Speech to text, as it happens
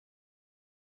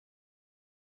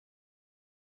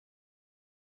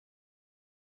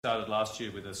Started last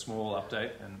year with a small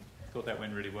update and thought that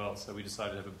went really well, so we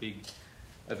decided to have a big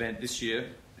event this year.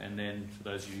 And then for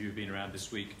those of you who've been around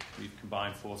this week, we've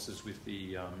combined forces with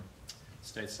the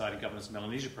State Society Governance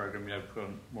Melanesia program. We have put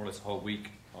on more or less a whole week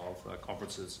of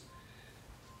conferences.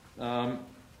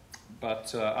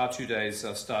 But our 2 days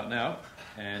start now,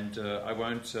 and I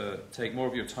won't take more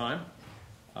of your time,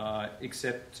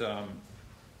 except to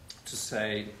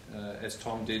say, as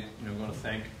Tom did, we want to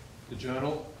thank the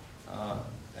Journal,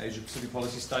 Asia Pacific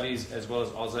Policy Studies, as well as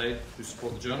AusAid, who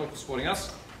support the Journal, for supporting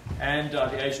us, and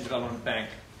the Asian Development Bank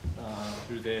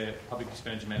through their Public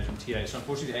Expenditure Management TA. So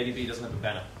unfortunately the ADB doesn't have a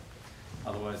banner,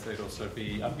 otherwise they'd also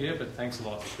be up here, but thanks a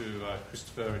lot to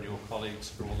Christopher and your colleagues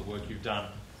for all the work you've done,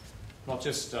 not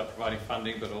just providing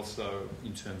funding, but also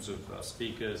in terms of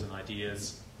speakers and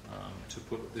ideas to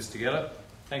put this together.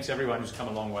 Thanks everyone who's come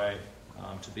a long way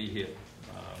to be here.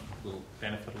 We'll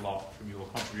benefit a lot from your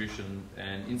contribution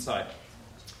and insight.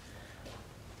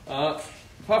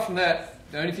 Apart from that,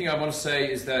 the only thing I want to say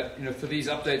is that for these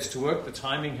updates to work, the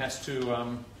timing has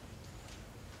to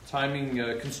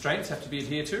constraints have to be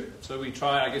adhered to. So we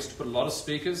try, I guess, to put a lot of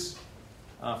speakers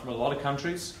from a lot of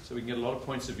countries, so we can get a lot of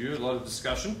points of view, a lot of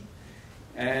discussion.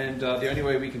 And the only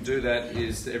way we can do that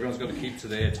is that everyone's got to keep to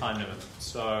their time limit.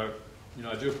 So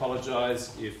I do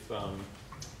apologise if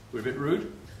we're a bit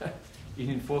rude in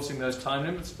enforcing those time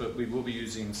limits, but we will be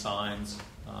using signs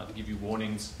to give you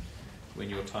warnings when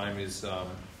your time is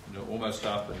almost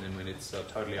up, and then when it's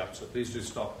totally up. So please do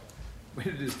stop when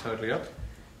it is totally up.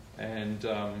 And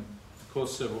of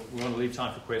course, we want to leave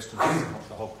time for questions. That's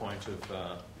the whole point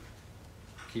of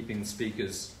keeping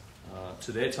speakers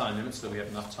to their time limits, so we have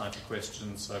enough time for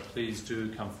questions. So please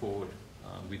do come forward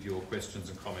with your questions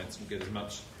and comments and get as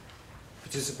much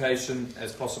participation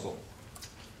as possible.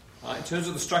 In terms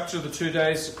of the structure of the 2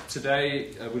 days,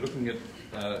 today we're looking at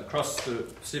across the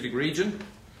Pacific region,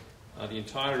 the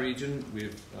entire region,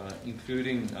 with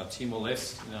including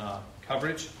Timor-Leste in our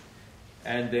coverage.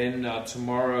 And then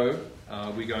tomorrow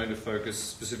we're going to focus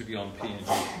specifically on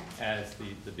PNG as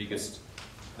the biggest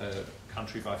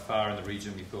country by far in the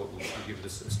region. We thought we'll give it a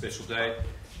special day.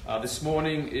 This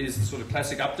morning is the sort of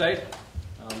classic update.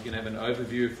 We're going to have an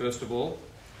overview, first of all,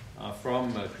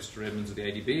 from Christopher Edmonds of the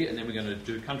ADB, and then we're going to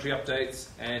do country updates,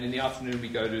 and in the afternoon we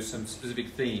go to some specific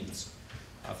themes.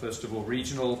 First of all,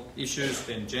 regional issues,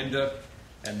 then gender,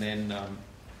 and then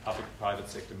public-private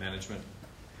sector management.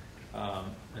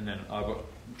 And then I will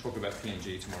talk about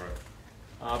PNG tomorrow.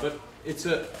 But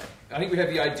I think we have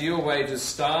the ideal way to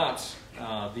start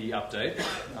the update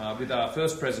with our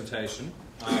first presentation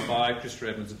by Christopher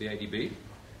Edmonds of the ADB.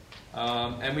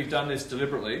 And we've done this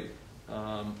deliberately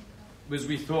because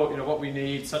we thought, what we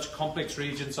need, such a complex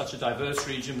region, such a diverse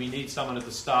region, we need someone at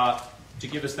the start to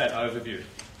give us that overview.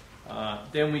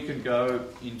 Then we can go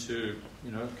into,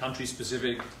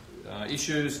 country-specific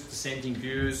issues, dissenting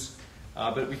views,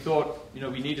 but we thought,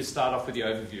 we need to start off with the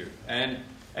overview. And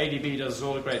ADB does us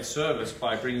all a great service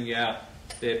by bringing out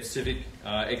their Pacific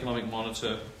Economic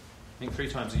Monitor, I think 3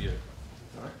 times a year.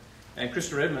 Right? And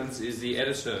Christopher Edmonds is the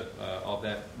editor of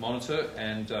that monitor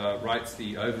and writes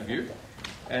the overview.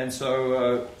 And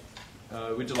so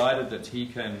we're delighted that he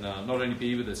can not only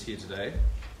be with us here today,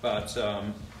 but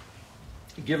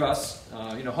give us,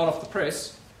 hot off the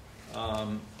press,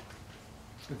 an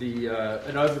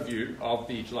overview of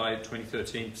the July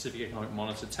 2013 Pacific Economic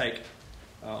Monitor take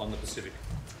on the Pacific.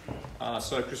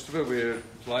 So, Christopher, we're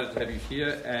delighted to have you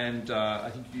here, and I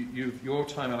think your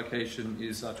time allocation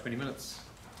is 20 minutes,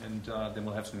 and then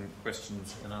we'll have some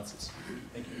questions and answers.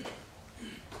 Thank you.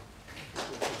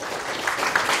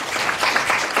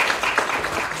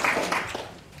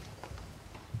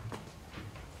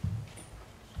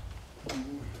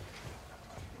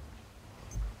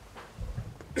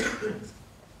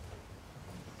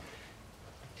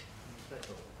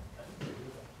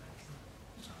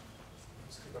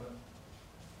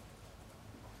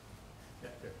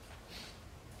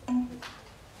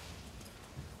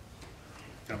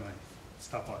 Got my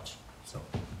stopwatch. So,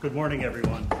 good morning,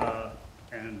 everyone,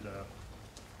 and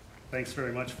thanks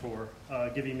very much for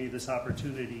giving me this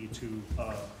opportunity to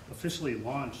officially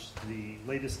launch the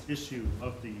latest issue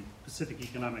of the Pacific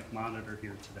Economic Monitor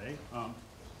here today.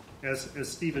 As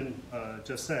Stephen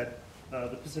just said,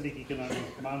 the Pacific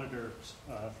Economic Monitor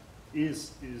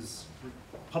is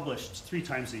published 3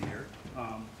 times a year,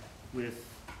 with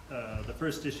the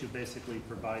first issue basically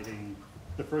providing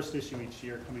the first issue each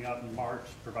year coming out in March,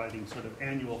 providing sort of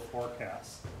annual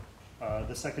forecasts.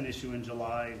 The second issue in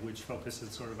July, which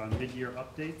focuses sort of on mid-year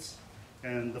updates,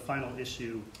 and the final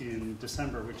issue in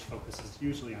December, which focuses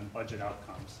usually on budget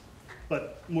outcomes.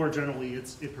 but more generally,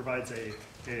 it provides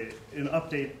an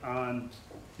update on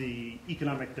the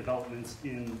economic developments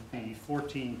in the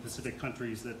 14 Pacific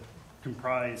countries that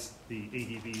comprise the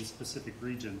ADB's Pacific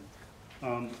region.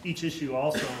 Each issue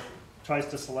also tries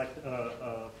to select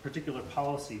a particular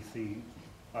policy theme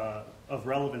of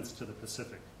relevance to the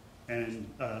Pacific and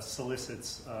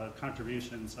solicits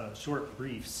contributions, short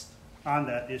briefs on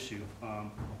that issue.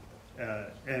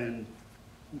 And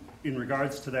in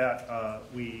regards to that,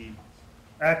 we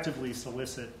actively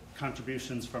solicit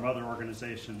contributions from other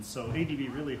organizations. So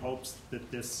ADB really hopes that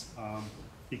this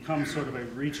becomes sort of a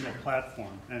regional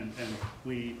platform. And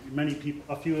many people,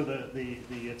 a few of the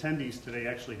attendees today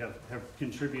actually have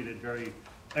contributed very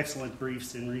excellent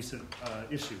briefs in recent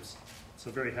issues. So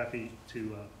very happy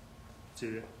to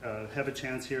have a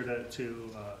chance here to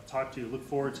talk to you. Look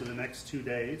forward to the next 2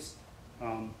 days.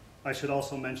 I should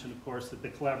also mention, of course, that the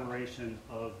collaboration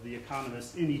of the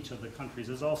economists in each of the countries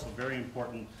is also very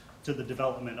important to the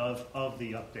development of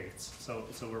the updates. So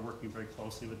we're working very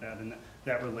closely with that, and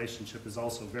that relationship is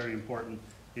also very important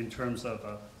in terms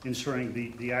of ensuring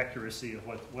the accuracy of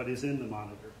what is in the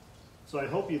monitor. So I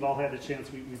hope you've all had a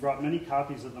chance. We brought many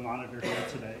copies of the monitor here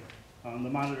today. The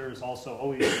monitor is also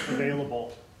always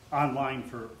available online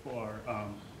for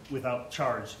without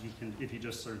charge. If you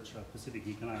just search Pacific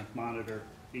Economic Monitor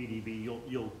ADB,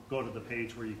 you'll go to the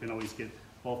page where you can always get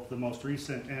both the most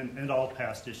recent and all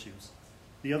past issues.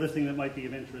 The other thing that might be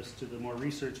of interest to the more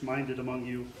research-minded among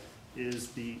you is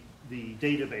the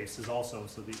database is also,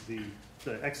 so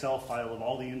the Excel file of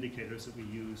all the indicators that we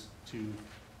use to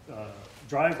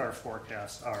drive our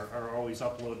forecasts are always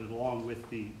uploaded along with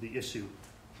the issue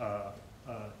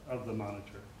of the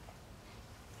monitor.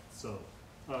 So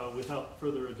without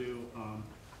further ado,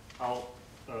 I'll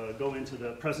go into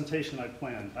the presentation I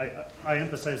planned. I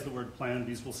emphasize the word planned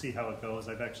because we'll see how it goes.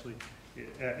 I've actually,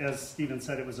 as Stephen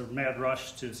said, it was a mad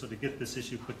rush to sort of get this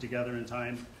issue put together in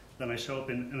time. Then I show up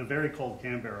in a very cold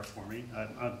Canberra for me.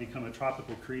 I've become a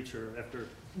tropical creature after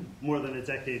more than a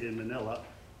decade in Manila,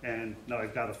 and now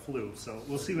I've got a flu. So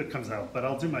we'll see what comes out, but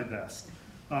I'll do my best.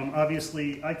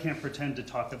 Obviously, I can't pretend to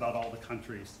talk about all the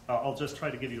countries. I'll just try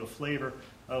to give you a flavor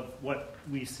of what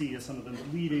we see as some of the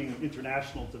leading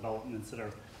international developments that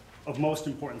are of most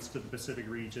importance to the Pacific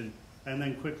region, and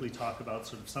then quickly talk about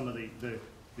sort of some of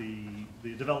the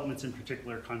developments in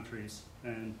particular countries,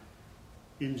 and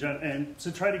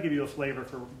to try to give you a flavor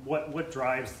for what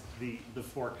drives the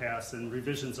forecasts and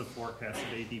revisions of forecasts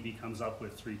that ADB comes up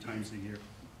with 3 times a year.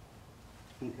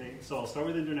 Okay, so I'll start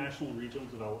with international and regional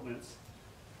developments.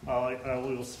 I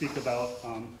will speak about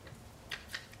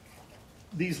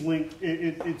these links.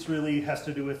 It really has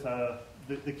to do with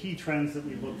the key trends that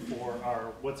we look for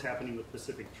are what's happening with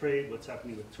Pacific trade, what's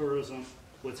happening with tourism,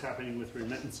 what's happening with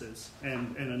remittances,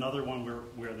 and another one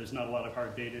where there's not a lot of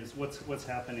hard data is what's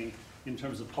happening in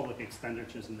terms of public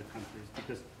expenditures in the countries.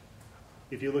 Because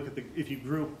if you look at if you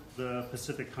group the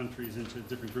Pacific countries into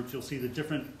different groups, you'll see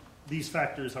these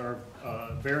factors are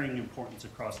varying importance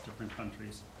across different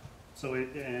countries. So,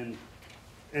 and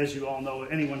as you all know,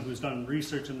 anyone who's done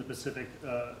research in the Pacific,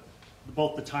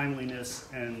 both the timeliness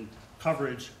and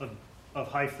coverage of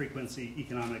high-frequency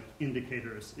economic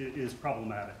indicators is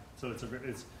problematic. So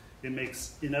it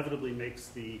inevitably makes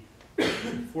the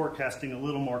forecasting a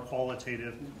little more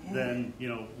qualitative than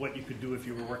what you could do if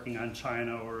you were working on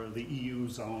China or the EU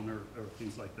zone or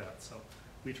things like that. So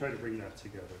we try to bring that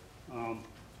together.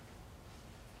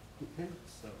 Okay,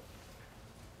 so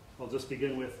I'll just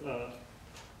begin with,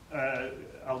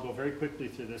 I'll go very quickly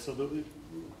through this. So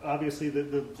obviously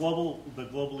the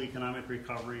global economic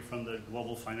recovery from the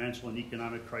global financial and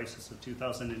economic crisis of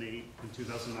 2008 and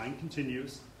 2009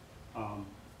 continues.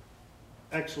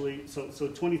 Actually, so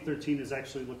 2013 is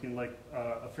actually looking like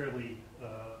a fairly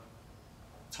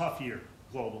tough year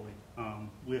globally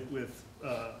with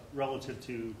relative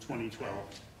to 2012.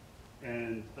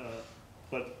 And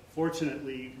but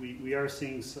fortunately, we are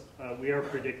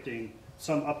predicting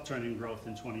some upturn in growth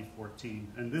in 2014,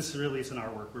 and this really isn't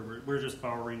our work. We're just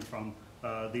borrowing from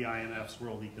the IMF's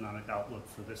World Economic Outlook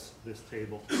for this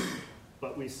table.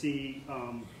 But we see,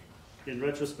 in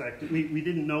retrospect, we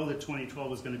didn't know that 2012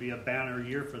 was going to be a banner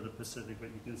year for the Pacific,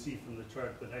 but you can see from the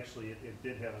chart that actually it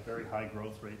did have a very high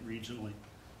growth rate regionally,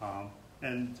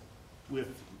 and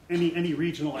with any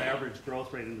regional average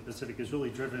growth rate in the Pacific is really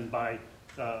driven by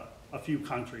a few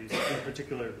countries in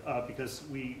particular, because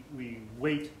we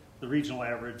weight the regional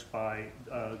average by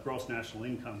gross national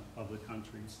income of the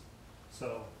countries.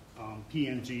 So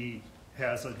PNG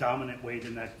has a dominant weight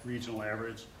in that regional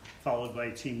average, followed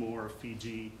by Timor,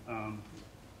 Fiji,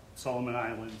 Solomon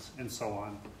Islands, and so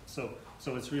on. So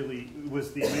it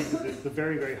was the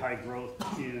very, very high growth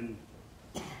in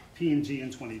P&G in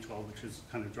 2012, which is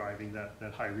kind of driving that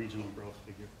high regional growth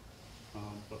figure.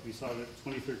 But we saw that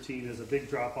 2013 is a big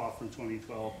drop off from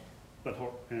 2012.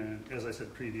 And as I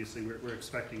said previously, we're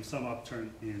expecting some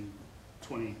upturn in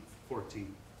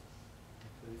 2014.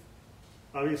 Okay.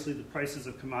 Obviously, the prices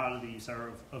of commodities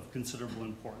are of considerable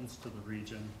importance to the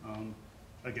region.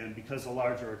 Again, because the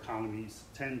larger economies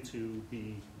tend to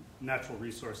be natural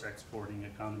resource exporting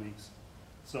economies.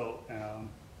 So,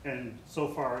 and so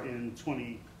far in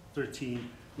 2013,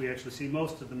 we actually see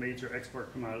most of the major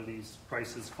export commodities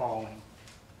prices falling,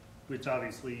 which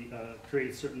obviously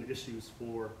creates certain issues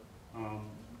for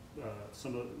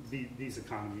some of these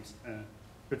economies,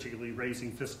 particularly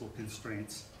raising fiscal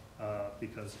constraints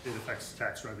because it affects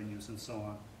tax revenues and so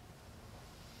on.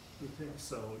 Okay,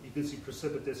 so you can see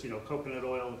precipitous, coconut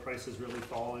oil, the price has really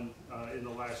fallen in the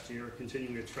last year,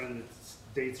 continuing a trend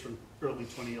that dates from early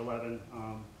 2011.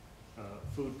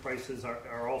 Food prices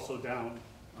are also down,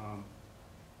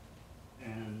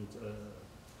 and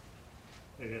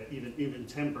even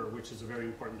timber, which is a very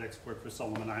important export for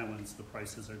Solomon Islands, the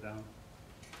prices are down.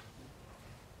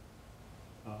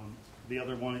 The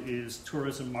other one is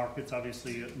tourism markets.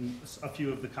 Obviously, a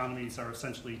few of the economies are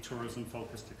essentially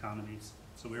tourism-focused economies.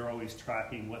 So we're always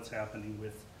tracking what's happening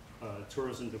with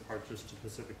tourism departures to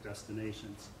Pacific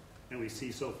destinations. And we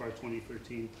see so far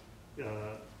 2013,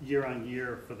 year on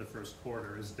year for the first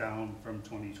quarter is down from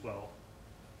 2012,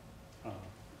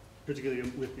 particularly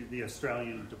with the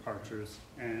Australian departures,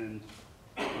 and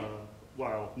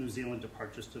while New Zealand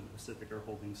departures to the Pacific are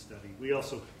holding steady. We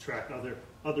also track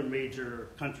other major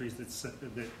countries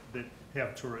that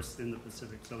have tourists in the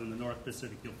Pacific. So in the North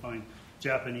Pacific, you'll find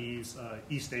Japanese,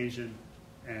 East Asian,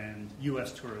 and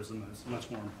U.S. tourism is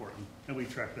much more important, and we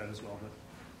track that as well.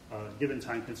 But given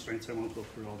time constraints, I won't go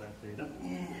through all that data.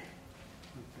 Okay.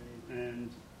 And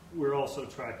we're also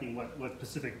tracking what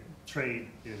Pacific trade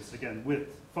is, again,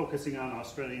 with focusing on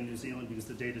Australia and New Zealand because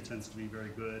the data tends to be very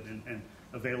good and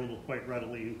available quite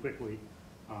readily and quickly.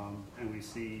 And we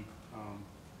see,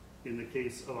 in the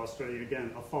case of Australia,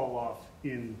 again, a fall off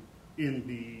in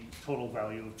the total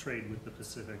value of trade with the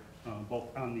Pacific,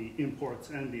 both on the imports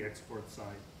and the export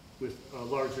side, with a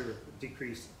larger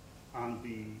decrease on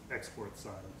the export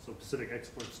side. So Pacific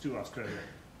exports to Australia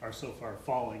are so far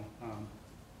falling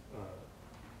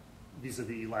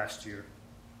vis-a-vis last year.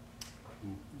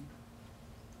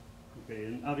 Okay,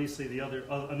 and obviously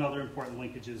another important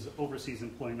linkage is overseas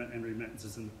employment and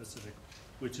remittances in the Pacific,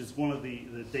 which is one of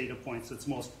the data points that's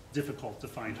most difficult to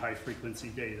find high-frequency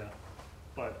data.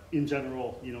 But in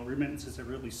general, remittances have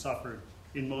really suffered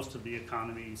in most of the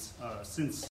economies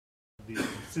since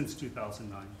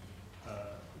 2009.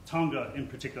 Tonga, in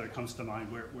particular, comes to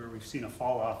mind, where we've seen a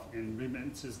fall off in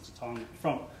remittances to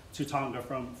Tonga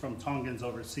from Tongans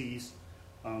overseas,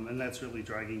 and that's really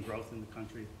dragging growth in the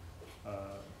country.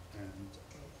 And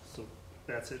so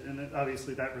that's it. And then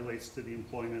obviously that relates to the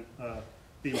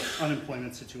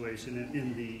unemployment situation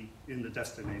in the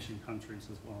destination countries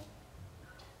as well.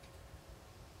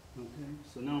 Okay,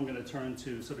 so now I'm going to turn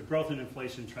to sort of growth and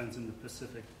inflation trends in the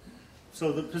Pacific.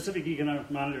 So the Pacific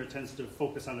Economic Monitor tends to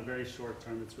focus on a very short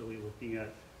term. It's really looking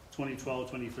at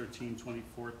 2012, 2013,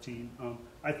 2014.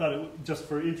 I thought, just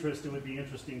for interest, it would be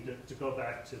interesting to go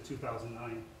back to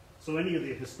 2009. So any of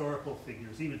the historical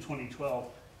figures, even 2012,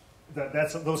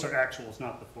 those are actuals,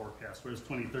 not the forecast, whereas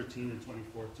 2013 and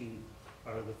 2014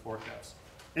 are the forecasts.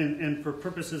 And for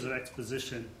purposes of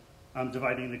exposition, I'm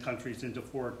dividing the countries into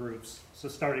four groups. So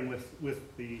starting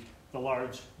with the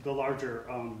larger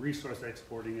resource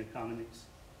exporting economies.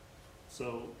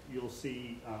 So you'll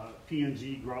see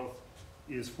P&G growth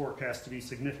is forecast to be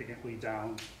significantly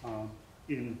down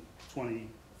in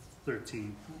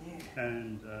 2013.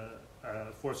 And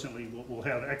fortunately, we'll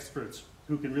have experts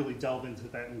who can really delve into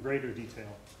that in greater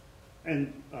detail.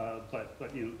 And but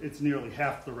it's nearly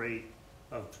half the rate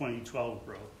of 2012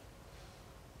 growth,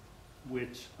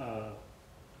 which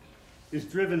is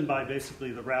driven by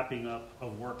basically the wrapping up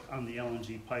of work on the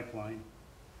LNG pipeline.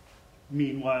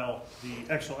 Meanwhile, the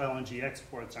actual LNG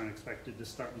exports aren't expected to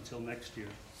start until next year.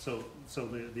 So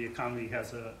the economy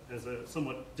has a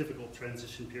somewhat difficult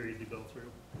transition period to go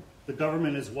through. The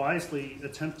government is wisely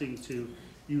attempting to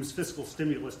use fiscal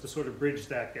stimulus to sort of bridge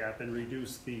that gap and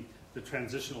reduce the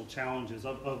transitional challenges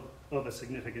of a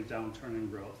significant downturn in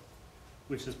growth,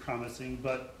 which is promising.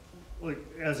 But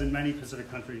as in many Pacific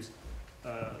countries,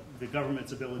 the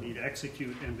government's ability to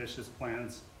execute ambitious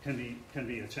plans can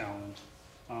be a challenge.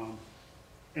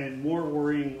 And more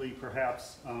worryingly,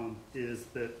 perhaps, is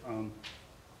that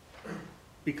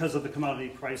because of the commodity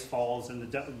price falls and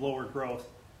the lower growth,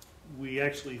 we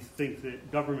actually think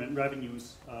that government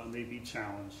revenues may be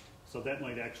challenged. So that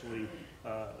might actually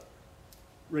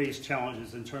raise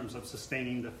challenges in terms of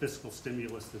sustaining the fiscal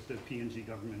stimulus that the PNG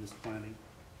government is planning.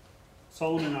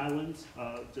 Solomon Islands,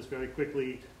 just very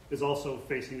quickly, is also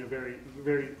facing a very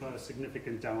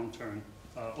significant downturn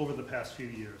over the past few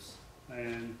years.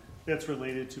 And that's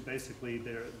related to basically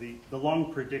the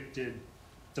long-predicted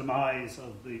demise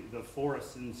of the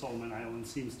forests in Solomon Islands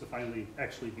seems to finally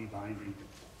actually be binding.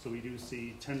 So we do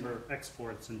see timber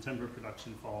exports and timber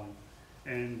production falling.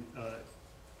 And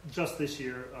just this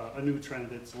year, a new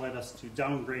trend that's led us to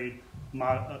downgrade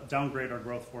our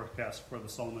growth forecast for the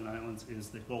Solomon Islands is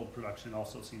that gold production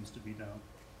also seems to be down.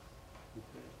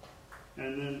 Okay.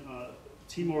 And then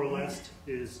Timor-Leste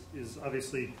is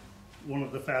obviously one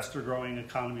of the faster growing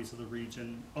economies of the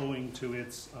region owing to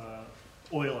its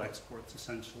oil exports,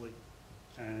 essentially.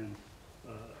 And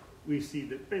we see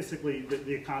that basically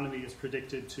the economy is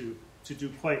predicted to do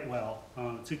quite well,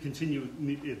 to continue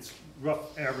its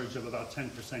rough average of about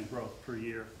 10% growth per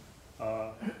year,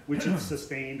 which is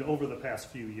sustained over the past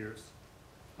few years.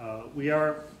 We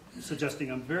are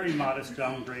suggesting a very modest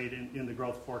downgrade in the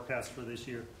growth forecast for this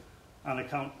year on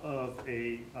account of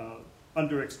a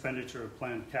under expenditure of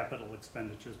planned capital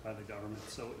expenditures by the government.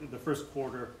 So in the first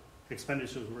quarter,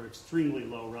 expenditures were extremely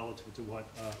low relative to what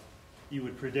you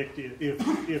would predict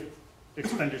if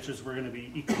expenditures were going to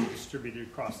be equally distributed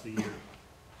across the year.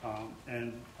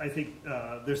 And I think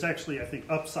there's actually,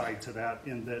 upside to that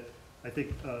in that I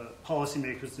think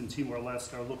policymakers in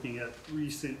Timor-Leste are looking at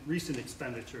recent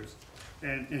expenditures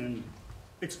and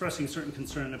expressing certain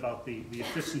concern about the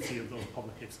efficiency of those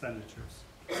public expenditures.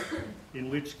 In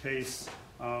which case,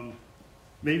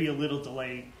 maybe a little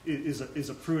delay is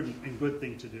a prudent and good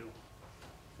thing to do.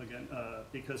 Again,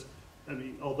 because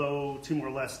although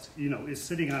Timor-Leste, is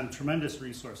sitting on tremendous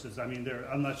resources,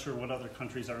 I'm not sure what other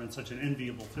countries are in such an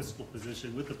enviable fiscal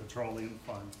position with the petroleum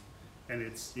fund, and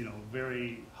it's,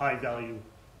 very high value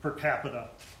per capita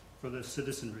for the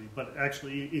citizenry. But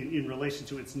actually, in relation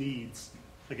to its needs,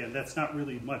 again, that's not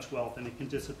really much wealth, and it can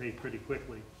dissipate pretty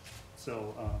quickly.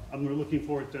 So I'm looking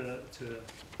forward to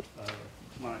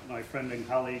my friend and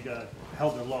colleague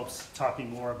Helder Lopes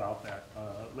talking more about that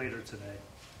later today.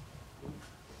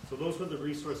 So those were the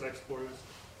resource exporters.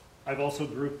 I've also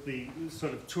grouped the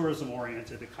sort of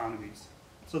tourism-oriented economies.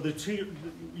 So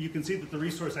you can see that the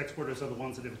resource exporters are the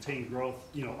ones that have attained growth,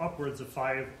 upwards of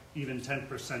 5, even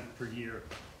 10% per year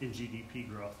in GDP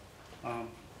growth.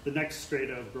 The next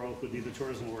strata of growth would be the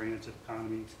tourism-oriented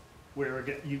economies, where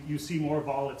again, you see more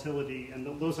volatility, and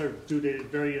those are due to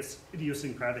various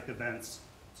idiosyncratic events.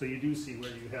 So you do see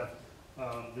where you have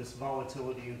this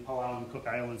volatility in Palau and Cook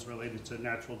Islands related to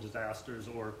natural disasters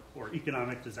or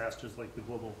economic disasters like the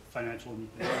global financial and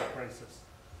economic crisis.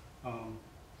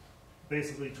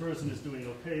 Basically, tourism is doing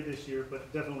okay this year,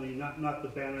 but definitely not the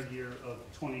banner year of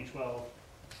 2012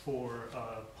 for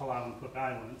Palau and Cook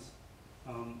Islands.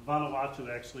 Vanuatu,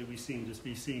 actually, we seem to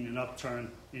be seeing an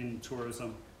upturn in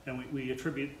tourism, and we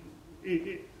attribute,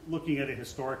 looking at it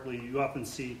historically, you often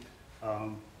see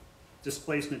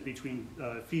displacement between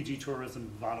Fiji tourism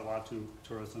and Vanuatu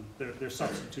tourism. They're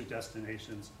substitute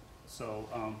destinations. So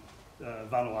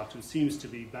Vanuatu seems to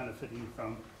be benefiting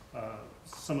from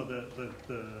some of the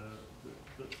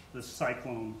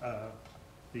cyclone,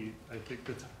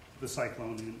 the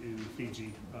cyclone in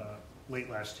Fiji late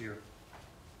last year.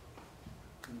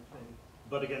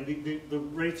 But again, the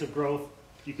rates of growth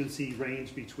you can see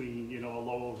range between a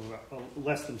low of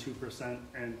less than 2%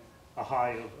 and a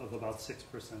high of about 6%.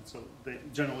 So they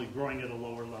generally growing at a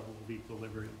lower level of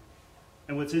equilibrium.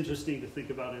 And what's interesting to think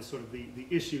about is sort of the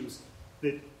issues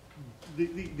that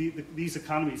these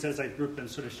economies, as I group them,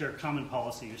 sort of share common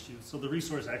policy issues. So the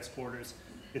resource exporters,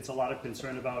 it's a lot of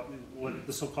concern about what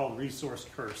the so-called resource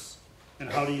curse, and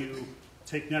how do you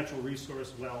take natural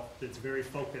resource wealth that's very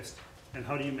focused, and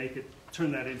how do you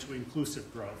turn that into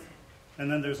inclusive growth? And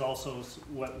then there's also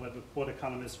what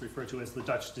economists refer to as the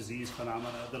Dutch disease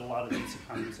phenomena that a lot of these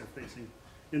economies are facing.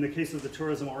 In the case of the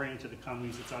tourism-oriented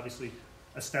economies, it's obviously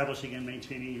establishing and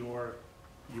maintaining your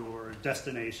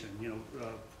destination,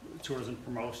 tourism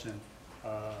promotion,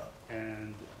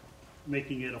 and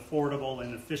making it affordable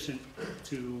and efficient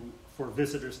for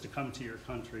visitors to come to your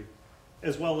country,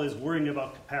 as well as worrying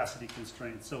about capacity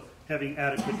constraints. So having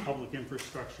adequate public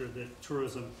infrastructure that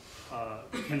tourism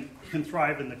can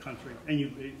thrive in the country,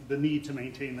 and the need to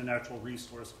maintain the natural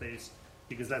resource base,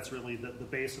 because that's really the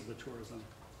base of the tourism.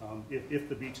 If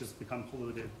the beaches become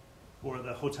polluted or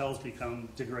the hotels become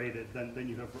degraded, then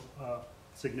you have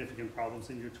significant problems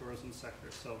in your tourism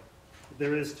sector. So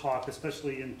there is talk,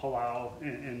 especially in Palau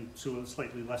and to a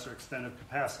slightly lesser extent, of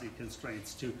capacity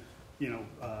constraints to,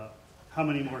 how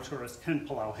many more tourists can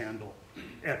Palau handle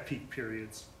at peak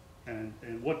periods, and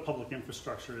what public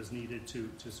infrastructure is needed to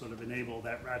sort of enable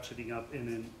that ratcheting up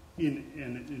in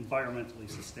an environmentally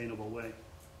sustainable way.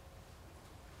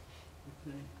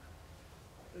 Okay.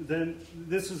 Then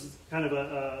this is kind of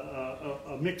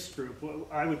a mixed group.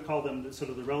 I would call them sort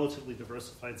of the relatively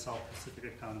diversified South Pacific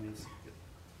economies.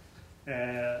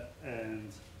 And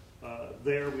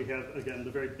there we have, again,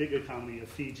 the very big economy of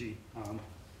Fiji,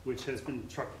 which has been,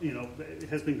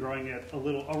 has been growing at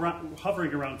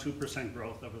hovering around 2%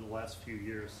 growth over the last few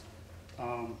years.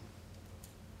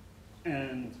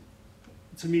 And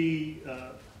to me,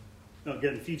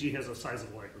 again, Fiji has a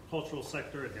sizable agricultural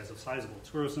sector. It has a sizable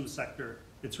tourism sector.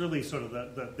 It's really sort of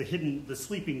the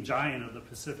sleeping giant of the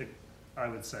Pacific, I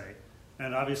would say,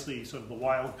 and obviously sort of the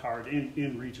wild card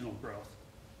in regional growth.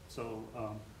 So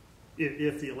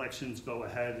if the elections go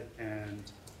ahead and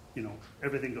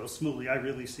everything goes smoothly, I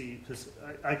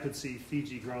could see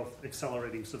Fiji growth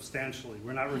accelerating substantially.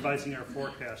 We're not revising our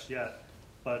forecast yet,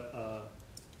 but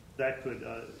that could.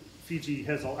 Fiji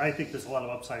has, I think there's a lot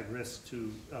of upside risk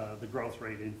to the growth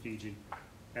rate in Fiji,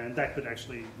 and that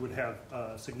would have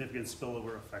significant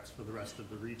spillover effects for the rest of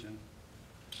the region.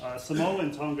 Samoa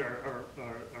and Tonga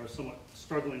are somewhat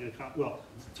struggling. Well,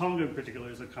 Tonga in particular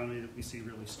is an economy that we see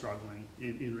really struggling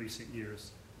in recent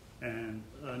years. And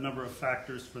a number of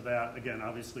factors for that, again,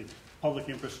 obviously public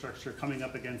infrastructure coming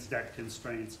up against debt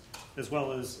constraints, as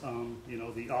well as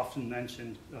the often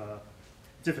mentioned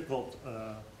difficult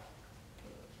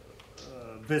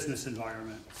business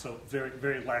environment. So very,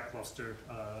 very lackluster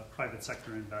private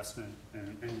sector investment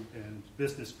and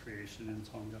business creation in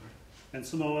Tonga. And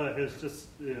Samoa has just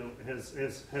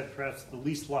has had perhaps the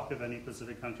least luck of any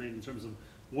Pacific country in terms of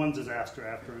one disaster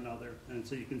after another. And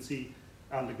so you can see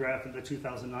on the graph in the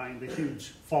 2009 the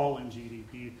huge fall in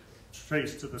GDP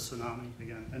traced to the tsunami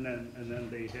again, and then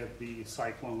they had the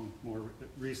cyclone more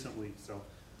recently. So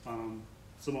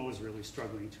Samoa is really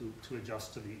struggling to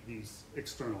adjust to these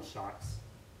external shocks.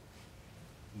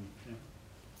 Okay.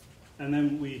 And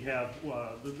then we have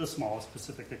the smallest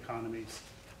Pacific economies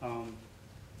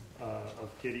of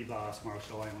Kiribati,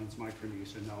 Marshall Islands,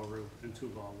 Micronesia, Nauru, and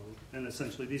Tuvalu. And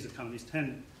essentially these economies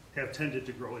have tended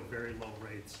to grow at very low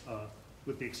rates,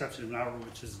 with the exception of Nauru,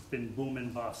 which has been boom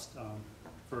and bust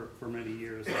for many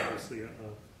years. Obviously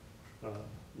a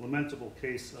lamentable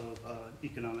case of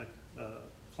economic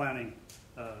planning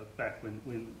back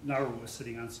when Nauru was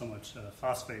sitting on so much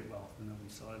phosphate wealth, and then we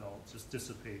saw it all just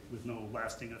dissipate with no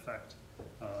lasting effect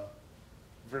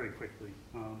very quickly.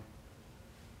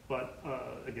 But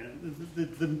again,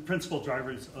 the principal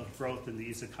drivers of growth in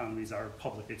these economies are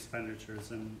public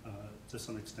expenditures and, to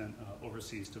some extent,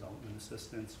 overseas development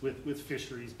assistance, with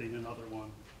fisheries being another one.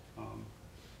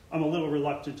 I'm a little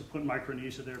reluctant to put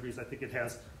Micronesia there because I think it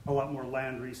has a lot more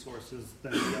land resources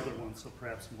than the other ones, so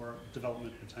perhaps more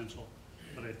development potential.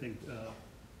 But I think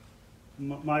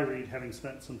my read, having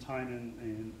spent some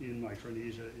time in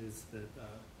Micronesia, is that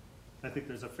I think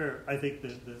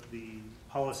that the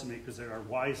policymakers there are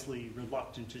wisely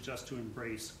reluctant to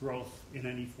embrace growth in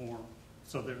any form.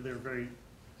 So they're very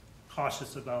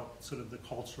cautious about sort of the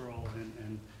cultural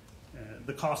and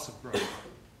the cost of growth,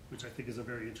 which I think is a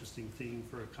very interesting theme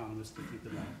for economists to think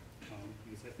about.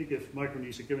 Because I think if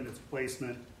Micronesia, given its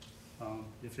placement,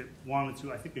 if it wanted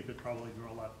to, I think it could probably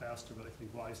grow a lot faster, but I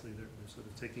think wisely they're sort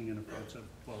of taking an approach of,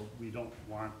 well, we don't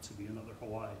want to be another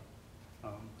Hawaii,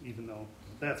 even though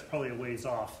that's probably a ways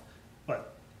off,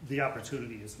 but the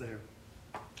opportunity is there.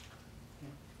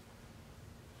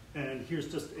 And here's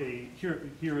just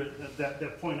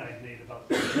that point I made about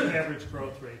the average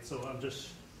growth rate. So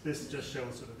this just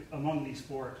shows sort of among these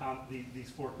four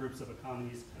groups of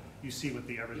economies, you see what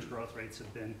the average growth rates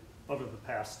have been over the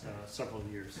past several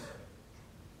years.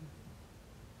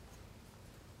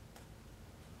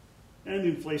 And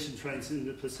inflation trends in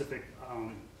the Pacific,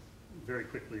 very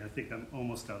quickly. I think I'm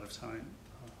almost out of time.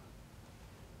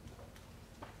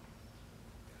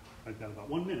 I've got about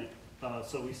 1 minute.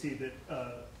 So we see that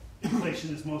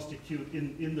inflation is most acute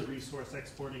in the resource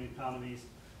exporting economies.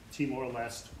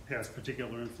 Timor-Leste has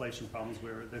particular inflation problems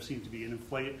where there seem to be an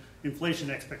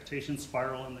inflation expectation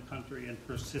spiral in the country and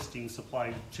persisting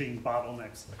supply chain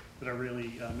bottlenecks that are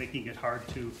really making it hard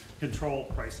to control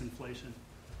price inflation.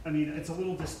 I mean, it's a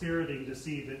little dispiriting to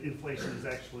see that inflation is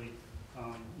actually,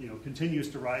 continues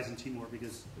to rise in Timor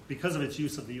because of its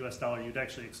use of the U.S. dollar. You'd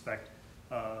actually expect,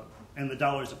 and the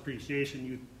dollar's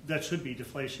appreciation, that should be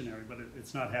deflationary, but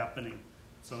it's not happening.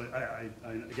 So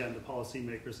again, the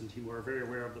policymakers in Timor are very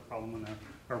aware of the problem and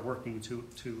are working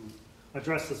to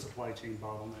address the supply chain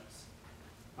bottlenecks.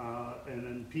 And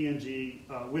then PNG,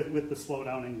 with the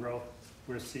slowdown in growth,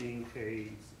 we're seeing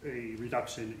a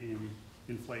reduction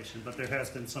inflation, but there has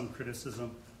been some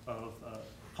criticism of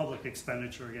public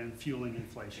expenditure, again, fueling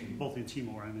inflation, both in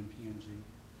Timor and in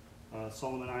PNG.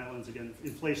 Solomon Islands, again,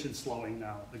 inflation slowing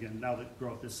now, again, now that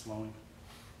growth is slowing.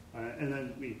 And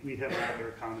then we have other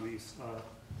economies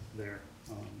there.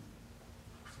 So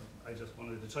I just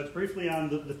wanted to touch briefly on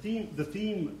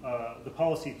the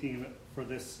policy theme for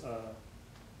this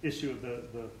issue of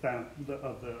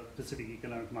the Pacific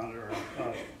Economic Monitor,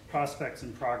 prospects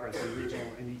and progress in regional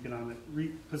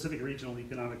and Pacific regional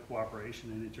economic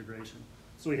cooperation and integration.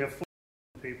 So we have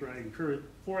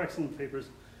four excellent papers.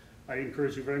 I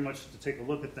encourage you very much to take a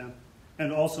look at them.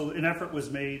 And also, an effort was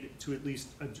made to at least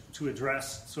to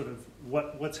address sort of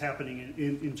what's happening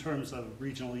in terms of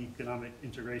regional economic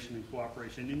integration and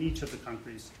cooperation in each of the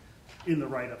countries in the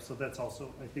write-up. So that's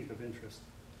also, I think, of interest.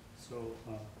 So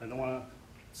I don't want to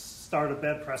start a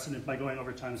bad precedent by going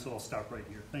over time, so I'll stop right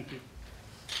here. Thank you.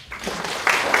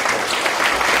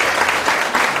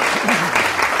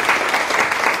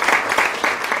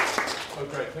 Oh,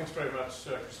 great. Thanks very much,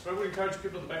 Christopher. We encourage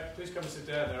people at the back, please come and sit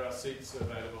down. There are seats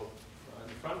available in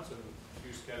the front and a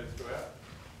few scattered throughout.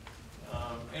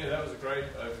 Anyway, that was a great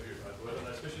overview, I thought, and I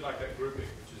especially like that grouping,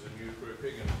 which is a new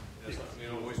grouping, and something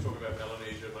you always talk about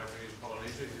Melanesia, Micronesia,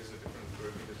 Polynesia. Here's a different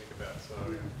grouping to think about, so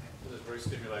this is very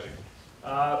stimulating.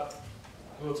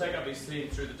 We'll take up these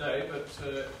themes through the day, but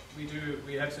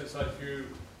we have set aside a few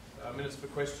minutes for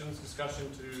questions, discussion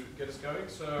to get us going.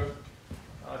 So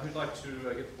who'd like to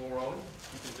get the ball rolling?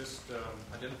 You can just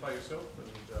identify yourself and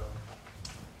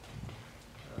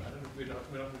we're not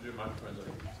going to do microphones, I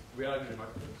think. We are going to do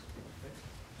microphones. Okay.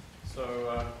 So,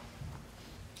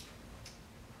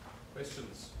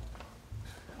 questions?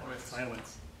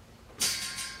 Silence.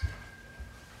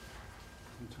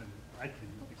 I can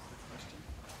fix the question.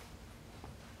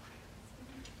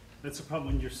 That's the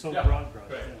problem when you're so broad. Right.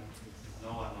 Yeah. No.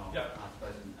 Yeah.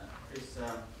 Question.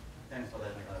 Thanks for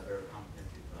that very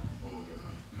comprehensive overview.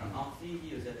 On Fiji,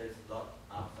 you said there's a lot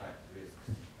of outside risks.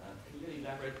 Can you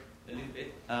elaborate a little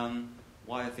bit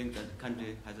why I think that the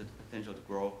country has the potential to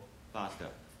grow faster?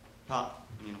 Part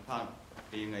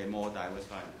being a more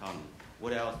diversified economy.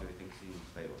 What else do you think is in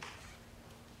favor?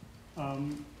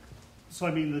 So,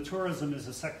 I mean, the tourism is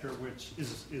a sector which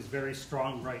is very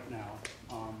strong right now.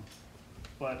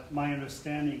 But my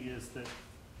understanding is that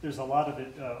there's a lot of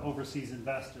overseas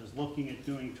investors looking at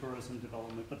doing tourism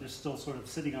development, but they're still sort of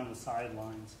sitting on the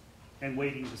sidelines and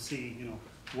waiting to see,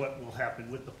 what will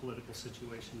happen with the political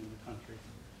situation in the country.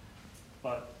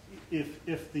 But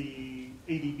if the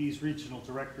ADB's regional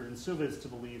director in Suva is to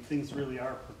believe, things really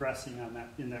are progressing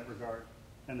in that regard.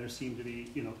 And there seem to be,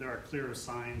 there are clearer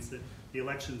signs that the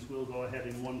elections will go ahead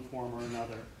in one form or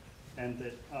another. And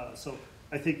that, so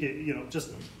I think,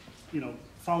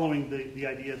 following the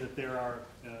idea that there are,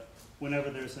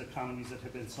 whenever there's economies that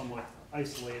have been somewhat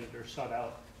isolated or shut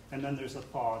out, and then there's a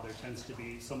thaw, there tends to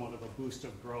be somewhat of a boost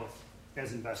of growth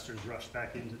as investors rush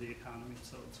back into the economy.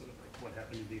 So it's sort of like what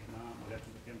happened to Vietnam, what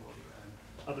happened to Cambodia, and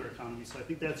other economies. So I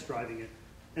think that's driving it.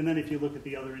 And then if you look at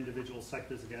the other individual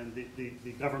sectors, again,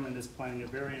 the government is planning a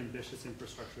very ambitious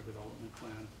infrastructure development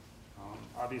plan.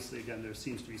 Obviously, again, there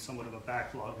seems to be somewhat of a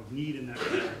backlog of need in that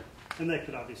regard, and that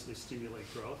could obviously stimulate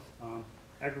growth.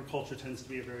 Agriculture tends to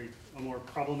be a more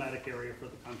problematic area for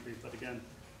the country, but again,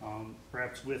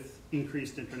 perhaps with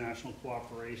increased international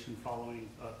cooperation following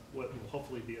what will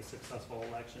hopefully be a successful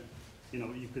election,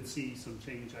 you could see some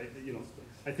change.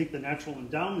 I think the natural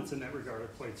endowments in that regard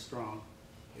are quite strong.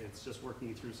 It's just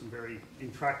working through some very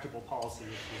intractable policy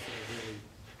issues that are really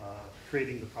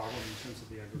creating the problem in terms of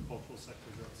the agricultural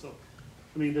sector growth. So,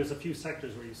 I mean, there's a few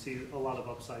sectors where you see a lot of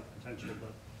upside potential,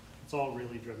 but it's all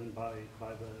really driven by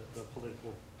the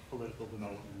political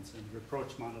developments and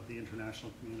rapprochement of the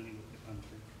international community with the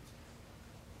country.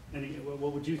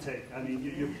 What would you take? I mean,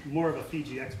 you're more of a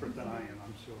Fiji expert than I am,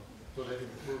 I'm sure. We'll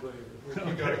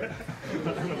keep going.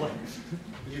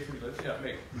 Yeah,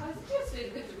 Meg. I was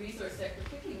interested with the resource sector,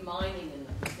 particularly mining in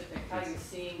the Pacific, how you're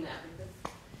seeing that. Because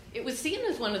it was seen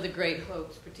as one of the great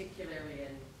hopes, particularly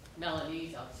in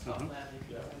Melanesia,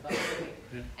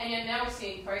 and yet now we're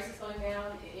seeing prices going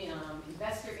down,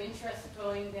 investor interest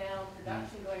going down,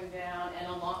 production going down, and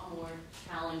a lot more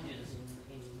challenges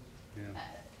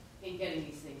in getting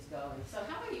these things going. So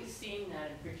how are you seeing that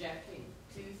and projecting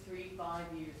 2, 3,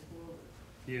 5 years forward?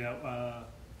 Yeah,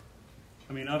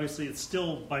 I mean, obviously it's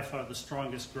still by far the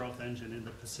strongest growth engine in the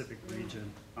Pacific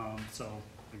region. So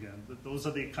again, those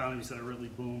are the economies that are really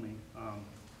booming.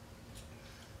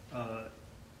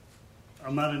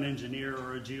 I'm not an engineer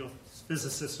or a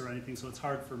geophysicist or anything, so it's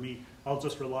hard for me. I'll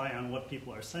just rely on what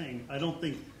people are saying. I don't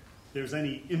think there's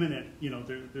any imminent,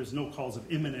 there's no calls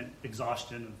of imminent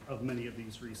exhaustion of many of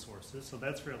these resources. So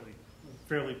that's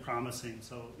fairly promising.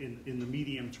 So in the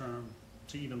medium term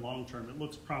to even long term, it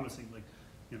looks promising. Like,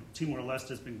 Timor-Leste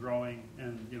has been growing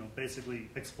and, basically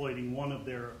exploiting one of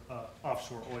their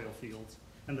offshore oil fields.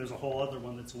 And there's a whole other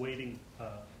one that's awaiting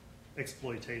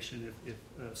exploitation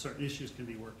if certain issues can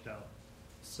be worked out.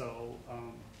 So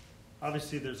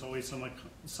obviously there's always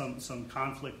some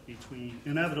conflict between,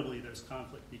 inevitably there's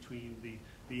conflict between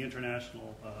the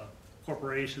international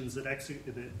corporations that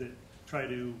try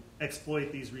to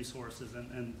exploit these resources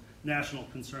and national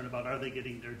concern about, are they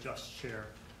getting their just share,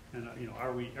 and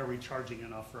are we charging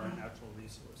enough for our natural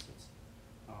resources,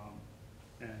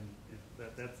 and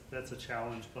that's a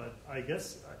challenge. But I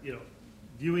guess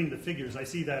viewing the figures, I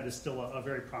see that as still a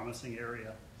very promising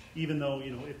area. Even though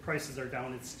if prices are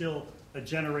down, it's still a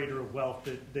generator of wealth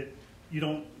that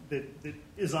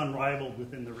is unrivaled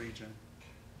within the region.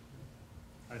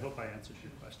 I hope I answered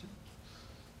your question.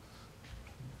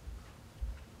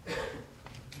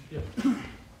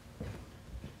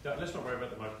 Yeah, let's not worry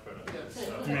about the microphone.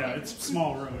 Yeah, it's a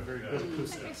small room, very good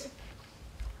acoustics.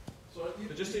 So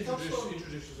just introduce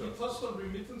yourself. You touched on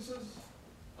remittances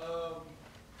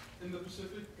in the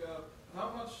Pacific. How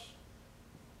much,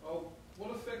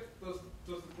 what effect does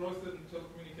the growth in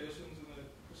telecommunications in the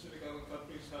Pacific Island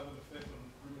countries have an effect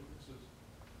on remittances?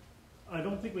 I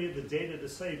don't think we have the data to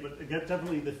say, but again,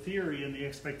 definitely the theory and the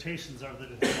expectations are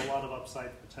that it has a lot of upside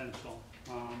potential.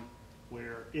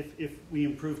 Where if we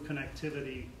improve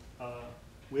connectivity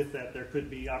with that, there could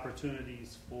be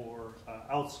opportunities for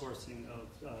outsourcing of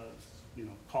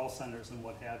call centers and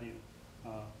what have you.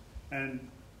 And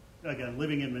again,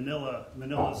 living in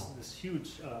Manila's this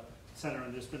huge center,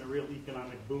 and there's been a real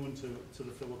economic boon to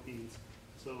the Philippines.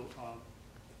 So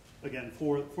again,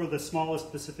 for the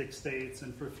smallest Pacific states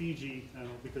and for Fiji,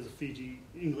 because of Fiji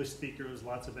English speakers,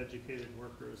 lots of educated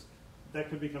workers, that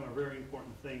could become a very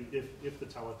important thing if the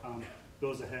telecom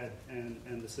goes ahead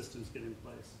and the systems get in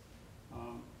place.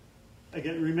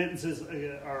 Again, remittances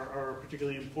are a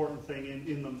particularly important thing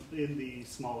in the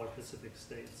smaller Pacific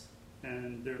states.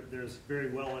 And there's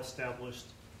very well-established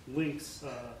links,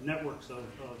 networks of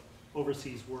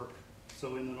overseas work.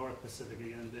 So in the North Pacific,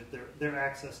 again, their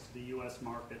access to the U.S.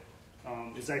 market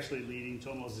is actually leading to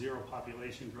almost zero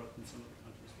population growth in some of the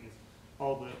countries, because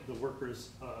all the workers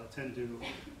tend to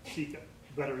seek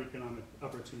better economic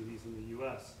opportunities in the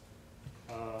U.S.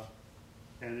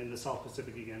 And in the South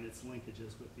Pacific, again, it's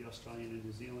linkages with the Australian and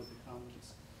New Zealand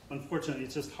economies. Unfortunately,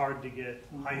 it's just hard to get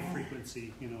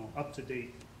high-frequency,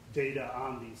 up-to-date data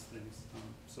on these things.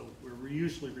 So we're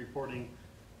usually reporting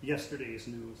yesterday's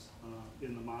news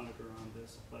in the monitor on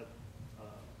this. But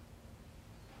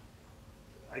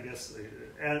I guess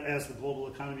as the global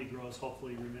economy grows,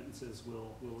 hopefully remittances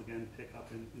will again pick up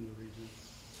in the region.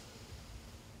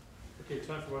 Okay,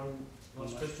 time for one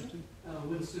last question.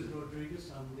 Winston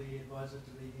Rodriguez, I'm the advisor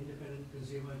to the Independent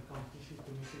Consumer and Competition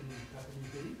Commission in Papua New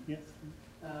Guinea. Yes.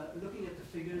 Looking at the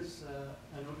figures,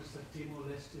 I noticed that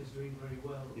Timor-Leste is doing very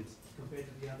well compared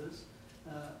to the others.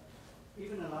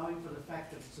 Even allowing for the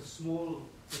fact that it's a small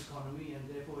economy and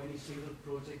therefore any single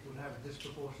project would have a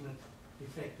disproportionate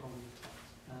effect on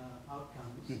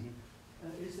outcomes.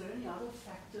 Mm-hmm. Is there any other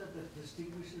factor that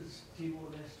distinguishes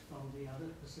Timor-Leste from the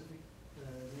other Pacific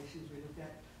nations we look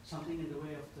at? Something in the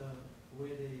way of the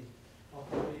way they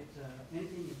operate,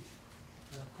 anything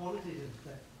qualitative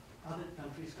that other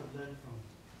countries could learn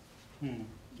from?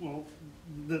 Well,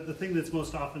 the thing that's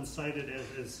most often cited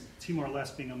as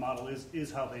Timor-Leste being a model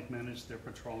is how they've managed their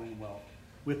petroleum wealth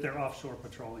with their offshore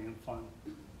petroleum fund,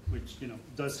 which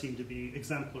does seem to be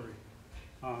exemplary.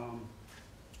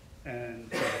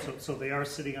 And so they are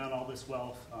sitting on all this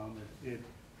wealth. It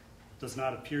does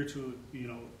not appear to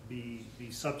be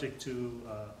subject to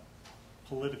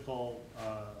political.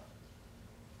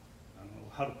 I don't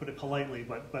know how to put it politely,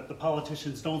 but the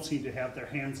politicians don't seem to have their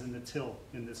hands in the till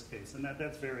in this case, and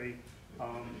that's very.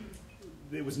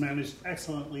 It was managed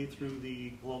excellently through the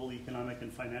global economic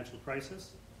and financial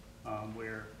crisis,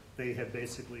 where they had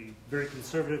basically very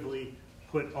conservatively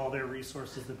put all their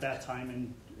resources at that time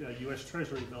in U.S.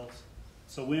 Treasury bills.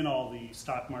 So when all the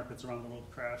stock markets around the world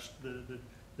crashed, the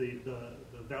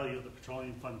value of the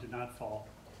petroleum fund did not fall,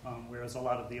 whereas a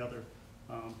lot of the other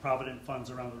provident funds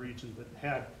around the region that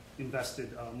had invested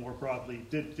more broadly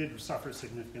did suffer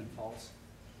significant falls.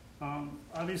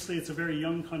 Obviously, it's a very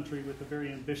young country with a very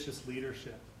ambitious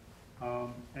leadership,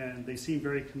 and they seem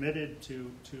very committed to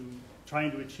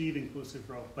trying to achieve inclusive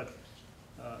growth, but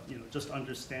just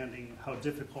understanding how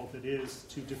difficult it is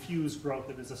to diffuse growth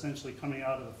that is essentially coming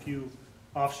out of a few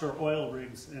offshore oil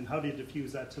rigs, and how do you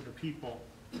diffuse that to the people?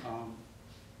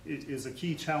 is a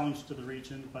key challenge to the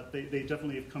region, but they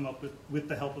definitely have come up with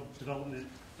the help of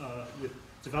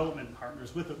development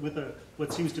partners, with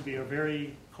what seems to be a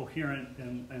very coherent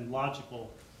and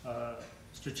logical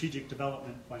strategic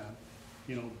development plan.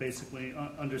 Basically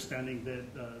understanding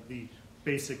that the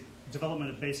basic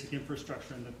development of basic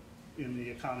infrastructure in the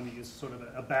economy is sort of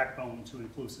a backbone to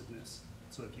inclusiveness.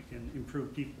 So if you can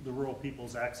improve the rural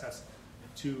people's access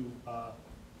to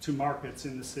markets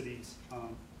in the cities,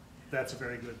 that's a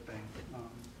very good thing.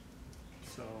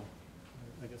 So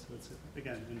I guess that's it.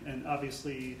 Again, and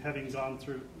obviously having gone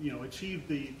through, achieved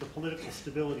the political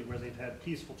stability where they've had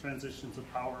peaceful transitions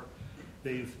of power,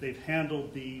 they've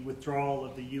handled the withdrawal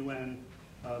of the UN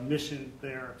mission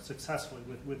there successfully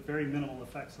with very minimal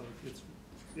effects. So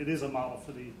it is a model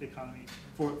for the economy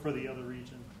for the other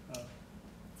region,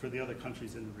 for the other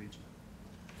countries in the region.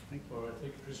 Thank you. All right,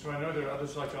 thank you, Christopher. I know there are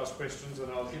others who like to ask questions, and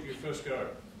I'll give you first go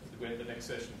at the next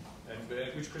session, and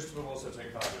which Christopher will also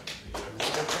take part in.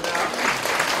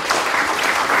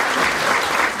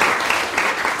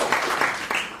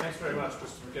 Thanks very much,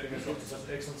 Christopher, for getting us off to such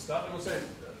an excellent start. I will say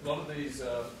a lot of these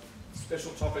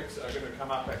special topics are going to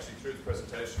come up actually through the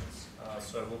presentations,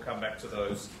 so we'll come back to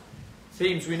those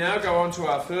themes. We now go on to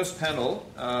our first panel,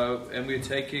 and we're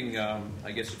taking,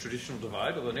 I guess, a traditional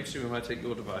divide, although next year we might take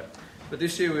your divide. But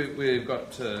this year we've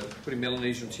got putting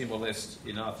Melanesia and Timor-Leste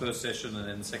in our first session, and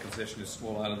then the second session is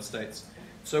small island states.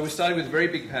 So we're starting with a very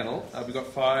big panel. We've got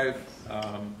 5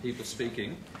 people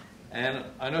speaking, and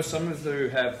I know some of you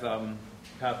have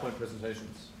PowerPoint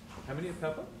presentations. How many have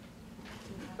PowerPoint?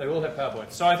 They all have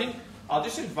PowerPoint. So I think I'll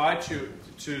just invite you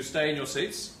to stay in your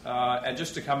seats and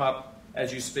just to come up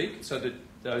as you speak, so that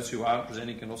those who aren't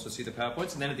presenting can also see the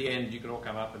PowerPoints. And then at the end, you can all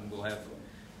come up and we'll have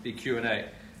the Q&A.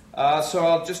 So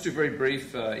I'll just do very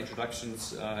brief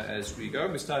introductions as we go.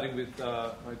 We're starting with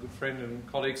my good friend and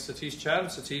colleague Satish Chan.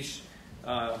 Satish,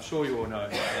 I'm sure you all know,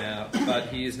 but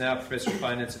he is now Professor of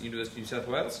Finance at the University of New South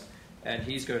Wales, and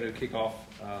he's going to kick off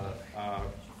our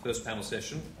first panel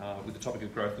session with the topic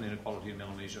of growth and inequality in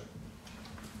Melanesia.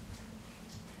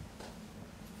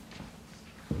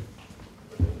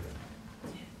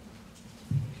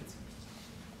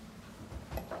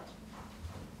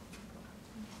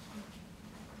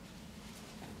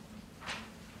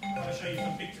 I'm going to show you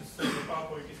some pictures so the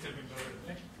PowerPoint is still being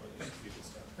loaded.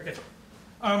 Okay.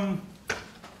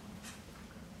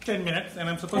 10 minutes, and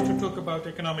I'm supposed to talk about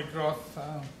economic growth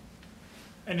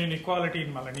and inequality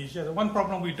in Melanesia. The one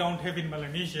problem we don't have in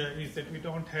Melanesia is that we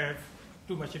don't have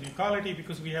too much inequality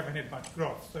because we haven't had much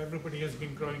growth. So everybody has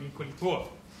been growing equally poor.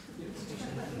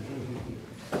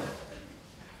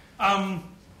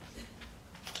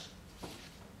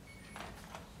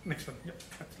 Next one. Yep,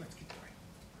 let's keep going.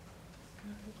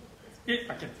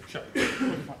 Yeah, okay, sure.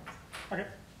 Okay.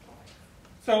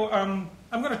 So I'm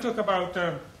going to talk about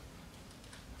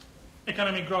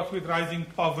economic growth with rising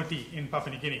poverty in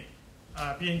Papua New Guinea.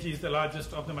 PNG is the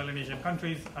largest of the Melanesian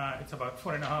countries. It's about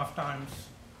 4.5 times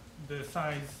the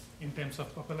size in terms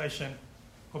of population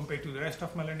compared to the rest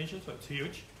of Melanesia, so it's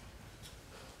huge.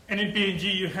 And in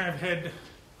PNG, you have had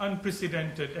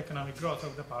unprecedented economic growth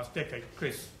over the past decade.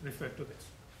 Chris referred to this.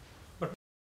 But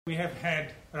we have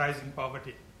had rising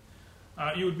poverty.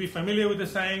 You would be familiar with the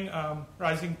saying,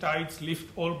 rising tides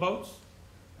lift all boats,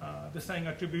 the saying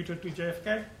attributed to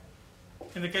JFK.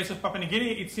 In the case of Papua New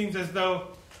Guinea, it seems as though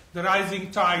the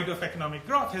rising tide of economic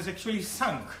growth has actually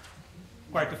sunk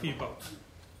quite a few boats,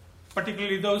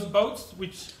 particularly those boats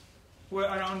which were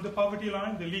around the poverty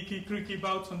line. The leaky, creaky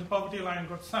boats on the poverty line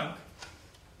got sunk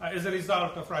as a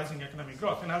result of rising economic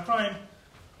growth. And I'll try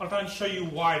and show you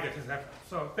why that has happened.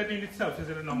 So that in itself is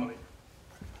an anomaly.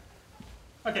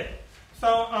 Okay,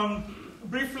 so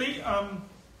briefly,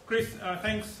 Chris,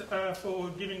 thanks for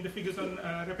giving the figures on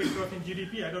rapid growth in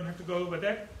GDP. I don't have to go over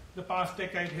that. The past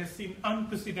decade has seen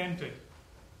unprecedented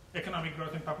economic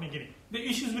growth in Papua New Guinea. The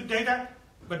issues with data,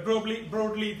 but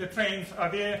broadly the trends are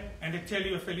there and they tell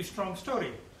you a fairly strong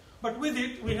story. But with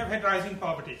it, we have had rising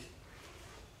poverty.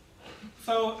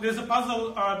 So there's a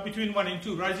puzzle between 1 and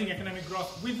 2, rising economic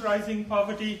growth with rising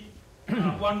poverty.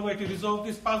 One way to resolve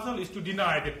this puzzle is to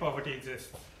deny that poverty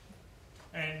exists.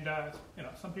 And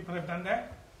some people have done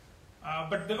that.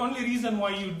 But the only reason why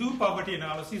you do poverty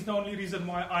analysis, the only reason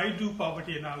why I do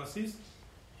poverty analysis,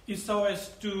 is so as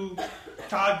to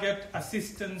target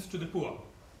assistance to the poor.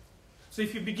 So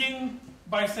if you begin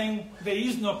by saying there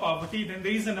is no poverty, then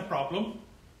there isn't a problem.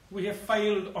 We have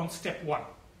failed on step 1.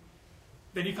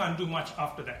 Then you can't do much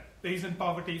after that. There isn't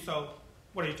poverty, so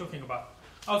what are you talking about?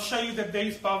 I'll show you that there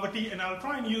is poverty, and I'll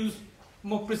try and use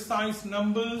more precise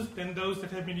numbers than those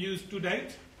that have been used to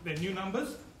date. They're new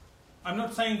numbers. I'm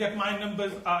not saying that my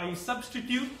numbers are a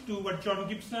substitute to what John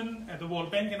Gibson at the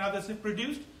World Bank and others have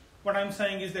produced. What I'm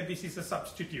saying is that this is a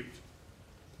substitute.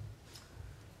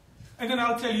 And then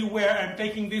I'll tell you where I'm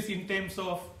taking this in terms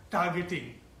of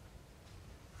targeting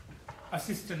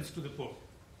assistance to the poor.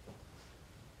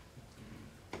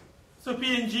 So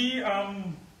PNG,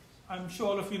 I'm sure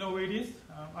all of you know where it is.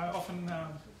 I often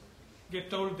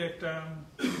get told that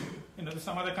there's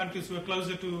some other countries who are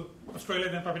closer to Australia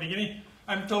than Papua New Guinea.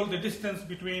 I'm told the distance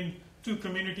between two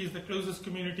communities, the closest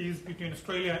communities between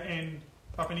Australia and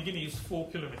Papua New Guinea is 4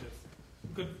 kilometers.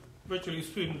 You could virtually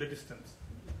swim the distance.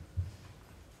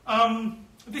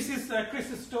 This is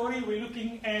Chris's story. We're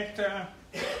looking at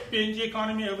PNG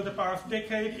economy over the past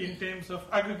decade in terms of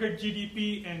aggregate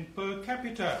GDP and per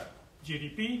capita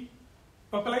GDP.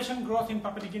 Population growth in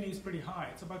Papua New Guinea is pretty high.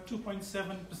 It's about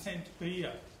 2.7% per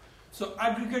year. So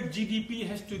aggregate GDP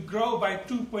has to grow by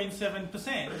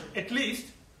 2.7% at least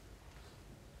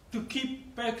to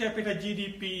keep per capita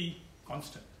GDP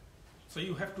constant. So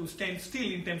you have to stand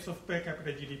still in terms of per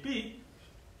capita GDP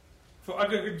for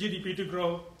aggregate GDP to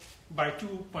grow by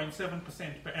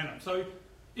 2.7% per annum. So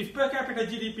if per capita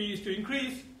GDP is to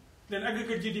increase, then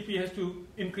aggregate GDP has to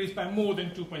increase by more than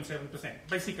 2.7%,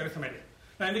 basic arithmetic.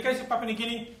 Now in the case of Papua New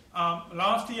Guinea,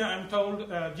 last year I'm told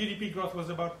GDP growth was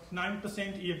about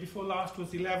 9%, year before last was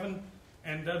 11%,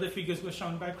 and the other figures were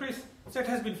shown by Chris. So it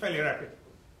has been fairly rapid.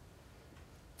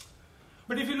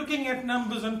 But if you're looking at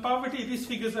numbers on poverty, these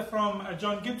figures are from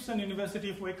John Gibson, University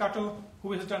of Waikato,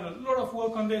 who has done a lot of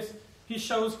work on this. He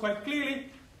shows quite clearly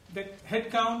that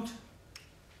headcount,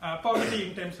 poverty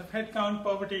in terms of headcount,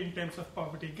 poverty in terms of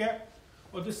poverty gap,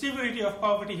 or the severity of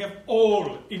poverty have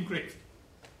all increased.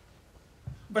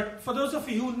 But for those of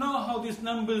you who know how these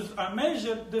numbers are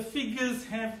measured, the figures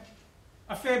have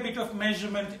a fair bit of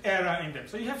measurement error in them.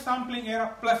 So you have sampling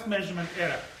error plus measurement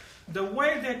error. The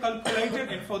way they're calculated,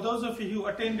 and for those of you who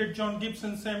attended John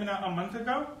Gibson's seminar a month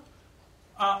ago,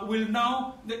 will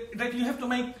know that you have to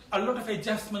make a lot of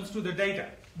adjustments to the data.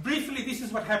 Briefly, this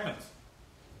is what happens.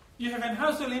 You have a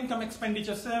household income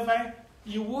expenditure survey.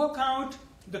 You work out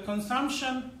the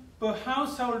consumption per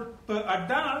household per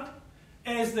adult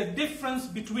as the difference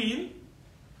between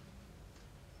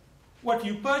what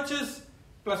you purchase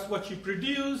plus what you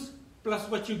produce plus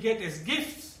what you get as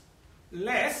gifts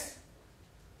less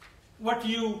what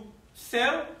you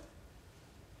sell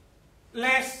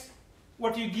less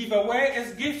what you give away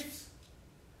as gifts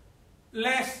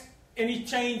less any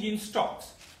change in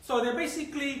stocks. So they're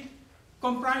basically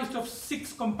comprised of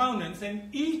 6 components, and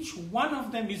each one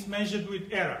of them is measured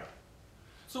with error.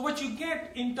 So what you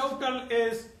get in total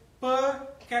is per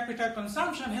capita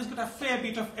consumption has got a fair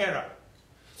bit of error.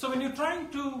 So when you're trying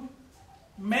to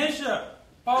measure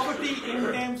poverty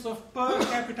in terms of per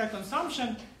capita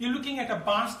consumption, you're looking at a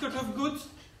basket of goods,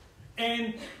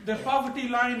 and the poverty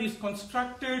line is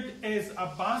constructed as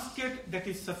a basket that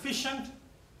is sufficient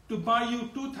to buy you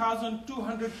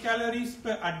 2,200 calories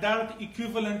per adult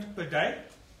equivalent per day.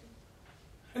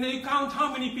 And then you count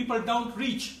how many people don't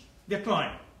reach their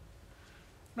line.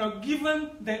 Now,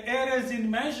 given the errors in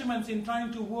measurements in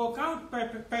trying to work out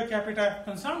per capita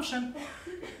consumption,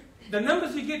 the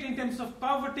numbers you get in terms of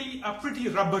poverty are pretty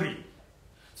rubbery.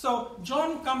 So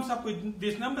John comes up with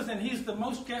these numbers, and he's the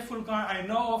most careful guy I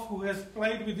know of who has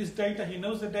played with this data. He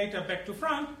knows the data back to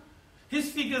front. His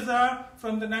figures are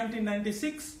from the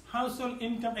 1996 Household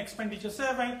Income Expenditure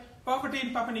Survey. Poverty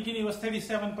in Papua New Guinea was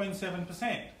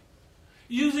 37.7%.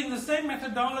 Using the same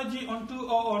methodology on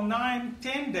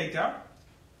 2009-10 data,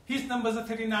 his numbers are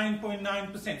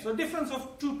 39.9%. So a difference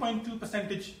of 2.2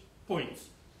 percentage points.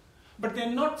 But they're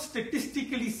not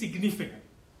statistically significant.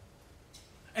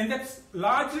 And that's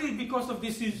largely because of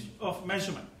this issue of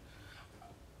measurement.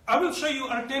 I will show you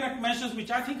alternate measures which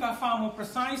I think are far more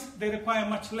precise. They require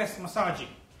much less massaging.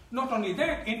 Not only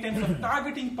that, in terms of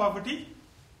targeting poverty,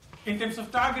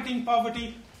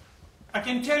 I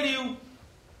can tell you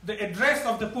the address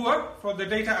of the poor for the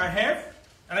data I have,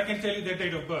 and I can tell you their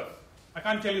date of birth. I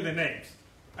can't tell you their names.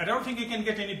 I don't think you can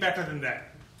get any better than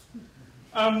that.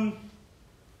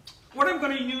 What I'm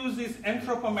going to use is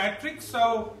anthropometrics.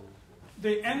 So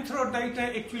the anthro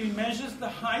data actually measures the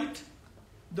height,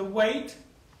 the weight,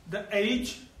 the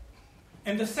age,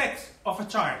 and the sex of a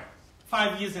child,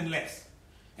 5 years and less.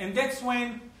 And that's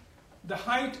when the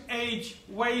height, age,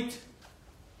 weight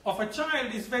of a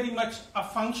child is very much a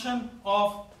function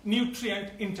of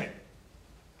nutrient intake.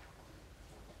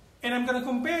 And I'm going to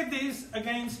compare this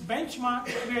against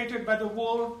benchmarks created by the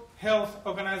World Health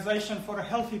Organization for a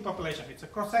healthy population. It's a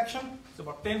cross-section. It's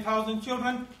about 10,000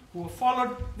 children who are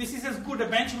followed. This is as good a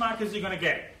benchmark as you're going to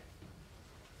get.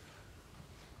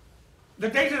 The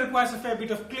data requires a fair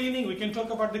bit of cleaning. We can talk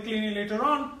about the cleaning later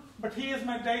on. But here's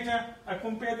my data. I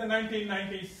compare the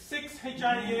 1996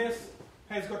 HIES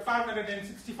has got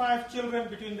 565 children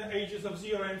between the ages of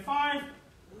 0 and 5.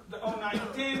 The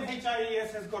 0910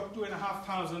 HIES has got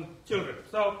 2,500 children.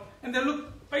 So, and they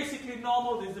look basically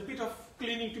normal. There's a bit of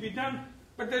cleaning to be done,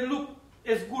 but they look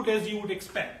as good as you would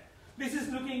expect. This is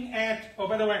looking at, oh,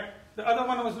 by the way, the other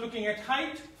one was looking at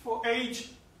height for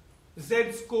age,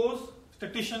 Z scores,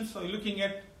 statisticians, so you're looking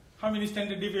at how many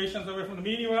standard deviations away from the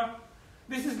mean you are.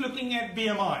 This is looking at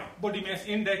BMI, body mass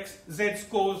index, Z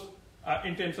scores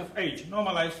in terms of age,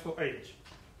 normalized for age.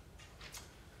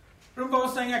 Remember I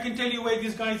was saying I can tell you where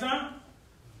these guys are?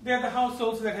 They are the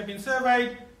households that have been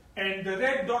surveyed, and the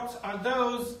red dots are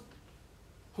those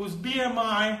whose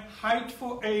BMI, height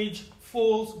for age,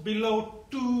 falls below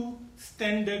 2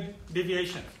 standard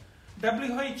deviations.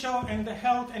 WHO and the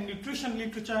health and nutrition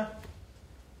literature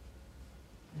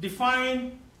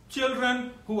define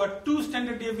children who are 2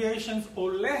 standard deviations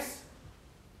or less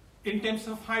in terms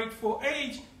of height for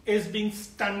age as being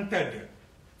stunted.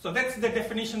 So that's the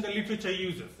definition the literature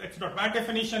uses. That's not my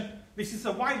definition. This is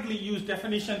a widely used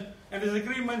definition, and there's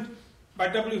agreement by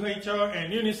WHO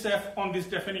and UNICEF on this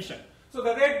definition. So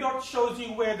the red dot shows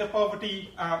you where the poverty,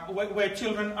 where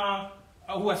children are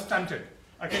who are stunted.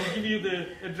 I can give you the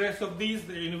address of these.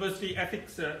 The university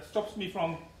ethics stops me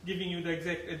from giving you the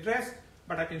exact address,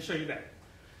 but I can show you that.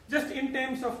 Just in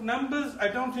terms of numbers, I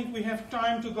don't think we have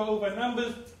time to go over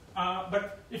numbers,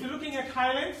 but if you're looking at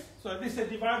Highlands, so this is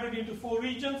divided into 4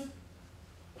 regions.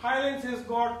 Highlands has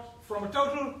got, from a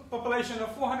total population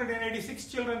of 486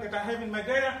 children that I have in my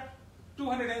data,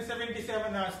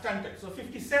 277 are stunted. So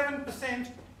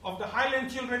 57% of the Highland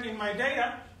children in my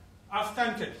data are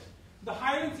stunted. The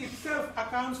Highlands itself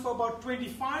accounts for about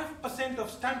 25% of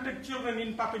stunted children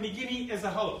in Papua New Guinea as a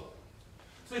whole.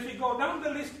 So if you go down the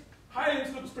list,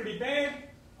 Highlands looks pretty bad.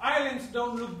 Islands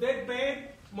don't look that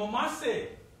bad. Momase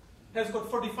has got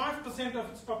 45% of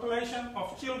its population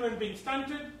of children being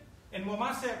stunted, and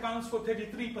Momase accounts for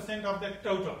 33% of that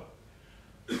total.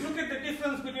 Look at the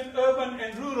difference between urban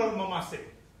and rural Momase.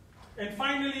 And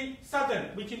finally,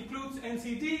 southern, which includes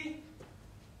NCD.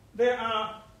 There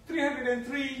are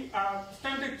 303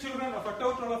 stunted children of a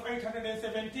total of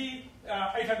 870,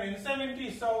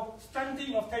 so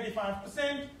stunting of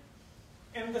 35%,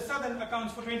 and the southern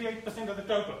accounts for 28% of the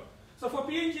total. So for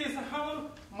PNG as a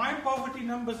whole, my poverty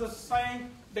numbers are saying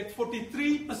that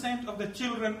 43% of the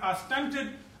children are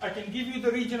stunted. I can give you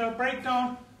the regional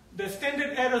breakdown. The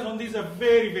standard errors on these are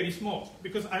very, very small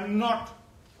because I'm not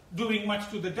doing much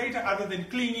to the data other than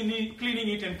cleaning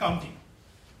it and counting.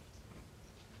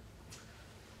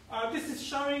 This is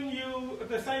showing you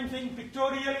the same thing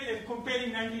pictorially and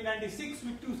comparing 1996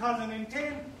 with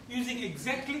 2010 using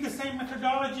exactly the same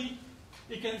methodology.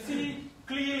 You can see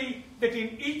clearly that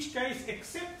in each case,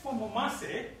 except for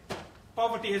Momase,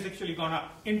 poverty has actually gone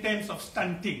up in terms of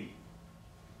stunting.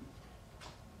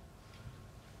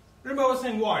 Remember I was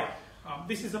saying why?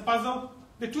 This is a puzzle.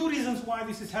 There are 2 reasons why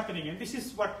this is happening, and this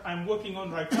is what I'm working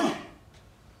on right now.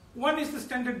 One is the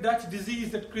standard Dutch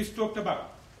disease that Chris talked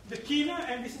about. The kina,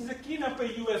 and this is a kina per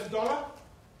US dollar,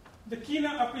 the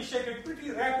kina appreciated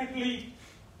pretty rapidly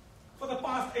for the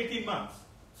past 18 months.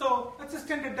 So that's a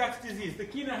standard Dutch disease. The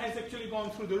kina has actually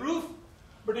gone through the roof,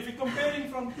 but if you're comparing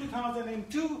from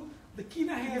 2002, the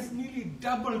kina has nearly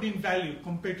doubled in value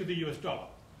compared to the US dollar.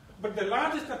 But the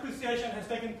largest appreciation has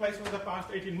taken place over the past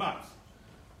 18 months.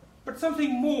 But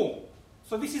something more.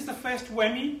 So this is the first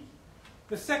whammy.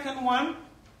 The second one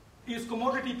is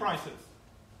commodity prices.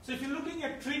 So if you're looking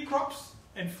at tree crops,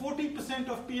 and 40%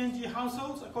 of PNG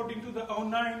households, according to the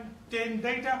 09-10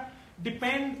 data,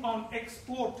 depend on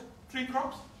export tree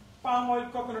crops, palm oil,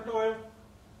 coconut oil,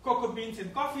 cocoa beans,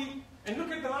 and coffee. And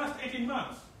look at the last 18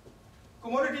 months.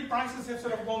 Commodity prices have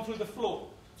sort of gone through the floor.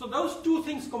 So those 2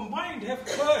 things combined have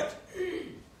hurt,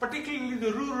 particularly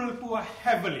the rural poor,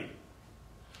 heavily.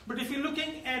 But if you're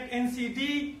looking at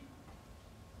NCD,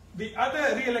 the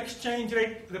other real exchange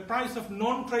rate, the price of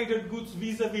non-traded goods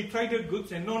vis-a-vis traded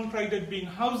goods, and non-traded being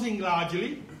housing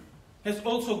largely, has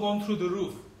also gone through the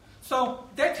roof. So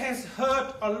that has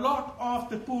hurt a lot of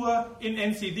the poor in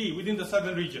NCD, within the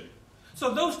southern region.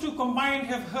 So those 2 combined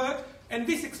have hurt, and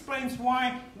this explains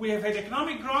why we have had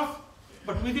economic growth,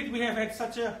 but with it we have had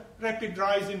such a rapid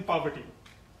rise in poverty.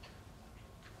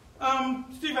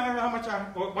 Steve, I don't know how much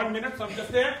 1 minute, so I'm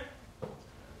just there.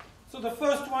 So the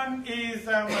first one is,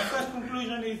 my first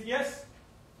conclusion is yes.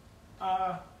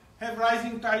 Have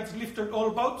rising tides lifted all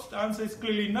boats? The answer is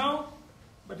clearly no.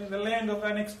 But in the land of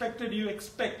unexpected, you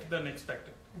expect the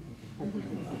unexpected.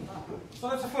 So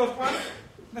that's the first one.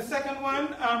 The second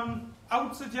one, I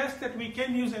would suggest that we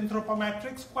can use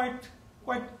anthropometrics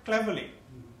quite cleverly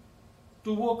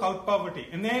to work out poverty.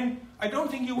 And then I don't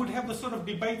think you would have the sort of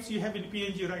debates you have in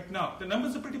PNG right now. The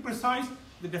numbers are pretty precise,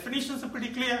 the definitions are pretty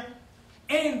clear,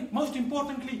 and most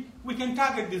importantly, we can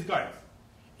target these guys.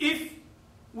 If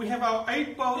we have our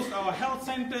aid posts, our health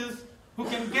centers, who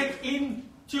can get in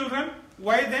children,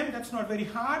 weigh them, that's not very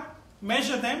hard,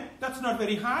 measure them, that's not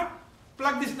very hard,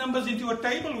 plug these numbers into a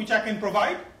table, which I can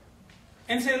provide,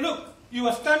 and say, look, you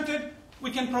are stunted,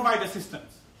 we can provide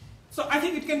assistance. So I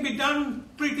think it can be done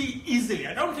pretty easily.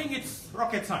 I don't think it's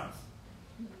rocket science.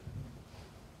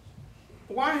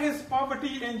 Why has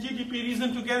poverty and GDP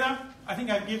risen together? I think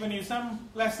I've given you some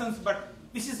lessons, but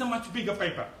this is a much bigger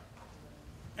paper.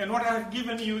 And what I've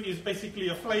given you is basically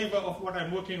a flavor of what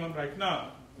I'm working on right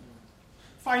now.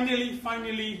 Finally,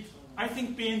 I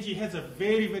think PNG has a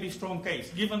very, very strong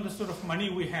case, given the sort of money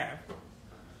we have,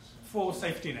 for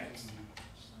safety nets.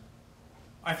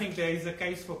 I think there is a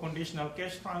case for conditional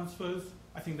cash transfers.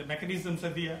 I think the mechanisms are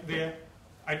there.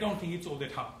 I don't think it's all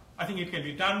that hard. I think it can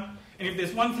be done. And if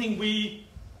there's one thing we,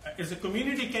 as a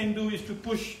community, can do is to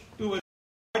push towards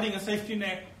providing a safety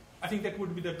net, I think that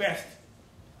would be the best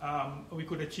we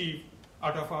could achieve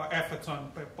out of our efforts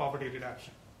on poverty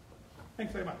reduction.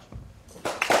 Thanks very much.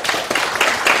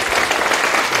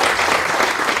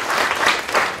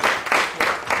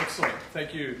 Excellent.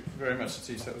 Thank you very much,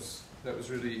 Satish. That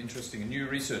was really interesting and new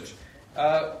research.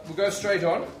 We'll go straight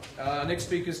on. Next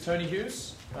speaker is Tony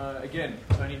Hughes. Again,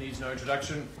 Tony needs no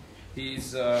introduction.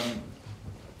 He's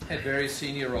had various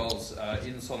senior roles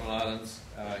in the Solomon Islands,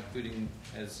 including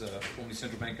as formerly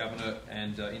Central Bank Governor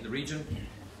and in the region.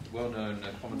 Well-known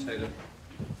commentator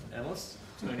and analyst.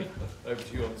 Tony, over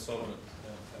to you on the Solomon.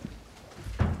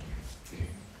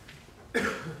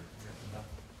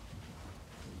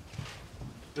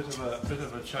 Bit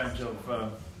of a change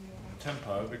of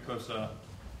tempo, because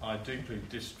I deeply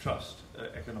distrust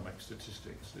economic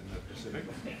statistics in the Pacific,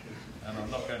 and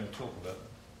I'm not going to talk about them.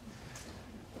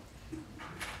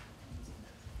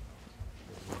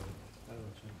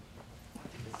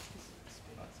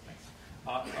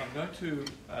 I'm going to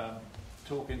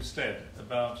talk instead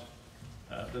about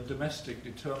the domestic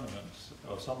determinants,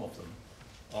 or some of them,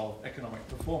 of economic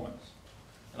performance.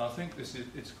 And I think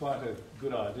it's quite a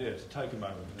good idea to take a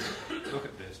moment and look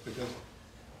at this, because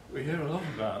we hear a lot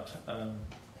about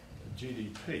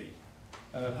GDP,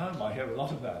 and at home I hear a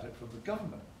lot about it from the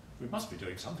government. We must be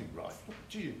doing something right. Look,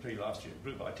 GDP last year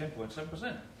grew by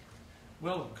 10.7%.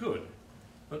 Well, good.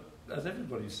 But as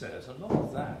everybody says, a lot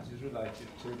of that is related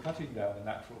to cutting down the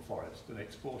natural forest and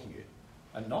exporting it,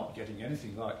 and not getting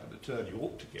anything like the return you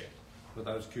ought to get for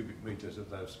those cubic metres of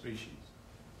those species.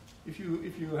 If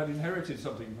you had inherited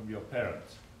something from your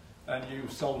parents and you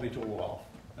sold it all off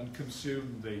and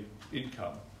consumed the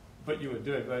income, but you were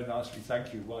doing very nicely,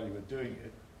 thank you, while you were doing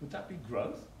it, would that be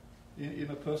growth in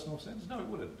a personal sense? No, it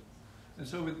wouldn't. And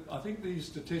so I think these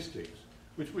statistics,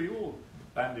 which we all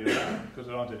bandy around because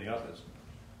there aren't any others,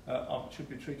 should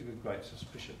be treated with great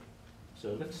suspicion.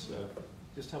 So let's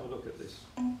just have a look at this.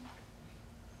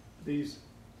 These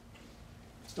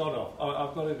start off,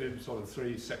 I've got it in sort of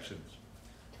three sections.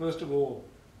 First of all,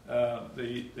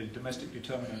 the domestic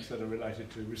determinants that are related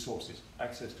to resources,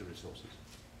 access to resources.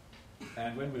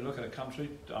 And when we look at a country,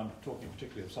 I'm talking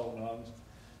particularly of Solomon Islands,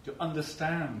 to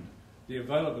understand the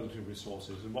availability of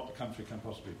resources and what the country can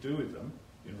possibly do with them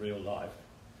in real life,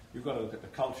 you've got to look at the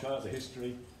culture, the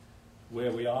history,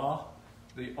 where we are,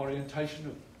 the orientation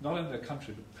of not only the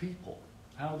country but people,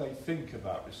 how they think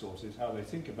about resources, how they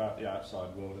think about the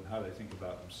outside world, and how they think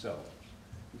about themselves.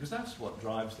 Because that's what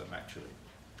drives them, actually.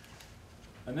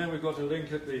 And then we've got to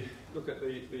look at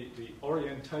the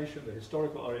orientation, the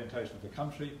historical orientation of the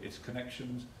country, its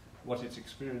connections, what its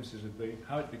experiences have been,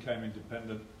 how it became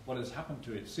independent, what has happened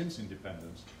to it since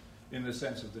independence, in the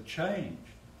sense of the change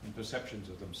in perceptions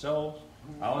of themselves,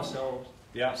 ourselves,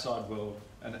 the outside world,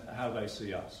 and how they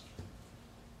see us.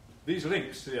 These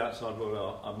links to the outside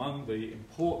world are among the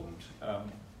important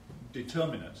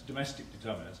determinants, domestic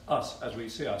determinants, us as we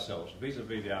see ourselves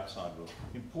vis-à-vis the outside world,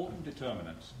 important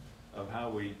determinants of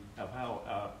how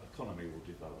our economy will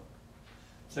develop.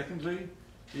 Secondly,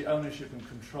 the ownership and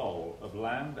control of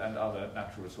land and other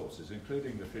natural resources,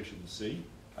 including the fish in the sea,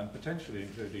 and potentially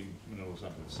including minerals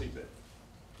under the seabed.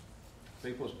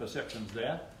 People's perceptions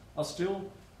there are still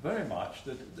very much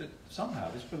that somehow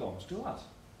this belongs to us.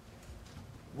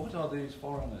 What are these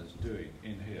foreigners doing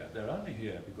in here? They're only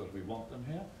here because we want them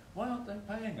here. Why aren't they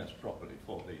paying us properly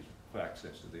for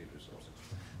access to these resources?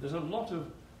 There's a lot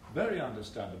of very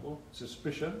understandable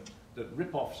suspicion that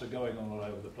rip-offs are going on all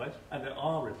over the place, and there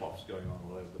are rip-offs going on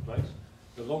all over the place,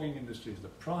 The logging industry is the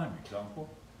prime example.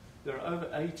 There are over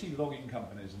 80 logging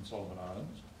companies in Solomon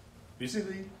Islands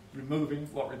busily removing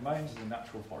what remains in the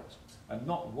natural forest, and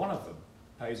not one of them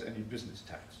pays any business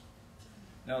tax.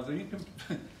 Now, the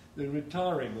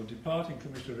retiring or departing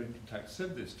Commissioner of Income Tax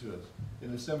said this to us in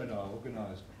a seminar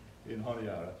organised in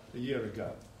Honiara a year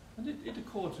ago, and it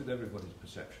accords with everybody's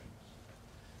perceptions.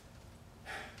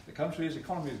 The country's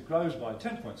economy grows by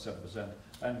 10.7%,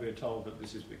 and we're told that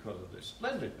this is because of the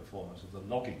splendid performance of the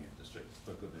logging industry,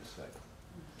 for goodness sake.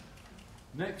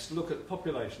 Next, look at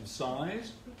population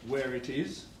size, where it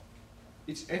is,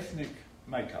 its ethnic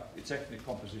makeup, its ethnic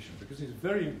composition, because it's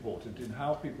very important in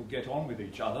how people get on with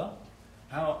each other,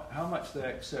 how much they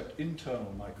accept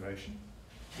internal migration.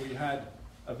 We had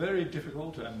a very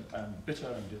difficult and bitter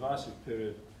and divisive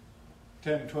period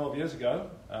 10, 12 years ago,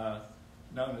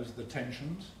 known as the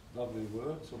tensions, lovely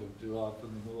word, sort of derived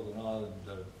from the Northern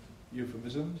Ireland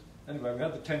euphemisms. Anyway, we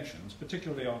had the tensions,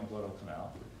 particularly on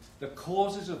Guadalcanal. The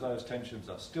causes of those tensions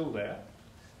are still there.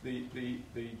 The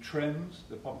trends,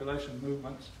 the population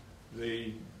movements,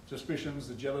 the suspicions,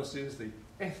 the jealousies, the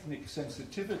ethnic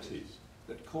sensitivities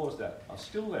that caused that are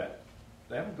still there.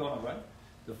 They haven't gone away.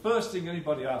 The first thing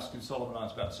anybody asks in Solomon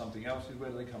Islands about something else is where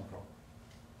do they come from?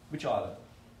 Which island?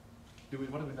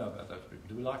 What do we know about those people?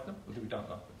 Do we like them or do we don't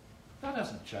like them? That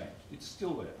hasn't changed. It's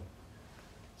still there.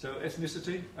 So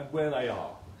ethnicity and where they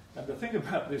are. And the thing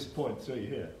about this point 3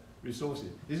 here,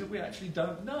 resources, is that we actually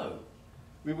don't know.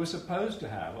 We were supposed to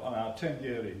have, on our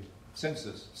 10-yearly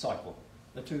census cycle,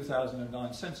 a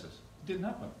 2009 census. It didn't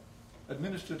happen.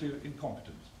 Administrative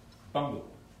incompetence. Bungled.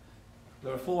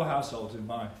 There are 4 households in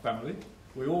my family.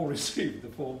 We all received the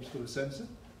forms for the census,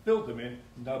 filled them in,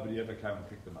 and nobody ever came and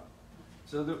picked them up.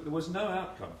 So there was no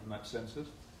outcome from that census.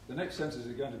 The next census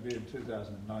is going to be in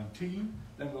 2019.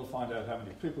 Then we'll find out how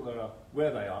many people there are,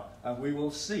 where they are, and we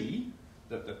will see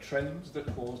that the trends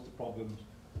that caused the problems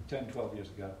 10, 12 years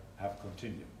ago have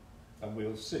continued. And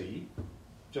we'll see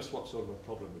just what sort of a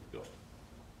problem we've got.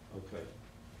 Okay.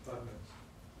 5 minutes.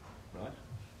 Right.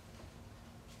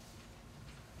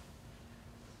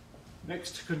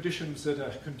 Next, conditions that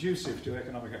are conducive to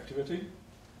economic activity.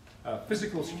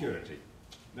 Physical security.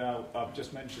 Now, I've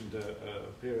just mentioned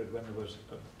a period when there was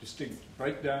a distinct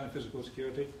breakdown in physical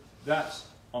security. That,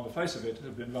 on the face of it,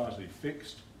 has been largely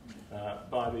fixed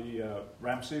by the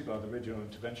Ramsey, by the regional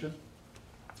intervention.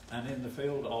 And in the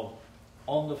field of,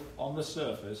 on the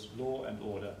surface, law and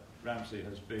order, Ramsey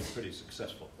has been pretty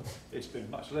successful. It's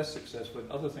been much less successful in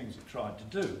other things it tried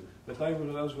to do, but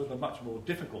those were the much more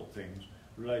difficult things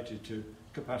related to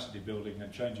capacity building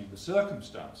and changing the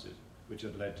circumstances which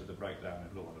had led to the breakdown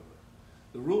in law and order.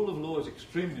 The rule of law is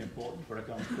extremely important for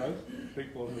economic growth.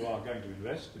 People who are going to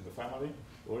invest in the family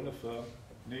or in a firm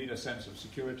need a sense of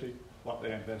security. What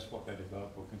they invest, what they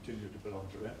develop will continue to belong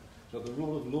to them. So the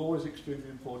rule of law is extremely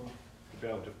important to be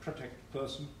able to protect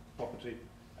person, property,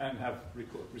 and have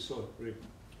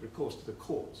recourse to the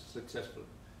courts successfully.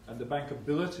 And the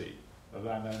bankability of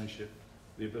land ownership,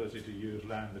 the ability to use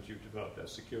land that you've developed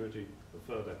as security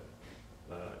for further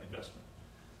investment.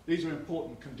 These are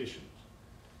important conditions.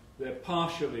 They're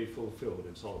partially fulfilled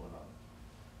in Solomon Islands.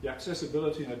 The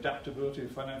accessibility and adaptability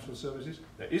of financial services,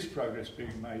 there is progress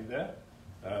being made there,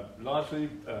 largely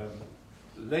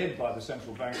led by the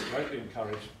central bank, greatly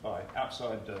encouraged by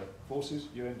outside forces,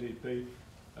 UNDP,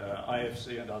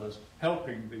 IFC and others,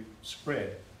 helping the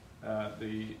spread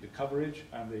the coverage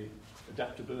and the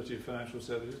adaptability of financial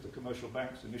services. The commercial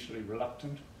banks, initially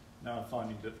reluctant, now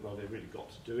finding that, well, they've really got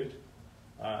to do it,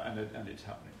 and it's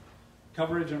happening.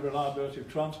 Coverage and reliability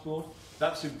of transport,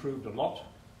 that's improved a lot,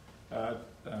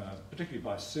 particularly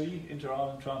by sea.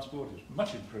 Inter-island transport is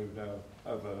much improved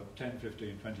over 10,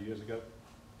 15, 20 years ago.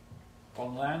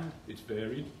 On land, it's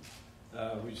varied.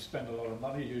 We spend a lot of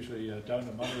money, usually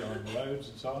donor money on roads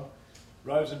and so on.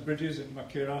 Roads and bridges in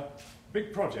Makira,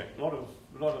 big project, a lot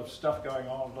of stuff going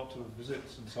on, lots of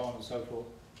visits and so on and so forth.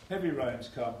 Heavy rains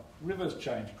come, rivers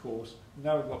change course.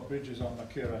 Now we've got bridges on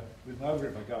Makira with no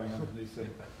river going underneath them.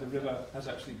 The river has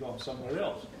actually gone somewhere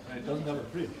else, and it doesn't have a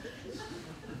bridge.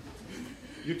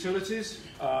 Utilities,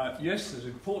 yes, there's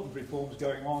important reforms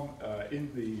going on in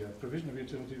the provision of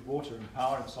utilities, water and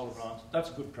power in Solomon Islands. That's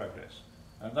good progress.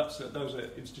 And those are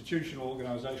institutional,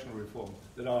 organisational reforms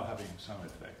that are having some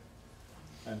effect.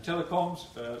 And telecoms,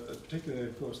 particularly,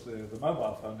 of course, the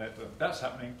mobile phone network, that's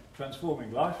happening,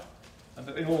 transforming life, and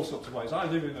in all sorts of ways. I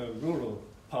live in a rural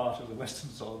part of the Western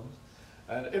Solomons,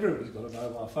 and everybody's got a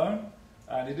mobile phone,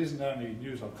 and it isn't only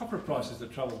news on copper prices that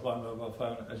travels by mobile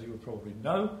phone, as you would probably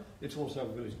know, it's also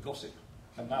village gossip,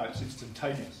 and now it's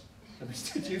instantaneous. And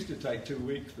it used to take 2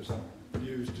 weeks for some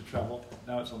news to travel,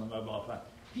 now it's on the mobile phone.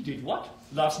 He did what?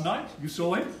 Last night? You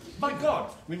saw him? My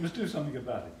God, we must do something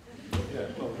about it. Yeah,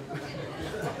 well.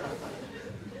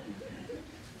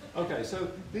 Okay,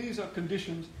 so these are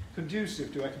conditions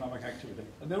conducive to economic activity,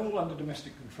 and they're all under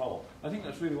domestic control. I think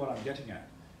that's really what I'm getting at.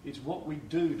 It's what we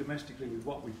do domestically with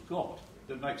what we've got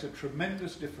that makes a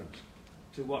tremendous difference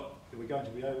to what we're going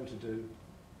to be able to do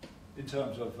in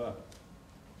terms of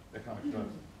economic growth.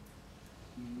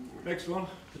 Next one,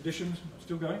 conditions,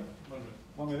 still going?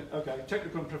 1 minute, okay.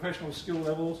 Technical and professional skill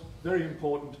levels, very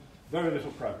important, very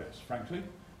little progress, frankly.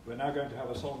 We're now going to have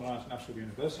a Solomon Islands National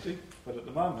University, but at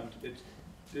the moment it's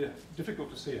difficult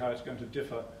to see how it's going to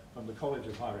differ from the College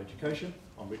of Higher Education,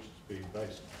 on which it's being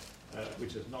based,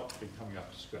 which has not been coming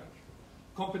up to scratch.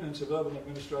 Competence of urban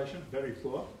administration, very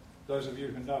poor. Those of you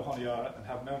who know Honiara and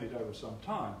have known it over some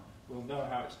time will know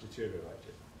how it's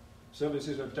deteriorated.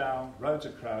 Services are down, roads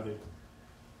are crowded.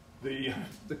 The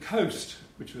coast,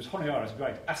 which was Honiara's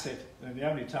great asset, and the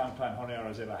only town plan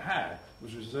Honiara's ever had,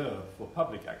 was reserved for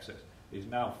public access, is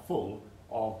now full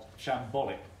of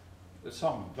shambolic,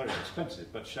 some very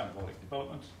expensive, but shambolic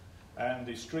developments. And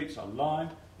the streets are lined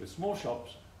with small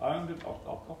shops owned and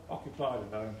occupied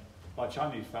and owned by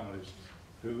Chinese families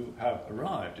who have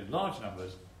arrived in large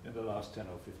numbers in the last 10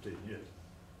 or 15 years.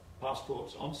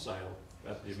 Passports on sale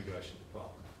at the Immigration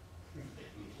Department.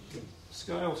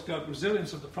 Scale, scope,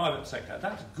 resilience of the private sector,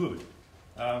 that's good.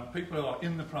 People who are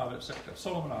in the private sector,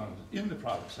 Solomon Islands, in the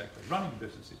private sector, running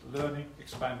businesses, learning,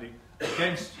 expanding,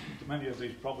 against many of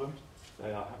these problems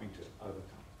they are having to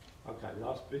overcome. Okay,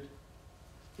 last bit,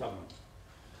 government.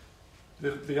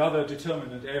 The other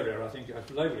determinant area, I think, I've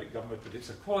labelled it government, but it's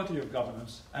a quality of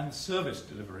governance and service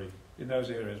delivery in those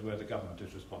areas where the government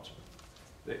is responsible.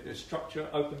 The structure,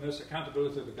 openness,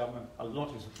 accountability of the government, a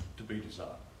lot is to be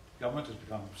desired. Government has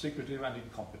become secretive and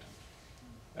incompetent.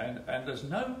 And there's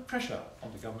no pressure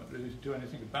on the government really to do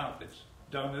anything about this.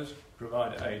 Donors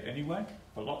provide aid anyway,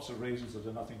 for lots of reasons that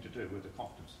have nothing to do with the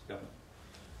competence of the government.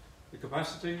 The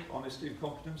capacity, honesty and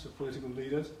competence of political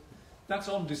leaders, that's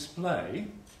on display,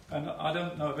 and I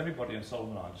don't know of anybody in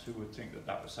Solomon Islands who would think that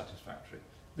that was satisfactory.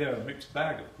 They're a mixed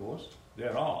bag, of course.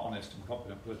 There are honest and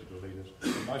competent political leaders,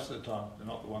 but most of the time they're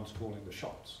not the ones calling the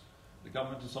shots. The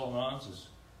government of Solomon Islands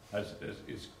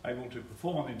is able to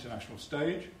perform on the international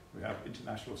stage. We have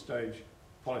international stage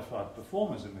qualified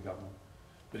performers in the government,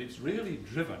 but it's really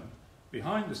driven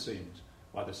behind the scenes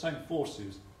by the same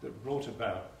forces that brought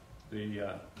about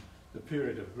the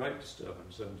period of great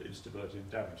disturbance and instability and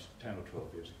damage 10 or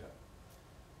 12 years ago.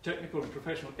 Technical and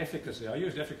professional efficacy. I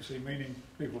used efficacy meaning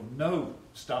people know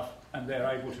stuff and they're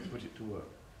able to put it to work.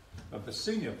 But the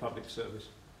senior public service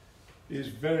is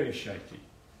very shaky.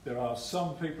 There are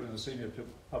some people in the senior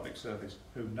public service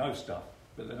who know stuff,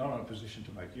 but they're not in a position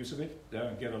to make use of it. They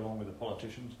don't get along with the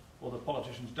politicians, or the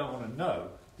politicians don't want to know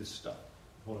this stuff.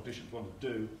 The politicians want to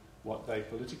do what they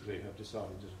politically have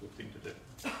decided is a good thing to do.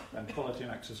 And quality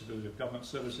and accessibility of government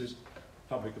services,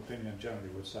 public opinion generally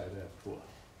would say they're poor.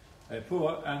 They're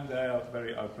poor and they are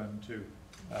very open to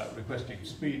requesting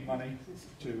speed money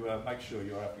to make sure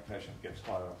your application gets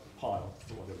higher up the pile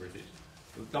or whatever it is.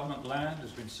 The government land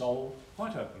has been sold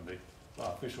quite openly by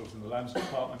officials in the Lands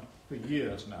Department for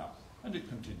years now, and it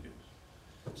continues.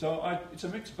 So it's a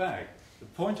mixed bag. The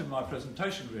point of my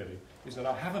presentation really is that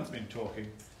I haven't been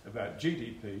talking about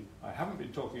GDP, I haven't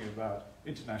been talking about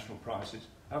international prices,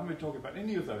 I haven't been talking about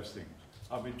any of those things.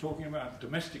 I've been talking about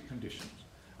domestic conditions,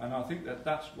 and I think that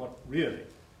that's what really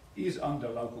is under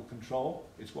local control.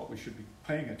 It's what we should be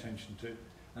paying attention to,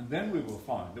 and then we will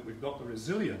find that we've got the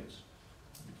resilience.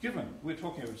 Given we're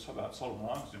talking about Solomon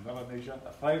Islands in Melanesia,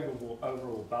 a favourable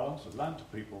overall balance of land to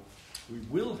people, we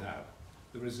will have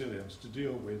the resilience to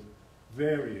deal with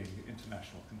varying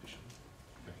international conditions.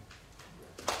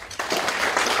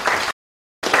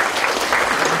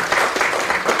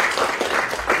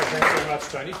 Thanks very much,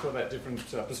 Tony, for that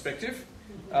different perspective.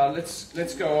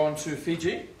 Let's go on to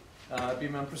Fiji.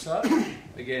 Biman Prasad,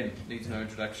 again, needs no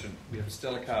introduction. We have a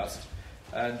stellar cast.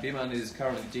 And Biman is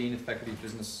currently Dean of Faculty of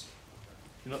Business.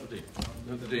 You're not the Dean.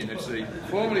 Not the Dean, actually.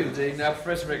 Formerly the Dean, now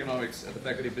Professor of Economics at the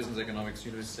Faculty of Business Economics,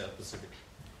 University of South Pacific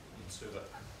in Suva.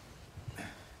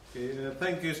 Okay,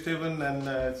 thank you, Stephen, and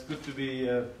it's good to be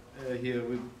here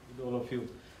with all of you.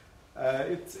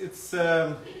 It's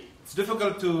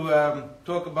difficult to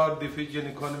talk about the Fijian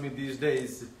economy these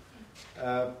days,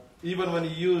 even when you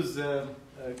use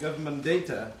government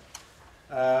data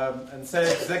and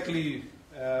say exactly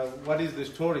what is the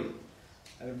story.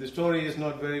 And if the story is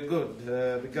not very good,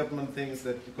 the government thinks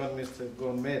that economists have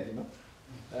gone mad, you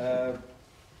know.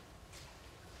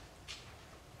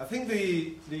 I think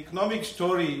the economic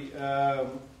story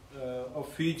of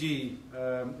Fiji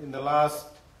in the last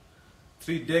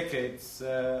 3 decades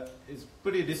is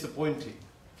pretty disappointing.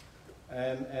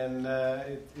 And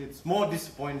it's more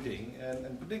disappointing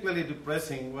and particularly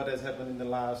depressing what has happened in the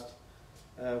last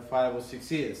 5 or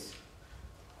 6 years.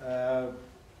 The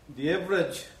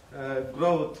average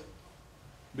growth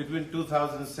between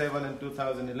 2007 and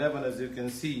 2011, as you can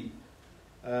see,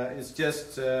 is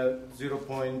just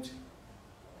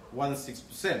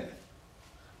 0.16%.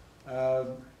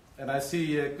 And I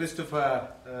see Christopher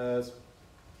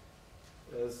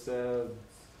as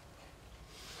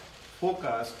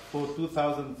forecast for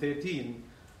 2013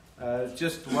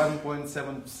 just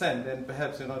 1.7%, and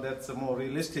perhaps that's a more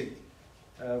realistic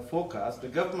forecast. The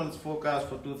government's forecast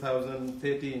for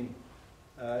 2013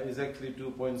 is actually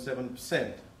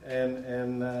 2.7%,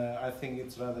 and I think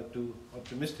it's rather too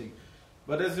optimistic.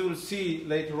 But as you will see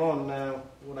later on,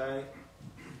 when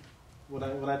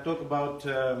I talk about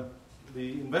the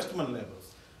investment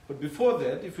levels. But before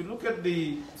that, if you look at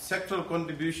the sectoral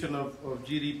contribution of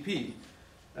GDP,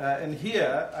 and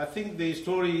here I think the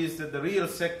story is that the real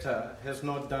sector has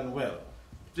not done well,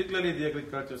 particularly the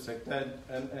agriculture sector,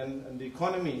 and the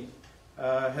economy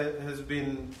has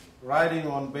been riding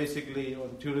on basically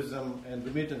on tourism and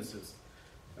remittances.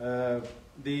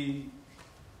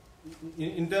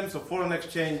 In terms of foreign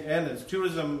exchange earners,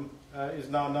 tourism is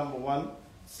now number 1.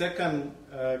 Second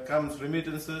comes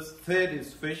remittances. Third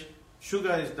is fish.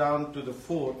 Sugar is down to the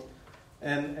 4th.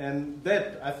 And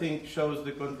that, I think, shows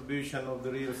the contribution of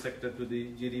the real sector to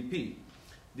the GDP.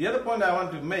 The other point I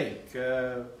want to make,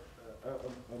 a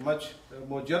much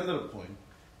more general point,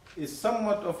 is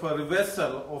somewhat of a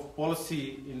reversal of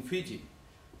policy in Fiji.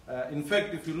 In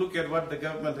fact, if you look at what the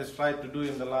government has tried to do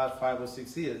in the last 5 or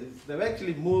 6 years, they've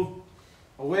actually moved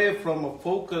away from a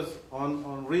focus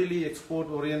on really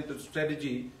export-oriented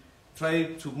strategy,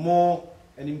 trade, to more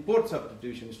an import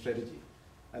substitution strategy.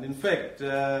 And in fact,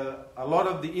 a lot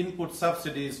of the input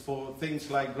subsidies for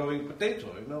things like growing potato,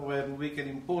 when we can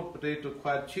import potato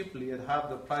quite cheaply at half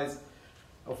the price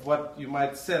of what you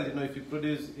might sell, if you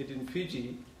produce it in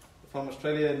Fiji from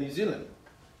Australia and New Zealand.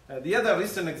 The other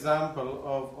recent example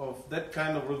of that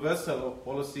kind of reversal of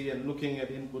policy and looking at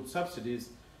input subsidies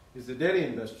is the dairy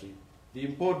industry. The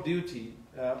import duty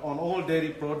on all dairy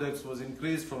products was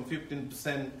increased from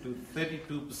 15% to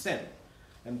 32%.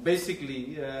 And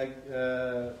basically,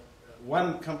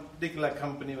 one particular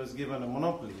company was given a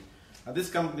monopoly. And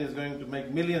this company is going to make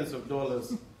millions of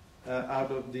dollars out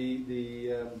of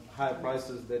the high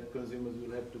prices that consumers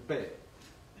will have to pay.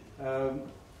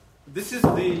 This is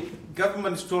the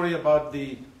government story about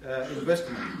the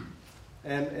investment.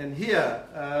 And here,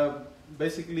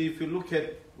 basically, if you look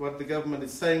at what the government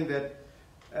is saying, that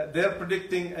they're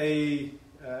predicting a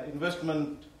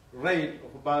investment rate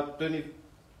of about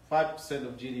 25%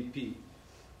 of GDP,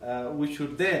 which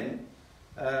should then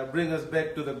bring us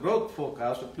back to the growth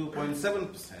forecast of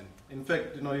 2.7%. In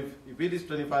fact, if it is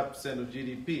 25% of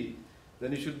GDP,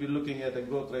 then you should be looking at a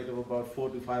growth rate of about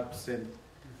 4 to 5%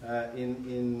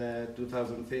 in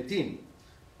 2013.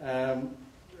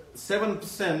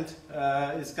 7%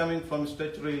 is coming from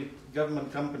statutory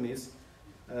government companies,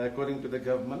 according to the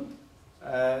government.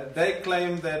 They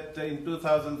claim that in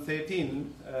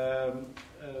 2013,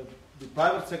 the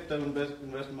private sector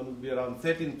investment will be around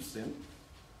 13%,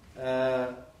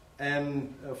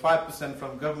 and 5%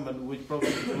 from government, which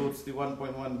probably includes the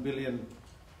 1.1 billion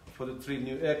for the 3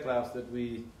 new aircrafts that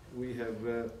we have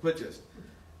purchased.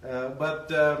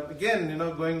 But again,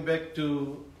 going back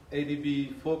to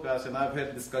ADB forecast, and I've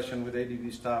had discussion with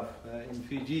ADB staff in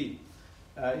Fiji.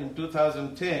 In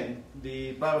 2010,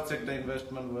 the private sector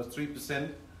investment was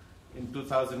 3%. In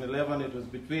 2011, it was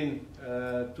between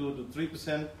 2 to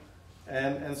 3%.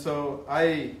 And so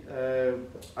I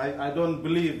don't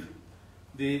believe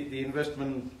the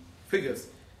investment figures.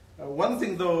 One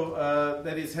thing, though,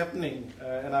 that is happening,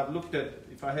 and I've looked at,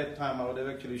 if I had time, I would have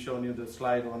actually shown you the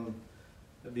slide on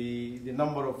the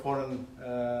number of foreign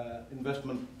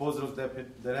investment proposals that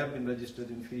have been registered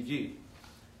in Fiji.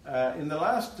 In the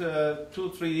last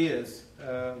 2-3 years,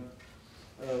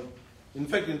 in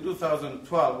fact, in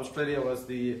 2012, Australia was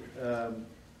the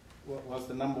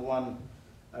number 1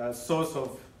 source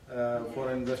of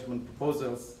foreign investment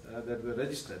proposals that were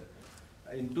registered.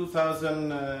 In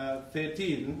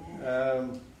 2013,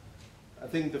 I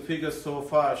think the figures so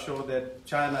far show that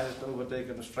China has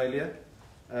overtaken Australia,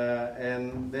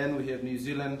 and then we have New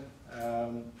Zealand,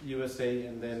 USA,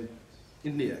 and then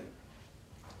India.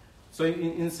 So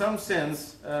in some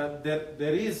sense,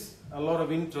 there is a lot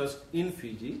of interest in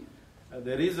Fiji.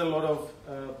 There is a lot of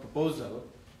proposal,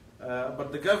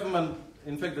 but the government,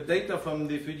 in fact, the data from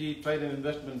the Fiji Trade and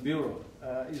Investment Bureau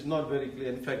is not very clear.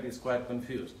 In fact, it's quite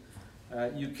confused.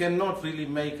 you cannot really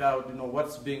make out,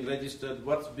 what's being registered,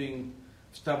 what's being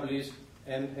established,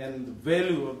 and the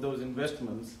value of those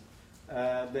investments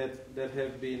that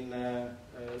have been.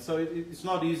 So it's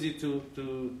not easy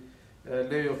to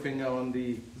lay your finger on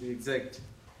the exact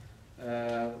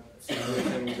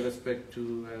situation with respect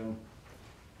to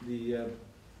the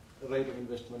rate of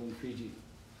investment in Fiji.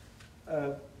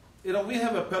 We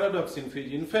have a paradox in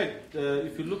Fiji. In fact,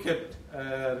 if you look at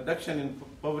reduction in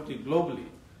poverty globally,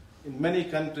 in many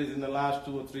countries in the last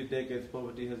 2 or 3 decades,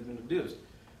 poverty has been reduced.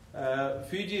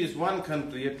 Fiji is one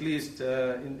country, at least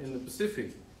in the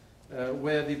Pacific,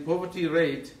 where the poverty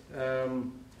rate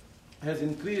has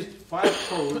increased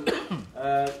 5-fold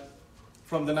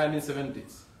from the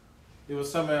 1970s. It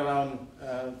was somewhere around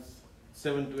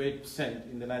 7 to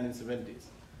 8% in the 1970s.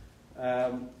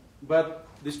 But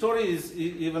the story is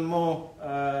even more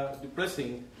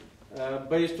depressing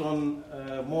based on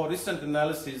more recent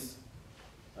analysis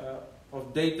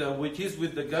of data which is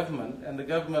with the government, and the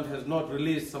government has not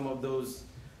released some of those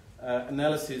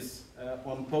analysis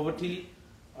on poverty,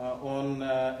 on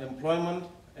employment,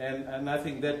 and I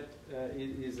think that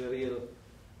is a real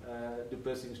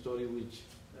depressing story which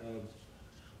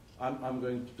I'm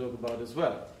going to talk about as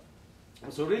well.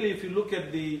 So really, if you look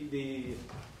at the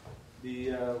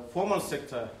formal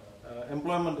sector,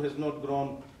 employment has not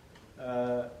grown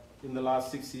in the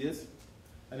last 6 years.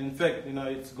 And in fact,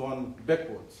 it's gone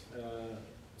backwards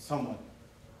somewhat.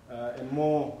 And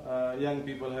more young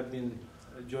people have been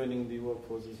joining the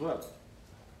workforce as well.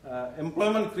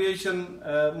 Employment creation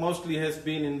mostly has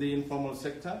been in the informal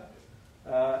sector.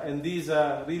 And these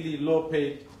are really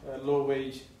low-paid,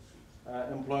 low-wage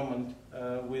employment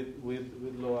with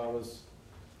low hours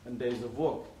and days of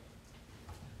work.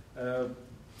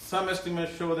 Some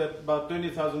estimates show that about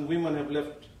 20,000 women have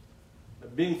left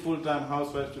being full-time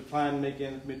housewives to try and make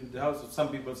ends meet with the house. Some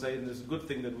people say it's a good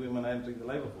thing that women are entering the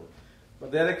labor force. But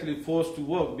they're actually forced to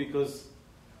work because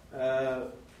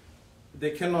they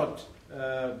cannot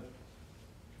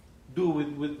do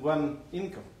with one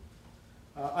income.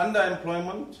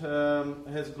 Underemployment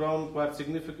has grown quite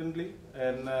significantly,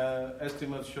 and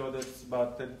estimates show that it's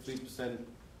about 33%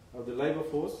 of the labor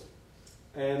force.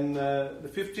 And the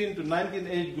 15 to 19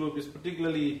 age group is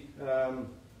particularly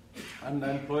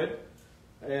underemployed.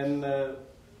 And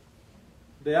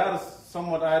they are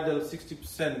somewhat idle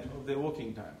 60% of their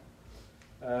working time.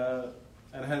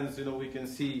 And hence, we can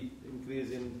see increase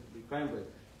in the crime rate.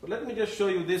 But let me just show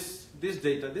you this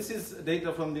data. This is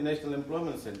data from the National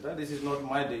Employment Center. This is not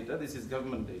my data. This is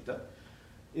government data.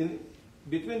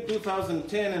 Between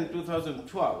 2010 and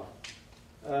 2012,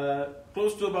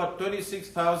 close to about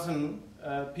 26,000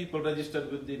 people registered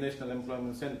with the National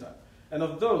Employment Center. And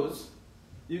of those,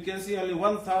 you can see only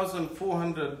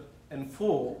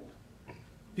 1,404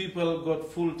 people got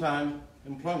full-time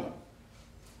employment.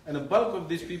 And a bulk of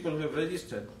these people who have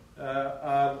registered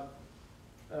are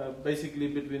basically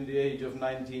between the age of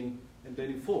 19 and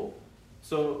 34.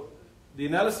 So the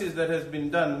analysis that has been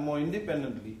done more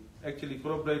independently actually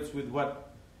corroborates with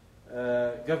what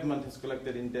government has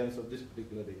collected in terms of this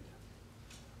particular data.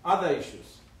 Other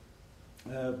issues.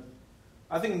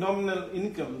 I think nominal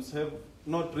incomes have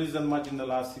not risen much in the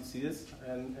last 6 years,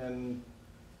 and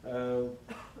the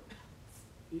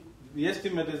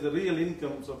estimate is the real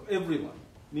incomes of everyone,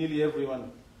 nearly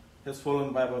everyone, has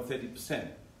fallen by about 30%.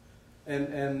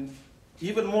 And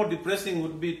even more depressing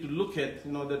would be to look at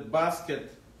that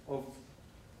basket of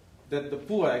that the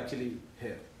poor actually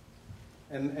have.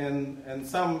 And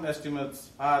some estimates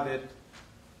are that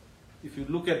if you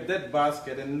look at that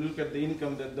basket and look at the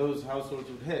income that those households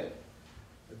would have,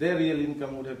 their real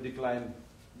income would have declined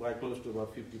by close to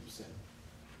about 50%.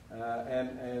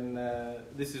 And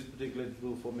this is particularly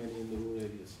true for many in the rural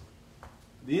areas.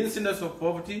 The incidence of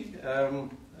poverty,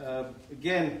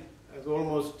 again, is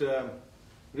almost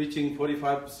reaching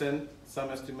 45%. Some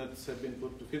estimates have been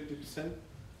put to 50%,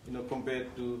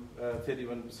 compared to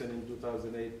 31% in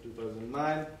 2008,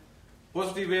 2009.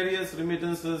 Positive areas,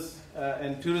 remittances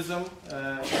and tourism.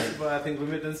 I think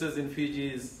remittances in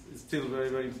Fiji is still very,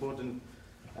 very important.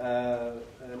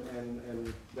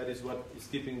 And that is what is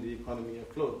keeping the economy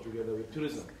afloat together with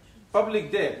tourism.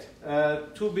 Public debt,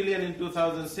 2 billion in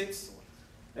 2006.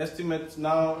 Estimates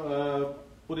now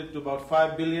put it to about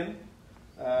 5 billion.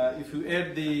 If you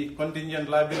add the contingent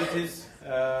liabilities,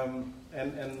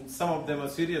 and some of them are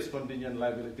serious contingent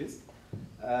liabilities,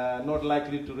 not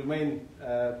likely to remain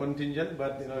contingent,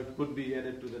 but it could be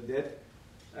added to the debt.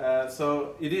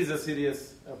 So it is a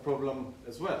serious problem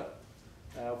as well.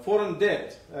 Foreign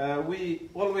debt, we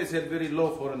always had very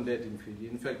low foreign debt in Fiji.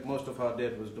 In fact, most of our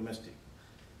debt was domestic.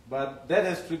 But that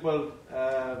has tripled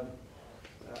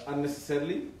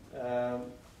unnecessarily.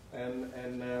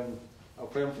 and our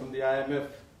friend from the IMF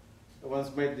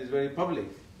once made this very public,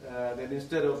 that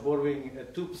instead of borrowing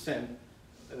at 2%,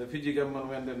 the Fiji government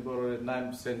went and borrowed at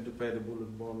 9% to pay the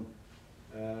bullet bond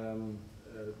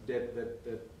debt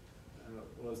that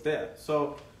was there.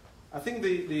 So I think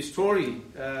the story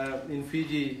in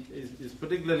Fiji is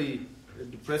particularly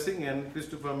depressing, and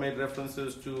Christopher made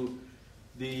references to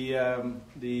the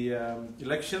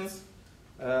elections.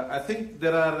 I think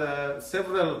there are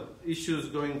several issues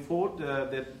going forward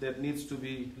that needs to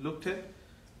be looked at.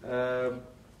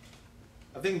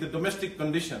 I think the domestic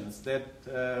conditions that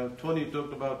Tony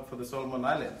talked about for the Solomon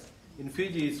Islands, in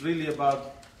Fiji is really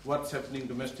about what's happening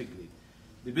domestically.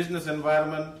 The business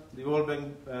environment, the World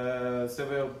Bank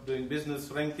survey of doing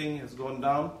business ranking has gone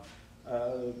down.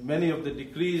 Many of the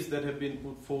decrees that have been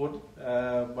put forward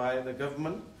by the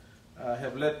government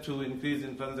have led to increase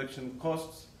in transaction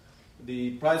costs.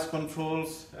 The price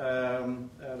controls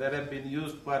that have been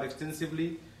used quite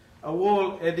extensively are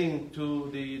all adding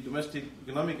to the domestic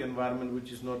economic environment,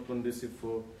 which is not conducive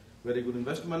for very good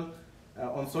investment.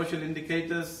 On social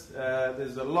indicators,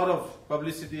 there's a lot of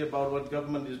publicity about what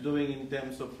government is doing in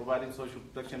terms of providing social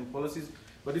protection policies.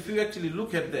 But if you actually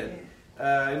look at them,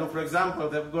 for example,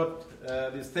 they've got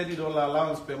this $30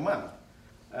 allowance per month.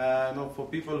 For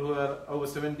people who are over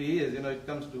 70 years, it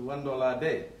comes to $1 a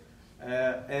day.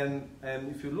 And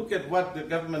if you look at what the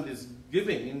government is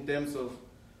giving in terms of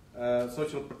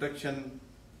social protection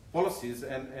policies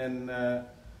and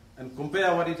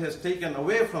compare what it has taken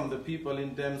away from the people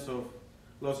in terms of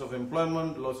loss of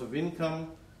employment, loss of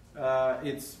income,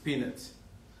 it's peanuts.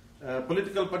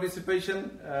 Political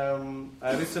participation,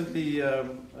 I recently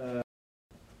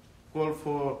called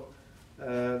for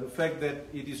the fact that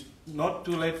it is not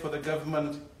too late for the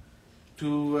government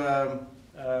to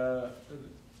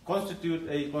constitute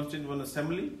a constituent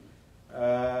assembly,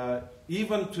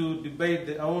 even to debate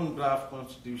their own draft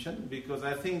constitution, because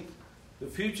I think the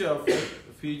future of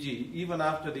Fiji, even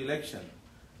after the election,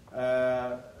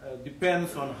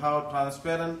 depends on how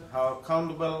transparent, how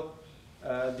accountable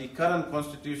the current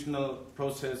constitutional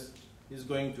process is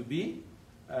going to be.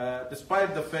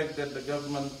 Despite the fact that the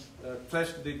government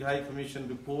trashed the High Commission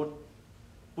report,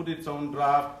 put its own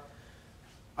draft,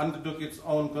 undertook its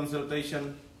own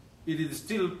consultation, it is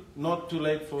still not too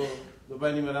late for the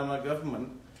Bainimarama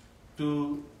government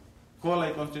to call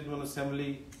a constituent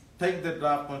assembly, take the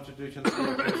draft constitution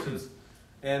through the process,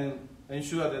 and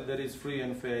ensure that there is free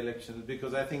and fair elections,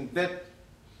 because I think that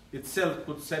itself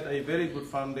could set a very good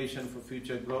foundation for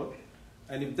future growth.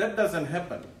 And if that doesn't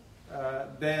happen,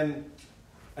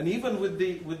 and even with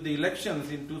the elections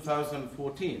in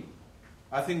 2014,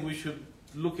 I think we should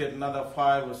look at another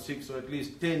 5 or 6 or at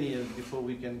least 10 years before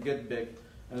we can get back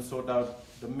and sort out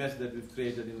the mess that we've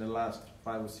created in the last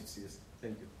 5 or 6 years.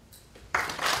 Thank you.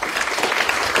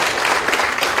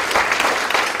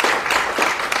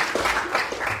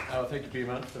 Thank you,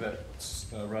 Biman, for that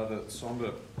rather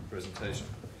somber presentation.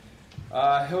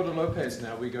 Helder Lopez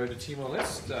now. We go to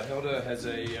Timor-Leste. Helder has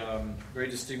a very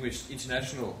distinguished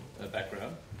international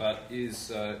background, but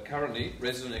is currently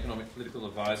resident economic political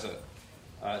advisor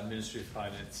at the Ministry of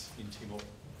Finance in Timor.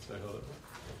 So, Helder,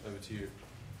 over to you.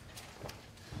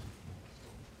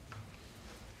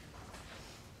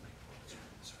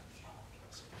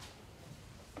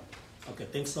 Okay,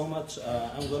 thanks so much.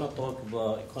 I'm going to talk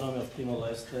about economy of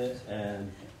Timor-Leste,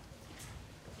 and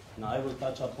I will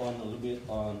touch upon a little bit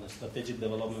on the strategic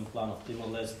development plan of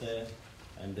Timor-Leste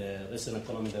and the recent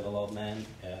economic development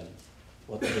and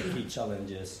what are the key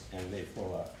challenges and way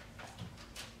forward.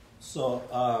 So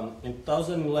in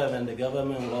 2011, the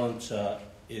government launched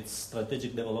its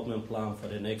strategic development plan for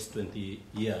the next 20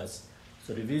 years.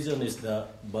 So the vision is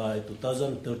that by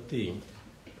 2013,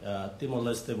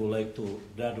 Timor-Leste would like to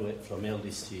graduate from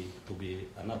LDC to be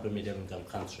an upper middle income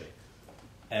country.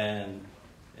 And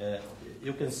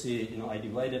you can see, I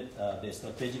divided the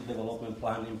strategic development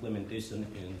plan implementation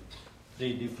in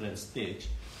 3 different stages.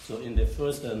 So in the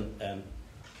first and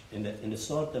in the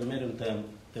short and medium term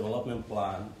development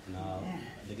plan,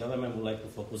 the government would like to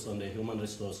focus on the human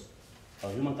resource,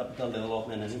 human capital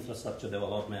development and infrastructure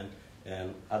development.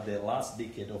 And at the last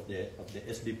decade of the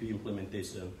SDP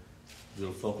implementation,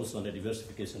 we'll focus on the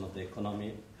diversification of the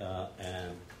economy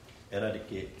and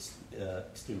eradicate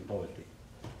extreme poverty.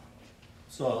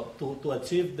 So to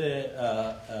achieve the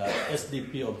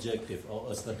SDP objective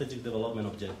or strategic development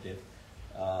objective,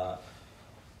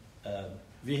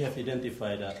 we have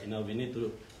identified that we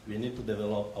need to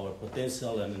develop our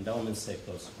potential and endowment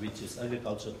sectors, which is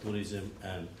agriculture, tourism,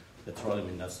 and petroleum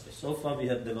industry. So far, we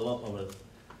have developed our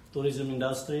tourism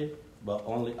industry, but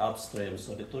only upstream.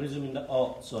 So the petroleum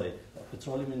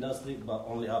industry, but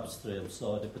only upstream.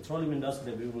 So the petroleum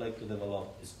industry that we would like to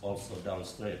develop is also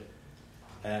downstream.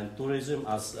 And tourism,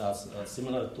 as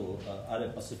similar to other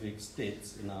Pacific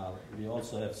states, we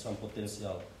also have some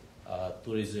potential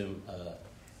tourism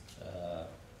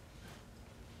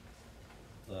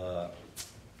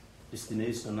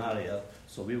destination area.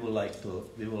 So we would like to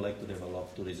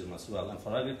develop tourism as well. And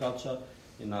for agriculture,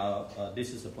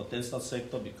 this is a potential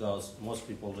sector because most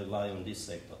people rely on this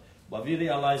sector. But we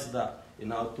realize that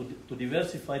to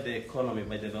diversify the economy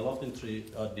by developing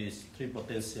these three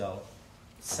potential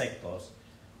sectors,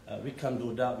 we can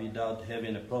do that without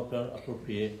having a proper,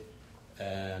 appropriate,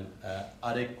 and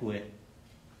adequate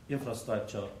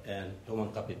infrastructure and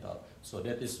human capital. So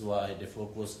that is why the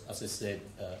focus, as I said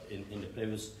in the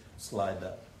previous slide,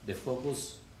 the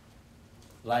focus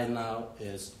right now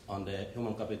is on the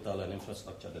human capital and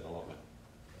infrastructure development.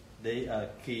 They are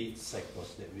key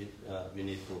sectors that we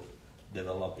need to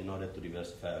develop in order to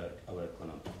diversify our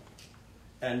economy.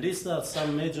 And these are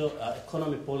some major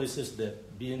economic policies that are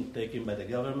being taken by the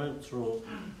government through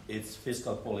its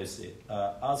fiscal policy.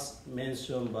 As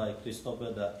mentioned by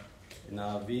Christopher, that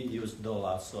we use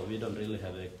dollars, so we don't really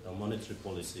have a monetary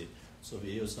policy. So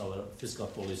we use our fiscal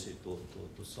policy to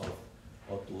solve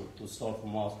or to solve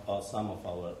some of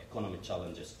our economic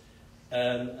challenges.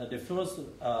 And the first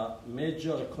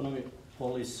major economic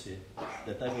policy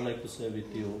that I would like to share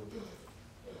with you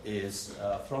is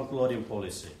front-loading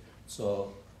policy.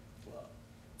 So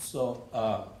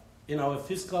in our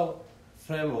fiscal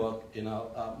framework,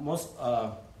 most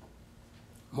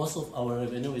of our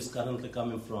revenue is currently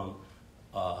coming from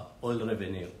oil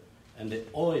revenue, and the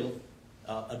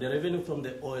revenue from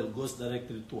the oil goes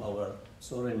directly to our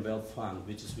sovereign wealth fund,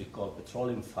 which we call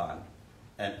petroleum fund.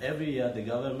 And every year, the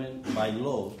government, by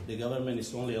law, the government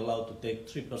is only allowed to take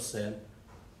 3%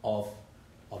 of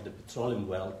the petroleum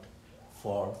wealth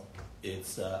for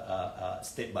its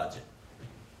state budget.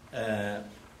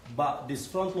 But this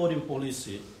front-loading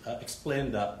policy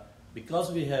explained that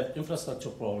because we have infrastructure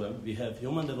problem, we have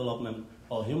human development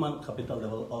or human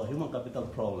capital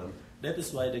problem. That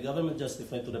is why the government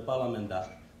justified to the parliament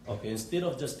that, okay, instead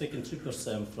of just taking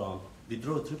 3%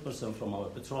 withdraw 3% from our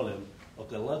petroleum,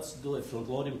 okay, let's do a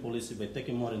front-loading policy by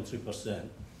taking more than 3%,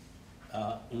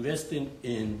 investing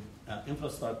in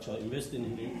infrastructure, investing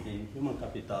in human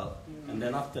capital, and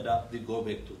then after that we go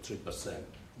back to 3%.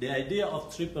 The idea of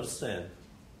 3%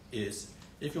 is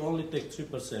if you only take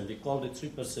 3%, we call it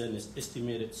 3% is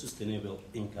estimated sustainable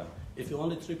income. If you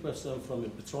only 3% from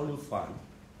your petroleum fund,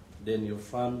 then your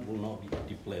fund will not be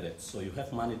depleted. So you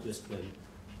have money to spend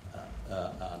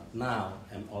now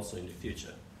and also in the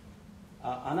future.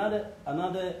 Another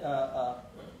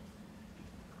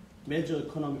major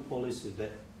economic policy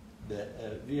that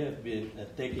we have been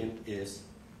taking is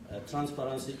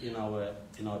transparency in our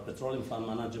petroleum fund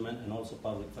management and also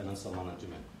public financial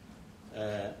management.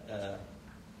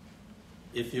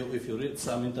 If you read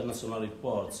some international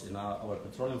reports, our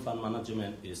petroleum fund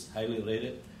management is highly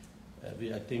rated.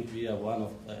 I think we are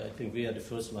the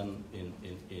first one in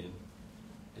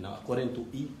according to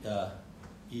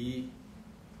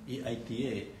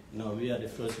EITA. We are the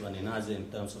first one in Asia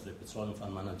in terms of the petroleum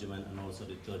fund management, and also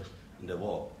the third in the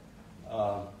world.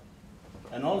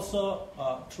 And also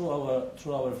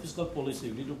through our fiscal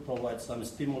policy, we do provide some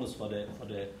stimulus for the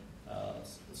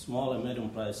small and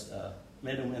medium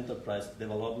enterprise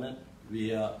development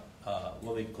via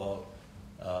what we call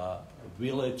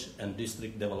Village and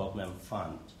District Development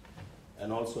Fund.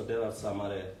 And also there are some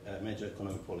other major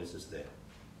economic policies there.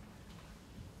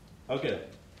 Okay,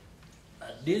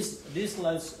 this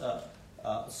slide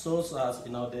shows us,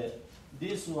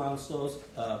 this one shows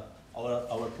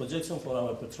our projection for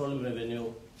our petroleum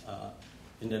revenue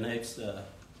in the next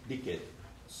decade.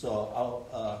 So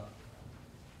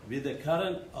with the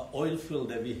current oil field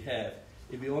that we have,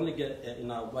 if we only get,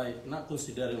 by not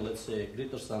considering, let's say,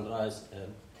 Greater Sunrise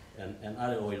and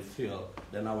other oil field,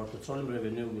 then our petroleum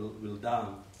revenue will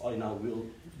down, or will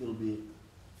be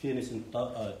finished in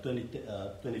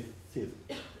 2025.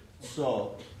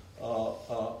 So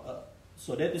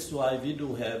that is why we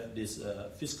do have this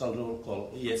fiscal rule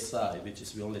called ESI, which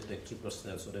is we only take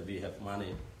 2% so that we have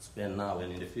money spent now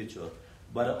and in the future.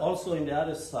 But also in the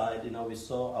other side, we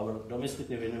saw our domestic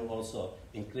revenue also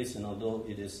increasing, although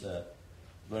it is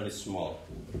very small.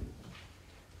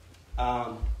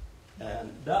 And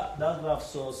that graph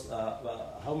shows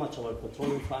how much our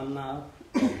petroleum fund now,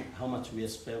 how much we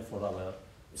spend for our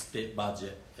state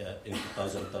budget in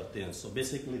 2013. So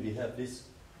basically, we have this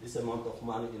amount of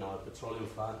money in our petroleum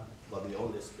fund, but we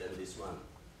only spend this one.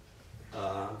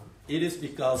 It is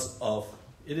because of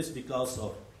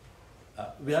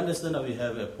we understand that we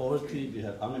have poverty, we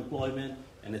have unemployment,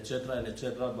 and etc.,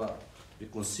 but we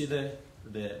consider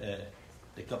the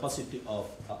capacity of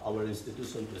our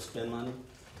institution to spend money,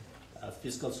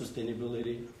 fiscal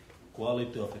sustainability,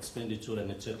 quality of expenditure,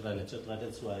 and etc.,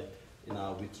 That's why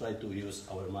we try to use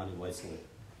our money wisely.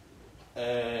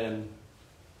 And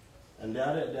the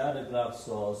other graph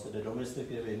shows the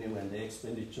domestic revenue and the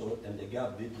expenditure, and the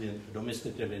gap between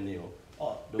domestic revenue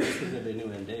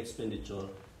and the expenditure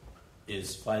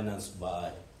is financed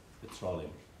by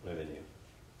petroleum revenue.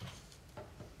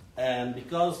 And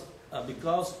because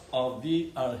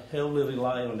we are heavily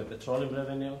relying on the petroleum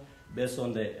revenue, based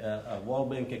on the World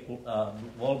Bank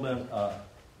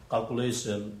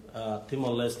calculation,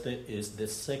 Timor-Leste is the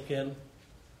second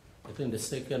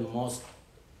most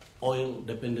oil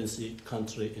dependency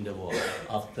country in the world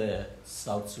after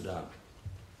South Sudan.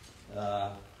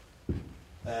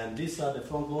 And these are the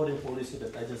front-loading policy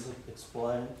that I just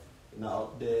explained. Now,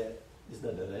 is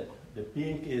that the red? The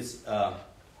pink is the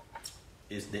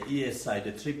ESI,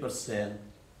 the 3%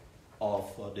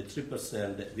 of the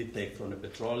 3% that we take from the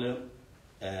petroleum,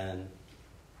 and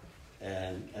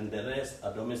the rest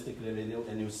are domestic revenue.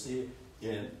 And you see,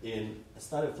 in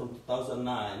starting from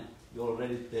 2009, you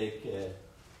already take.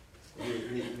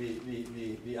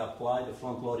 We apply the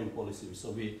front-loading policy,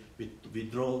 so we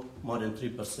draw more than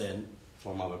 3%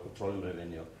 from our petroleum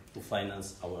revenue to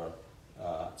finance our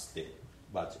state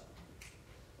budget.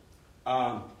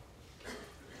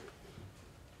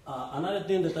 Another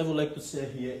thing that I would like to say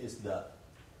here is that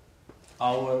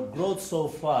our growth so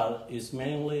far is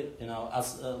mainly,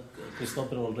 as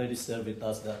Christopher already shared with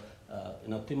us, that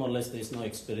Timor-Leste is now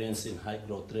experiencing high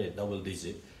growth rate, double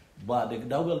digit. But the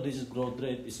double-digit growth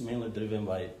rate is mainly driven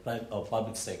by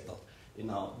public sector.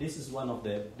 This is one of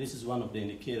the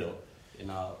indicators.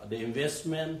 The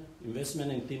investment in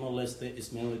Timor-Leste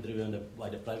is mainly driven by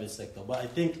the private sector. But I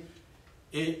think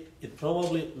it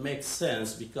probably makes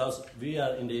sense because we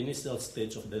are in the initial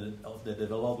stage of the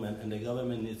development, and the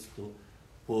government needs to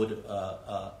put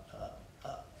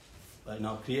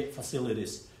create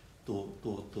facilities to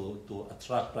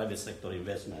attract private sector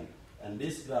investment. And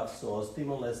this graph shows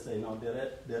Timor-Leste.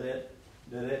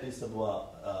 The red is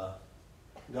about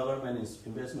government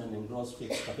investment in gross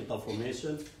fixed capital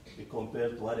formation. We compare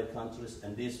to other countries,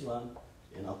 and this one,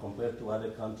 compared to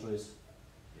other countries,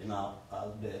 the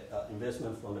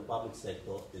investment from the public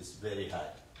sector is very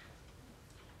high.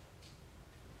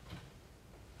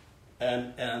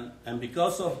 And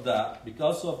because of the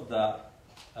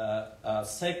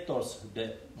sectors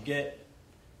that get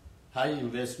high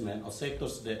investment, or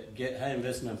sectors that get high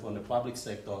investment from the public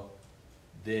sector,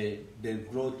 the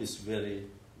growth is very,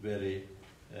 very,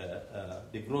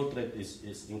 the growth rate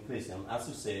is increasing. As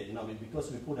you say, because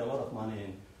we put a lot of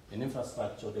money in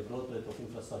infrastructure, the growth rate of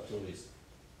infrastructure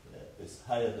is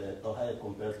higher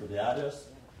compared to the others.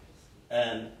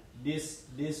 And this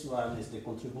one is the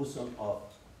contribution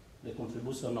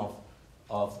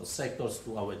of sectors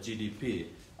to our GDP.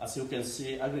 As you can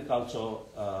see, agriculture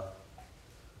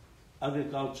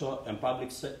and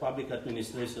public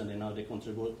administration, they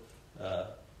contribute a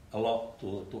lot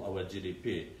to our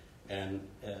GDP. And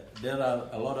there are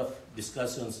a lot of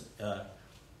discussions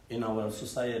in our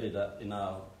society that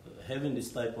having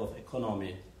this type of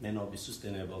economy may not be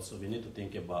sustainable. So we need to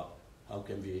think about how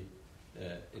can we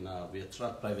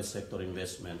attract private sector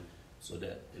investment so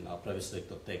that private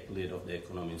sector take lead of the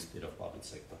economy instead of public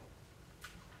sector.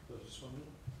 This one?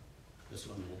 This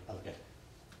one, okay.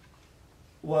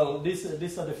 Well, these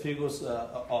are the figures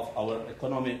of our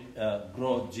economic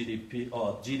growth, GDP,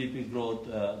 or GDP growth,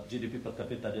 GDP per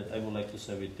capita that I would like to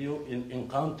share with you. In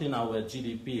counting our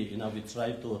GDP, we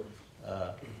try to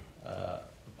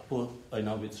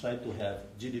we try to have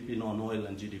GDP non-oil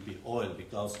and GDP oil,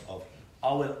 because of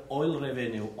our oil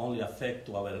revenue only affect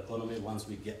to our economy once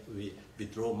we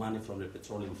withdraw money from the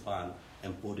petroleum fund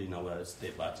and put in our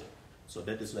state budget. So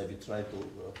that is why we try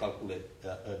to calculate,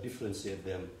 differentiate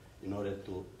them in order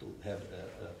to have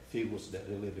figures that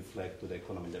really reflect to the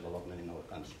economic development in our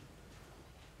country.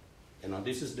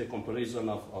 This is the comparison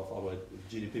of our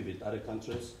GDP with other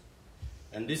countries.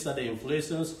 And these are the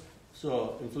inflations.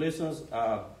 So inflations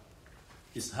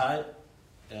is high,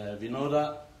 we know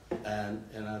that. And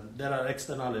there are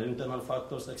external and internal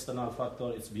factors. External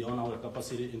factor is beyond our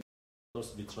capacity.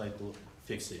 We try to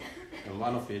fix it. And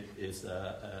one of it is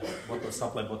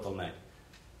supply bottleneck.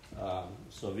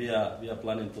 So we are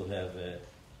planning to have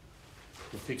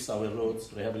to fix our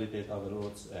roads, rehabilitate our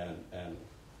roads,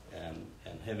 and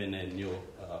having a new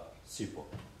seaport.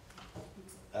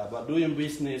 But doing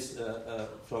business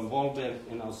from World Bank,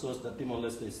 shows that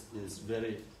Timor-Leste is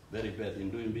very, very bad in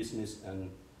doing business, and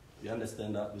you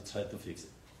understand that we try to fix it.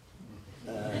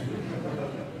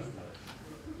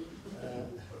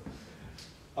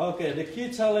 Okay, the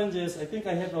key challenges. I think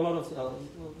I have a lot of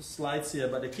slides here,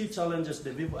 but the key challenges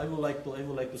that I would like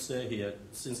to say here,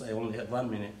 since I only have 1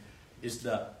 minute, is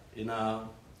that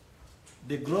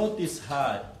the growth is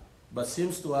high, but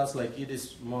seems to us like it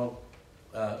is more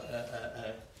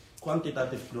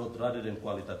quantitative growth rather than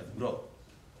qualitative growth.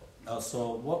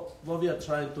 So what we are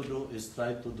trying to do is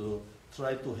try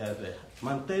to have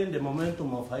maintain the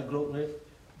momentum of high growth rate,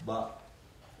 but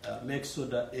make sure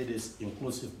that it is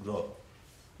inclusive growth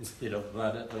instead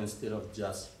of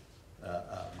just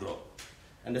growth.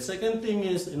 And the second thing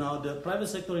is, the private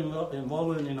sector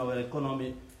involvement in our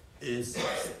economy is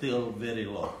still very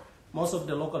low. Most of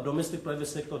the local domestic private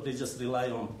sector, they just rely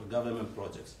on government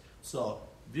projects. So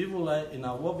we would like,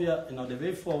 what we are, the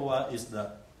way forward is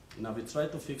that we try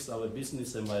to fix our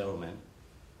business environment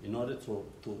in order to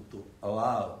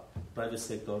allow private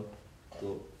sector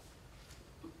to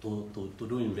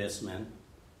do investment.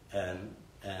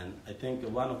 And I think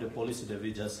one of the policies that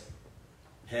we just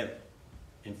have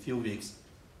in a few weeks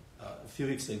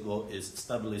ago is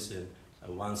establishing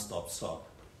a one-stop shop.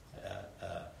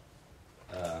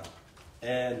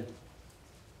 And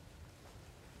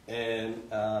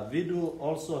we do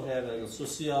also have a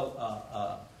social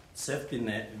safety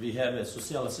net. We have a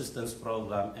social assistance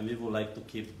program, and we would like to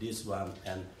keep this one.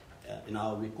 And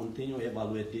we continue to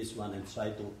evaluate this one and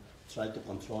try to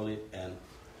control it and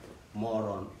more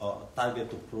on target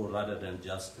to pro rather than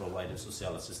just providing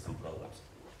social assistance programs.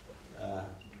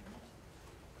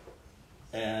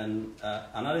 And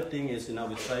another thing is,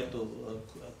 we try to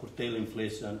curtail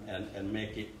inflation and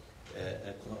make it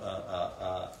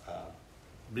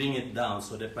bring it down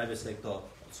so the private sector,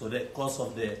 so the cost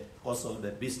of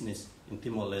the business in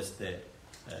Timor-Leste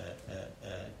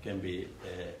can be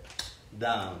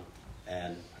down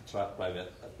and attract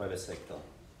private sector.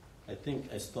 I think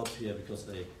I stop here because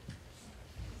of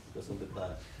the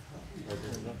time.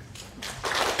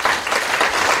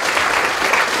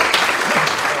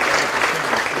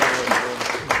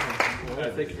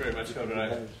 Thank you very much, Elder.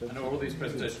 I know all these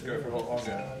presentations go for a lot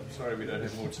longer. I'm sorry we don't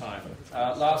have more time.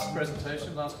 Last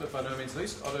presentation, last but by no means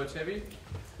least, Otto Tevi,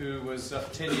 who was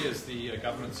for 10 years the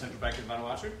government central bank of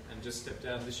Vanuatu and just stepped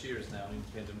down this year, is now an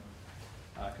independent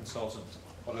consultant.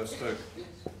 Otto spoke,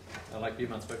 like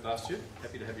Beeman spoke last year.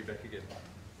 Happy to have you back again.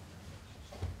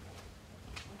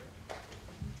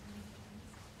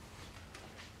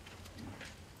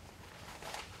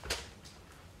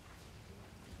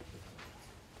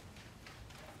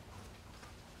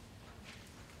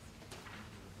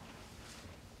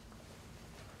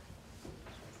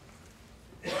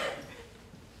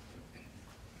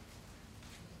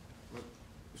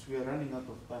 We are running out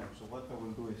of time, so what I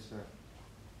will do is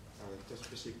just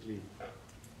basically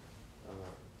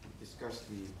discuss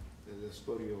the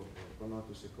story of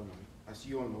Vanuatu's economy. As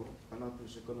you all know,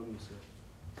 Vanuatu's economy is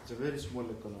it's a very small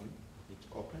economy. It's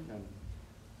open and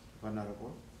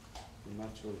vulnerable to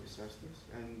natural disasters,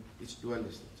 and it's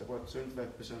dualistic. It's about 75%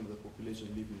 of the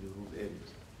population live in the rural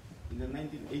areas. In the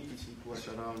 1980s, it was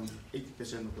around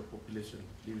 80% of the population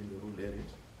live in the rural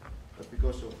areas, but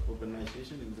because of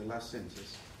urbanization in the last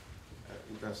census,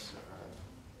 it has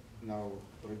now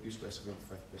reduced by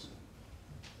 75%.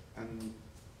 And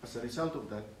as a result of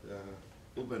that,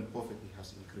 urban poverty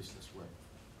has increased as well.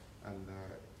 And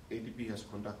ADB has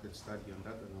conducted a study on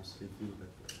that and has revealed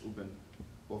that urban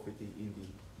poverty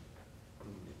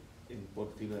in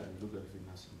Port Vila and Lugarvin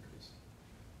has increased.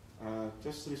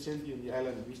 Just recently in the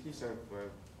island business, I've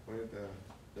read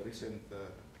the recent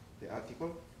the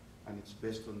article, and it's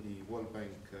based on the World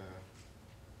Bank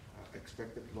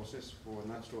expected losses for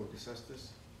natural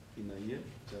disasters in a year.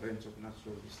 It's a range of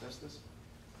natural disasters.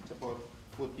 It's about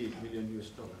 $48 million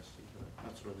if a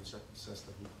natural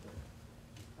disaster hit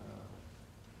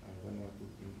Vanuatu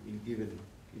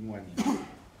in 1 year.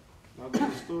 Now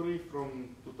the story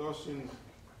from 2000,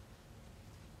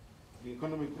 the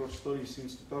economic growth story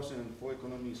since 2004,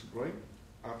 economy is growing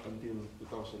up until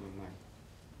 2009.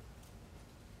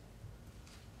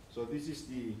 So this is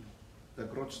the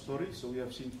growth story. So we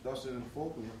have seen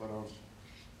 2004, we have around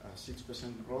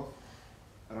 6% growth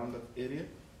around that area.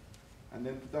 And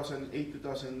then 2008,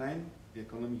 2009, the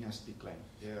economy has declined.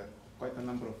 There are quite a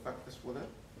number of factors for that.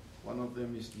 One of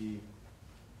them is the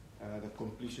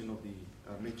completion of the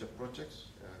major projects,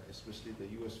 especially the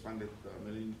US-funded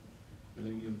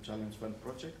Millennium Challenge Fund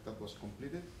project that was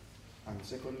completed. And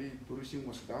secondly, tourism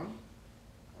was down.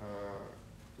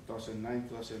 2009,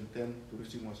 2010,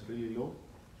 tourism was really low.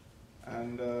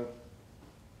 And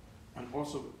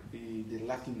also the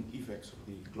lacking effects of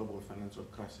the global financial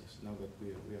crisis. Now that we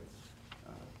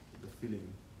have the feeling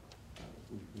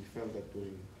we felt that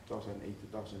during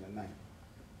 2008, 2009.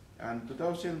 And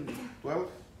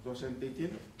 2012,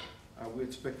 2018, we're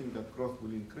expecting that growth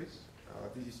will increase.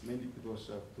 This is mainly because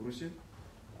of tourism.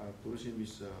 Tourism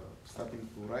is starting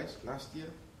to rise. Last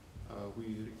year,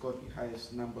 we recorded the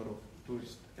highest number of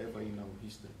tourists ever in our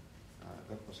history.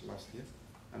 That was last year.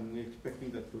 And we're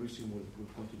expecting that tourism will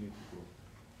continue to grow.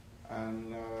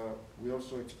 And we're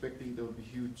also expecting there will be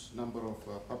huge number of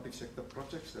public sector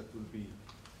projects that will be,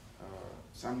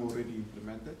 some already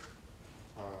implemented,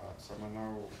 some are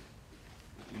now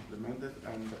implemented,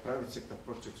 and the private sector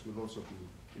projects will also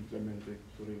be implemented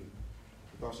during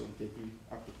 2013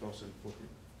 up to 2014.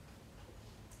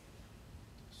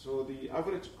 So the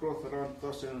average growth around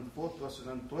 2004,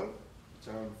 2012, it's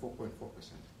around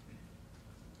 4.4%.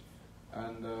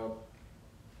 And I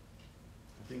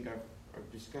think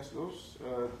I've discussed those.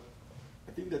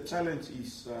 I think the challenge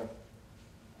is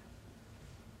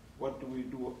what do we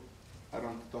do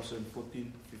around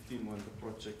 2014, 15 when the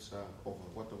projects are over?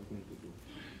 What are we going to do?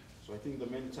 So I think the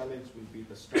main challenge will be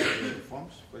the structural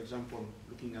reforms. For example,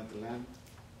 looking at the land,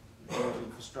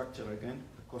 infrastructure again,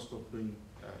 the cost of doing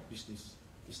business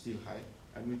is still high,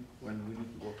 and we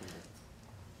need to work on that.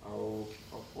 Our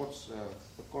ports,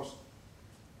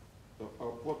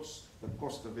 the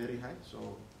costs are very high,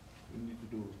 so we need to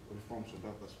do reforms on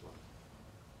that as well.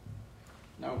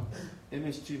 Now,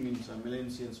 MSG means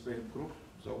Melanesia and Timor-Leste Group.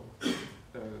 So,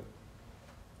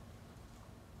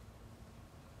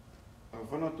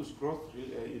 Vanuatu's growth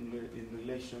in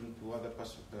relation to other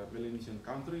Melanesian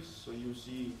countries. So you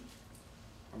see,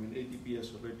 I mean, ADB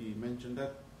has already mentioned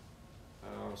that.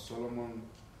 Solomon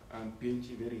and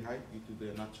PNG very high due to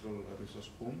the natural resource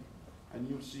boom. And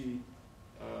you see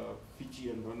Fiji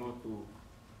and Vanuatu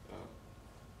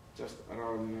just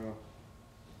around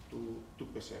 2%,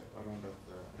 around that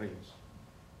range.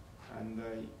 And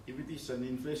if it is an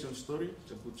inflation story,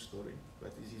 it's a good story,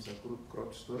 but this is a good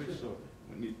growth story, so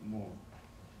we need more.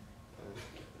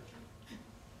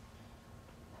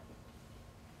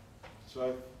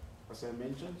 So as I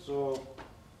mentioned, so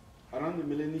around the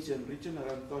Melanesian region,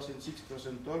 around 2006,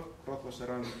 2012, growth was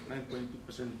around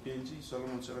 9.2% PNG,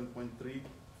 Solomon 7.3%,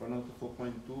 Vanuatu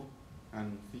 4.2%,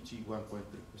 and Fiji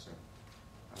 1.3%.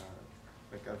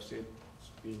 Like I've said,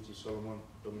 PNG, Solomon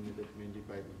dominated mainly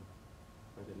by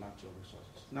the natural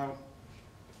resources. Now,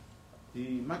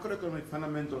 the macroeconomic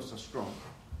fundamentals are strong.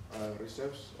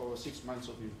 Reserves over 6 months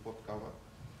of import cover.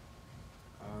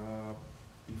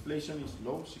 Inflation is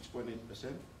low, 6.8%,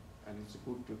 and it's a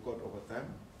good record over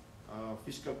time.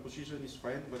 Fiscal position is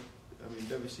fine, but I mean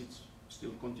deficits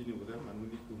still continue with them, and we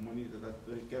need to monitor that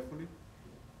very carefully.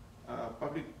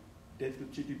 Public debt to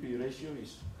GDP ratio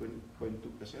is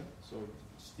 20.2%, so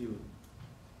it's still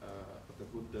at a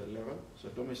good level. So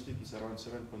domestic is around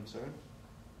 7.7%,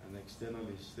 and external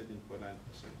is 13.9%.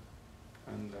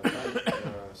 And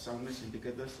soundness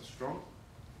indicators are strong.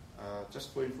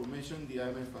 Just for information, the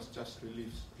IMF has just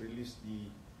released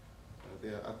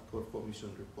their article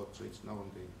formation report, so it's now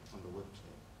on the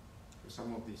website. So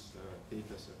some of these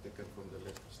data are taken from the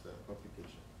latest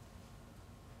publication.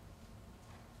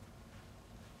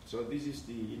 So this is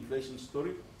the inflation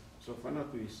story. So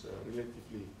Vanuatu is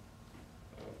relatively,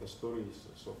 the story is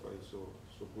so far is so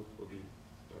good for the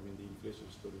inflation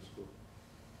story is good.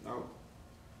 Now,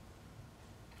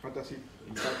 how does it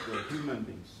impact the human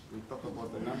beings? We talk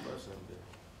about the numbers and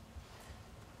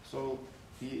so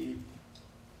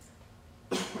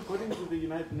according to the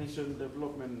United Nations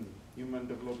Human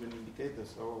Development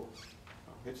Indicators, our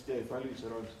HDI value is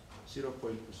around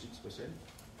 0.26%,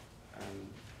 and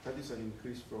that is an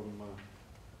increase from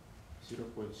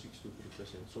 0.6 to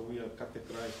 3%. So we are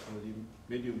categorized under the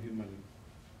medium human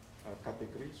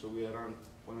category. So we are around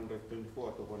 124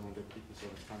 out of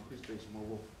 187 countries. There is more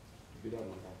work to be done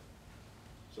on that.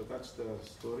 So that's the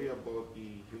story about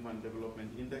the Human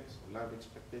Development Index, life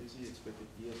expectancy, expected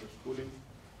years of schooling,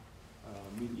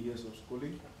 mid years of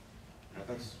schooling.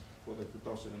 That's for the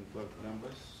 2012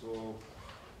 numbers. So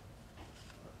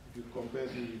if you compare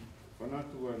the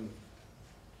Vanuatu and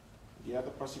the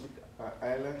other Pacific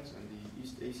islands and the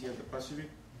East Asia and the Pacific,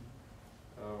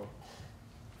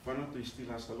 Vanuatu still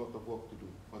has a lot of work to do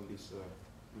on this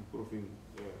improving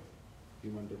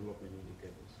human development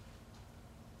indicators.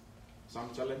 Some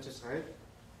challenges ahead.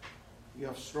 We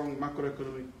have strong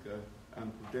macroeconomic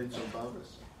and prudential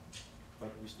powers, but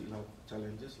we still have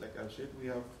challenges. Like I said, we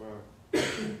are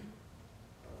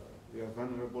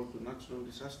vulnerable to natural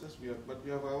disasters, but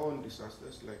we have our own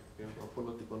disasters, like we have our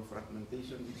political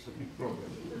fragmentation, which is a big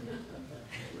problem.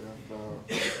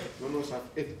 We always have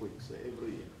earthquakes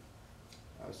every year.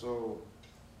 So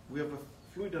we have a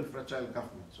fluid and fragile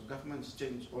government. So governments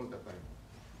change all the time.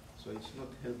 So it's not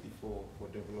healthy for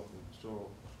development. So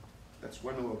that's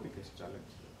one of our biggest challenges.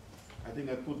 I think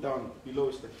I put down below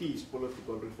is the keys,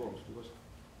 political reforms, because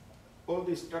all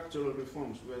these structural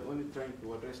reforms, we're only trying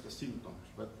to address the symptoms,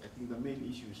 but I think the main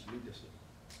issue is leadership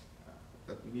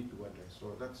that we need to address.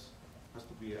 So that has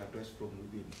to be addressed from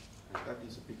within, and that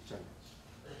is a big challenge.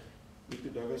 We need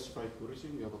to diversify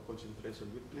tourism. We have a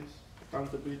concentration weakness,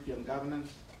 accountability and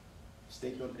governance,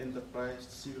 state-owned enterprise,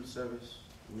 civil service.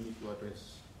 We need to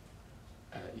address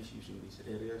issues in these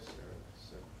areas,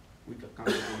 weak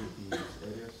accountability in these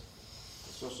areas,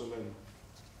 the social and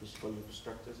physical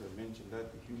infrastructures, I mentioned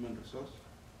that, the human resource.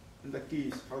 And the key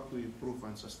is how to improve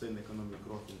and sustain economic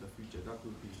growth in the future. That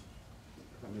will be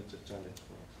a major challenge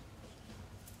for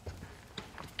us.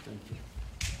 Thank you.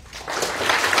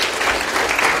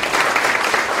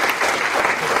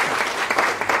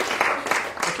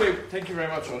 Okay, thank you very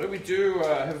much, Otto. We do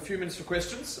have a few minutes for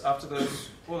questions after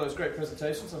all those great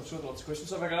presentations. I'm sure there are lots of questions.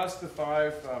 So if I can ask the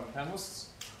five panelists,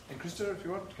 and Krista, if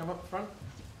you want to come up front.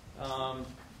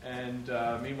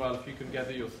 Meanwhile, if you can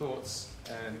gather your thoughts.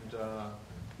 And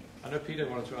I know Peter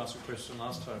wanted to ask a question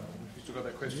last time. If you still got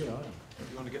that question,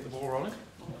 you want to get the ball rolling?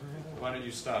 Why don't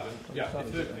you start? And, yeah,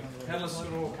 if the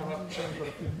panelists will all come up.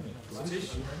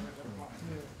 Satish?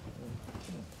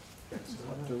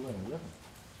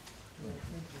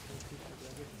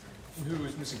 Who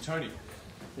is missing? Tony?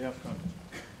 Yeah.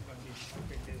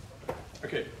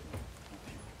 Okay.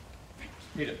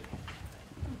 Peter?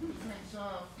 Thanks.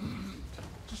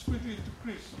 Just quickly to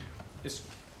Chris. Yes.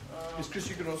 Yes, Chris,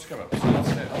 you can also come up. I'll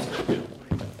stay here.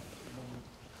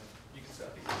 You can stay. I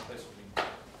think this place will be...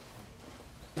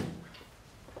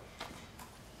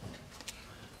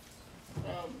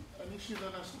 An issue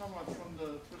that has come out from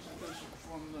the presentation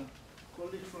from the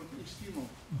colleague from East Timor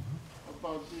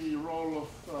about the role of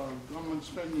government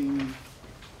spending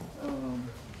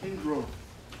in growth.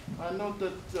 I note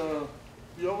that the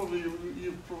overview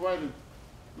you provided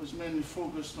was mainly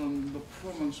focused on the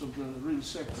performance of the real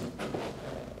sector.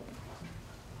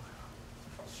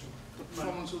 The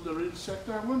performance of the real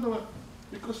sector. I wonder,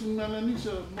 because in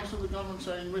Melanesia, most of the governments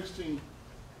are investing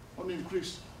on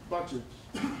increased budgets.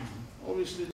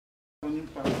 Obviously, an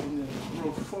impact on their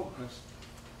growth forecast.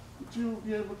 Would you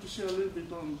be able to share a little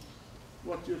bit on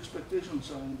what your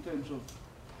expectations are in terms of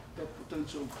that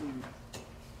potential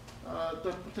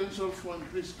for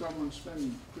increased government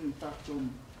spending to impact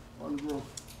on growth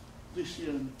this year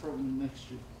and probably next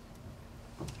year?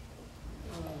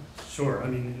 Sure. I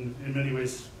mean, in many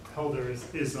ways, Helder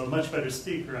is a much better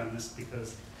speaker on this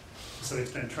because, so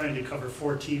it's been trying to cover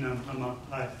 14.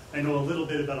 I know a little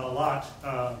bit about a lot,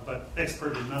 but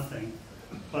expert in nothing.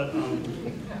 But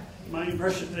my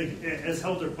impression, as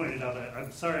Helder pointed out,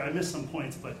 I'm sorry, I missed some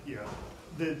points, but yeah,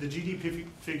 the GDP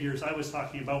figures I was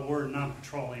talking about were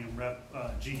non-petroleum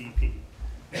GDP.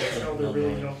 And as Helder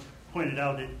really pointed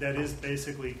out, that is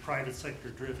basically private sector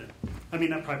driven. I mean,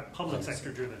 not public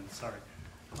sector driven, sorry.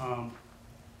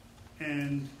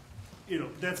 And,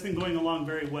 that's been going along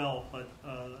very well, but,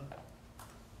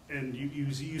 and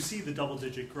you see the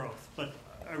double-digit growth, but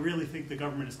I really think the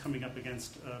government is coming up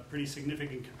against pretty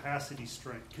significant capacity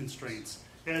constraints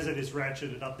as it has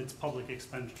ratcheted up its public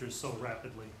expenditures so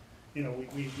rapidly.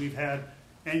 We've had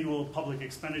annual public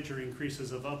expenditure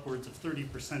increases of upwards of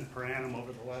 30% per annum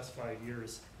over the last 5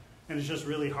 years. And it's just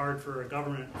really hard for a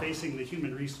government facing the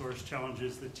human resource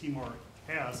challenges that Timor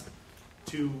has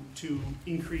to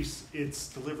increase its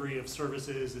delivery of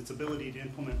services, its ability to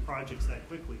implement projects that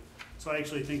quickly. So I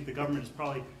actually think the government has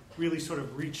probably really sort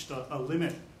of reached a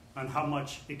limit on how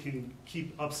much it can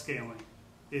keep upscaling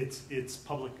its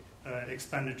public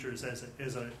expenditures as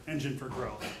an engine for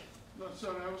growth. No,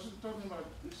 sorry, I wasn't talking about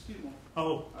East Timor.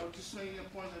 Oh. I was just making a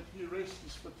point that you raised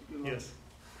this particular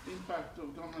impact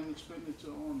of government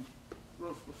expenditure on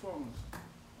growth performance.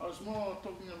 I was more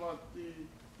talking about the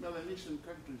Melanesian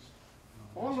countries.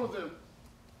 All of them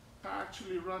are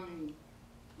actually running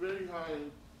very high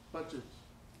budgets.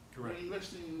 Correct. They're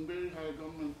investing in very high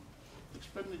government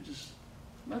expenditures.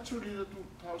 Naturally, that would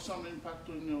have some impact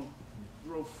on your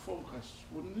growth forecast,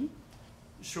 wouldn't it?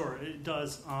 Sure, it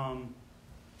does.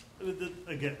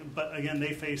 Again,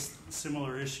 they face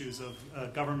similar issues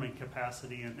of government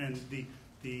capacity and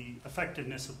the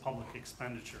effectiveness of public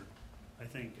expenditure. I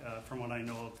think, from what I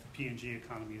know of the PNG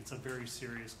economy, it's a very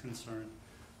serious concern.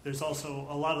 There's also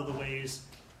a lot of the ways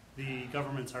the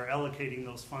governments are allocating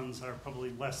those funds are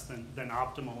probably less than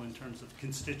optimal in terms of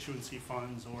constituency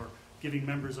funds or giving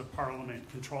members of parliament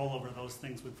control over those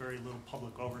things with very little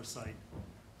public oversight.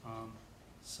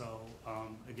 So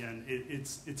again,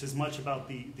 it's as much about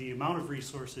the amount of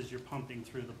resources you're pumping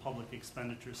through the public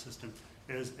expenditure system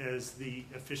as the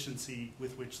efficiency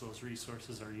with which those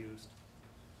resources are used.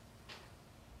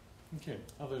 Okay,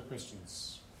 other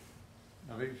questions?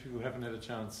 Now, maybe if you haven't had a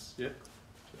chance yet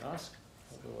to ask,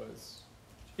 otherwise,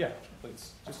 yeah,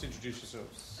 please, just introduce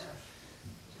yourselves.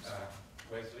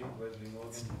 Wesley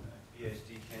Morgan,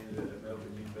 PhD candidate at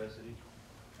Melbourne University.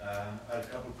 I had a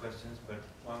couple of questions, but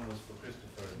one was for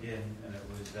Christopher again, and it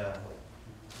was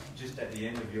just at the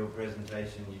end of your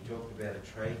presentation, you talked about a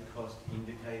trade cost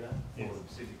indicator for the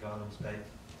Pacific Island states,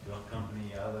 your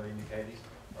company, other indicators.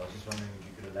 I was just wondering if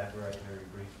you could elaborate very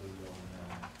briefly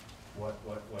on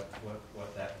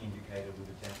what that indicator would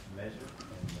attempt to measure.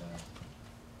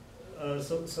 And,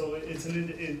 so it's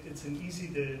an easy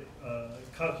to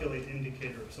calculate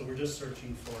indicator. So we're just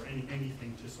searching for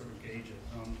anything to sort of gauge it.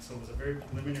 So it was a very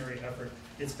preliminary effort.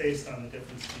 It's based on the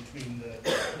difference between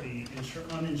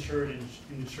the uninsured and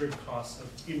insured costs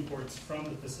of imports from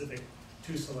the Pacific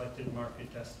to selected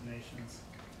market destinations.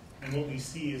 And what we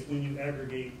see is when you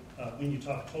aggregate, when you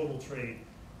talk total trade,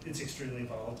 it's extremely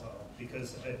volatile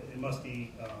because it must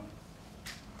be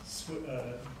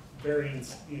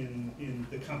variance in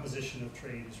the composition of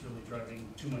trade is really driving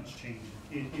too much change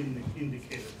in the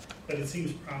indicator. But it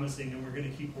seems promising, and we're going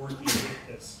to keep working with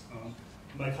this.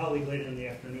 My colleague later in the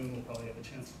afternoon will probably have a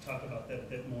chance to talk about that a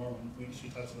bit more when she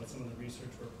talks about some of the research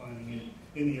we're planning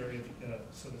in the area of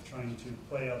sort of trying to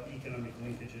play out the economic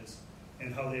linkages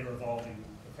and how they are evolving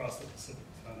across the Pacific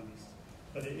economies.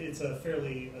 But it's a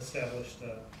fairly established,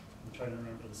 I'm trying to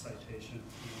remember the citation.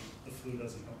 The flu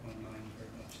doesn't help my mind very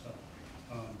much, though.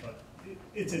 But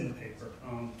it's in the paper.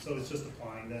 So it's just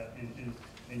applying that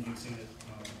and using it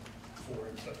for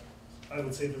it. But I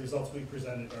would say the results we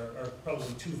presented are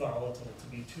probably too volatile to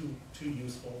be too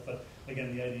useful. But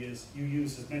again, the idea is you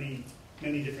use as many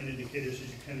different indicators as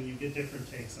you can, and you get different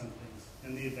takes on things.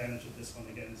 And the advantage of this one,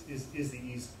 again, is the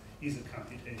ease of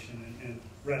computation and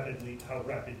how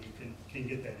rapid you can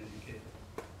get that indicator.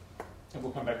 And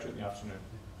we'll come back to it in the afternoon.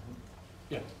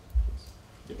 Yeah.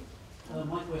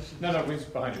 My question. No, he's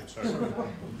behind you. Sorry.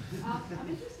 I'm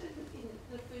interested in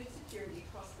the food security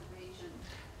across the region,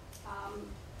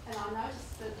 and I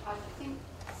noticed that I think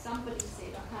somebody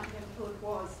said, I can't remember who it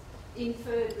was,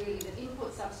 inferred really that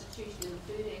import substitution in the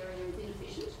food area is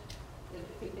inefficient. That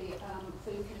it can be,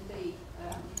 food can be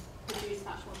produced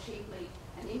much more cheaply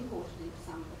and imported into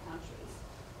some of the countries.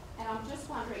 And I'm just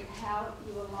wondering how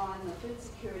you align the food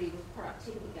security with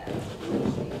productivity gains in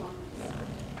regional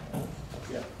economies.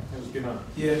 Yeah, that was good on.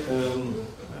 Yeah,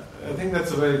 I think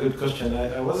that's a very good question.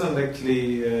 I wasn't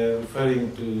actually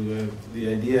referring to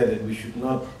the idea that we should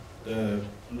not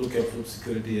look at food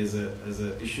security as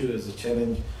an issue, as a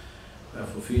challenge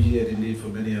for Fiji and indeed for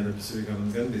many other Pacific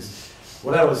Island countries.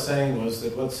 What I was saying was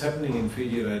that what's happening in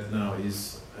Fiji right now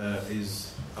is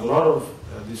a lot of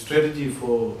the strategy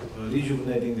for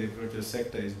rejuvenating the agriculture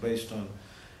sector is based on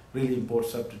really import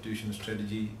substitution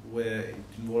strategy where it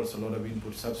involves a lot of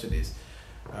input subsidies.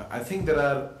 I think there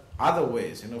are other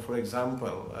ways, for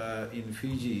example, in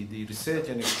Fiji, the research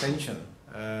and extension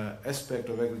aspect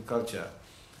of agriculture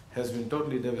has been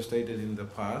totally devastated in the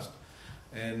past,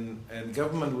 and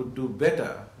government would do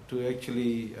better to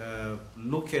actually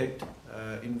look at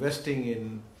investing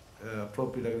in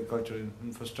appropriate agricultural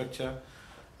infrastructure,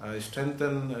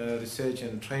 strengthen research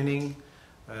and training,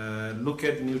 look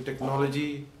at new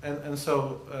technology, and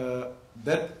so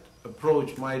that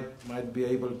approach might be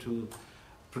able to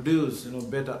produce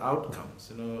better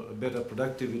outcomes, better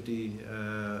productivity,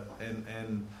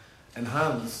 and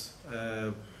enhance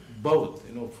both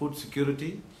food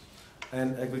security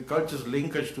and agriculture's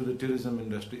linkage to the tourism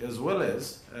industry, as well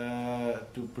as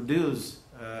to produce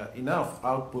enough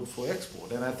output for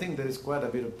export. And I think there is quite a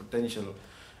bit of potential,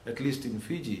 at least in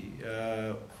Fiji,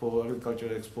 for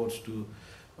agricultural exports to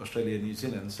Australia and New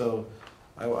Zealand. So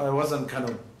I wasn't kind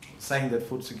of saying that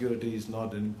food security is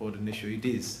not an important issue. It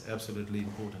is absolutely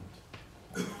important.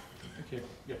 Okay,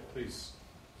 yeah, please.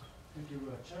 Thank you,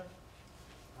 Chair.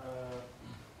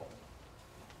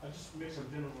 I'll just make some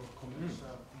general comments,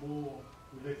 more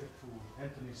related to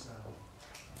Anthony's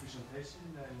presentation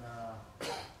and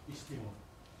East Timor.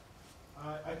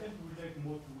 I tend to relate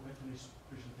more to Anthony's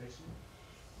presentation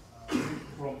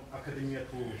from academia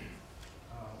to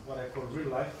what I call real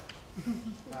life.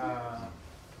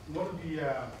 One of the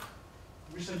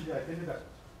recently I attended a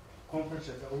conference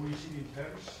at the OECD in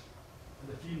Paris, and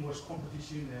the theme was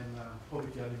competition and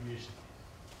poverty alleviation.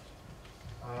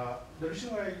 The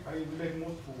reason why I relate more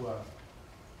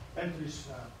to Anthony's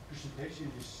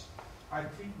presentation is I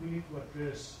think we need to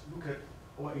look at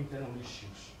our internal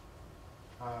issues.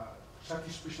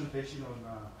 Satish presentation on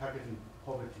targeting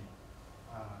poverty,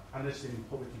 understanding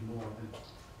poverty more, and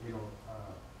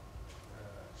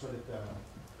so that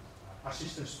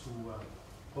assistance to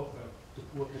poor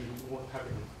can be more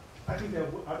targeted. I think there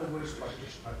are other ways to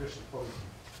address poverty,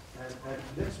 and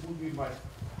that will be my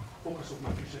focus of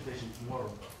my presentation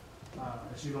tomorrow.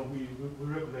 As you know, we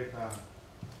regulate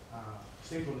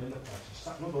state-owned enterprises,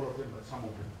 not all of them, but some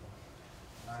of them.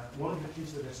 One of the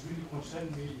things that has really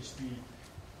concerned me is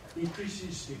the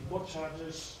increases in port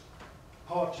charges,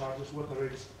 power charges, water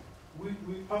rates.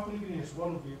 Papua New Guinea has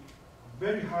one of the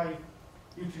very high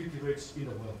utility rates in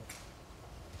the world.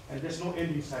 And there's no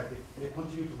end in sight. They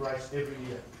continue to rise every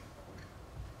year.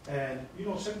 And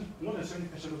more than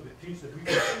 70% of the things that we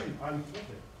consume are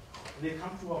imported. They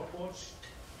come to our ports,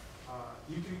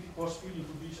 utility costs feed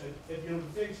into this, and at the end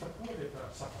of the day, it's the poor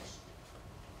that suffers.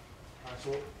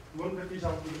 So one of the things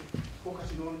I'll be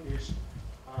focusing on is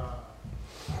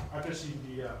addressing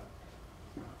the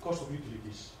cost of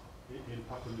utilities in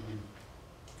Papua New Guinea.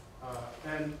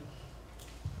 And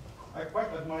I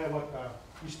quite admire what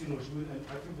East Timor is doing, and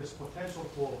I think there's potential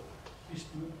for East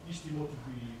Timor to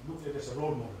be looked at as a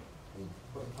role model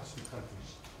for the Pacific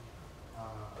countries.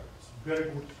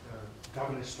 Very good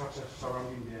governance structure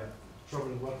surrounding their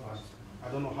sovereign wealth fund. I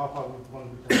don't know how far one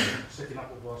would setting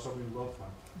up of our sovereign wealth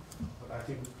fund, but I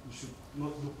think we should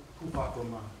not look too far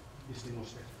from East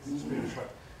Timor's experience. But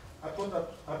I thought that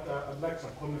I'd like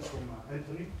some comments from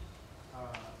Anthony,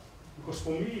 because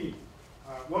for me,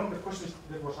 one of the questions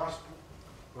that was asked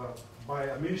by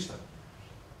a minister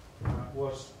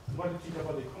was, what do you think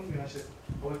about the economy? And I said,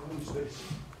 our economy is very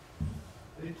sick.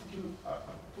 And it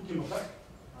took him aback,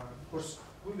 because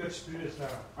we've experienced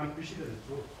unprecedented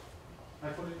growth.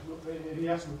 And he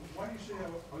asked me, why do you say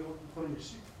our economy is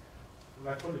sick?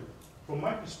 Well, I told him, from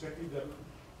my perspective, that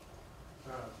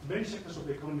many sectors of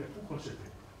the economy are too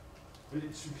concentrated. And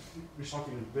it's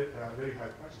resulting in very high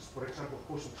prices. For example,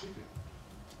 coastal shipping.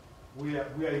 We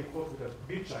are in court with a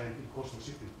big giant in coastal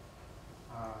shipping.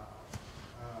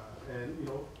 And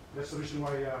that's the reason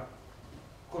why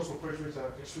coastal freight rates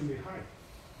are extremely high.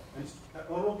 And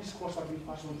all of these costs are being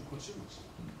passed on to consumers.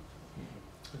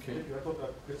 Okay. Thank you. I thought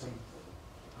I'd get some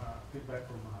feedback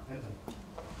from Anthony.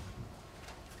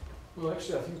 Well,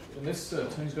 actually, I think unless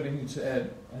Tony's got anything to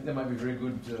add, I think that might be very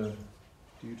good. Do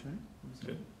you, Tony?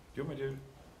 Good. Do you want me to?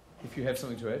 If you have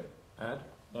something to add. Add?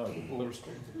 No. Or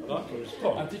respond. I'd like to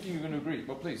respond. I'm thinking you're going to agree.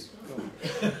 Well, please.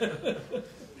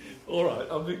 All right,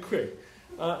 I'll be quick.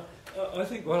 I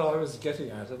think what I was getting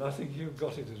at, and I think you've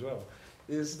got it as well,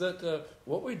 is that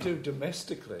what we do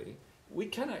domestically, we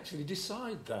can actually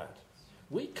decide that.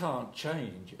 We can't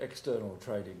change external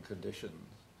trading conditions,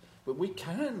 but we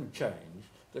can change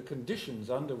the conditions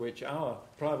under which our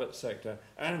private sector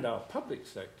and our public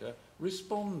sector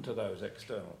respond to those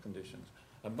external conditions.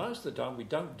 And most of the time we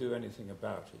don't do anything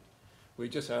about it. We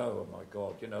just say, oh my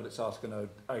God, let's ask an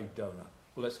aid donor.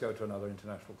 Well, let's go to another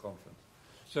international conference.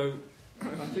 So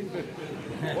I think that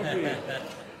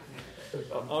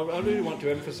I really want to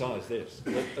emphasise this,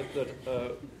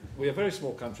 that we are very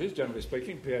small countries, generally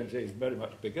speaking. PNG is very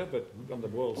much bigger, but on the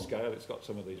world scale it's got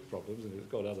some of these problems and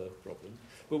it's got other problems.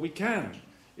 But we can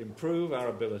improve our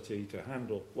ability to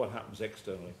handle what happens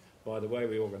externally by the way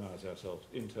we organise ourselves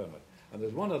internally. And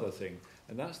there's one other thing,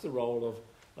 and that's the role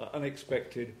of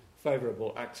unexpected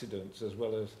favourable accidents as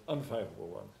well as unfavourable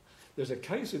ones. There's a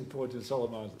case in point in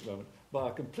Solomons at the moment, by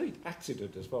a complete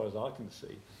accident as far as I can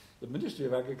see. The Ministry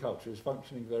of Agriculture is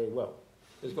functioning very well.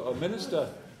 It's got a minister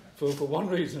who, for one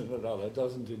reason or another,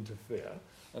 doesn't interfere,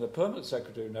 and a permanent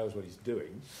secretary who knows what he's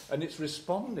doing, and it's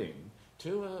responding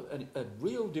to a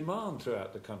real demand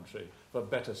throughout the country for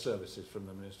better services from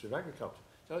the Ministry of Agriculture.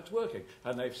 So it's working.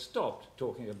 And they've stopped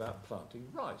talking about planting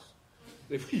rice.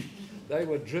 They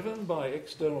were driven by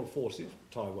external forces,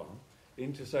 Taiwan,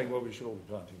 into saying, well, we should all be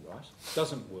planting rice.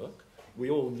 Doesn't work. We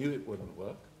all knew it wouldn't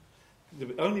work.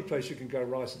 The only place you can grow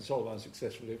rice in Solomon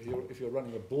successfully if you're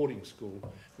running a boarding school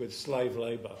with slave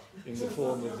labour in the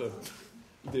form of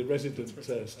the resident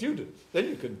students. Then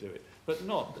you can do it, but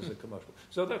not as a commercial.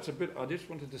 So that's a bit. I just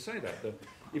wanted to say that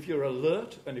if you're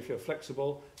alert and if you're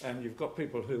flexible and you've got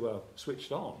people who are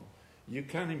switched on, you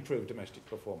can improve domestic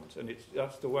performance, and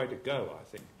that's the way to go, I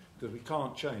think, because we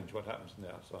can't change what happens in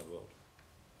the outside world.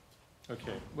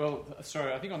 Okay. Well,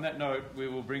 sorry, I think on that note, we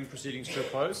will bring proceedings to a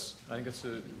close. I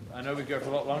think I know we go for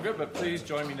a lot longer, but please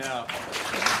join me now.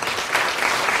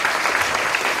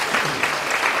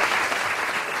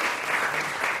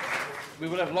 We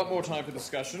will have a lot more time for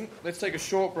discussion. Let's take a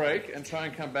short break and try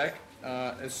and come back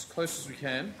as close as we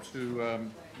can to,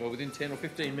 within 10 or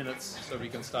 15 minutes so we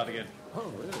can start again.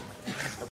 Oh, really?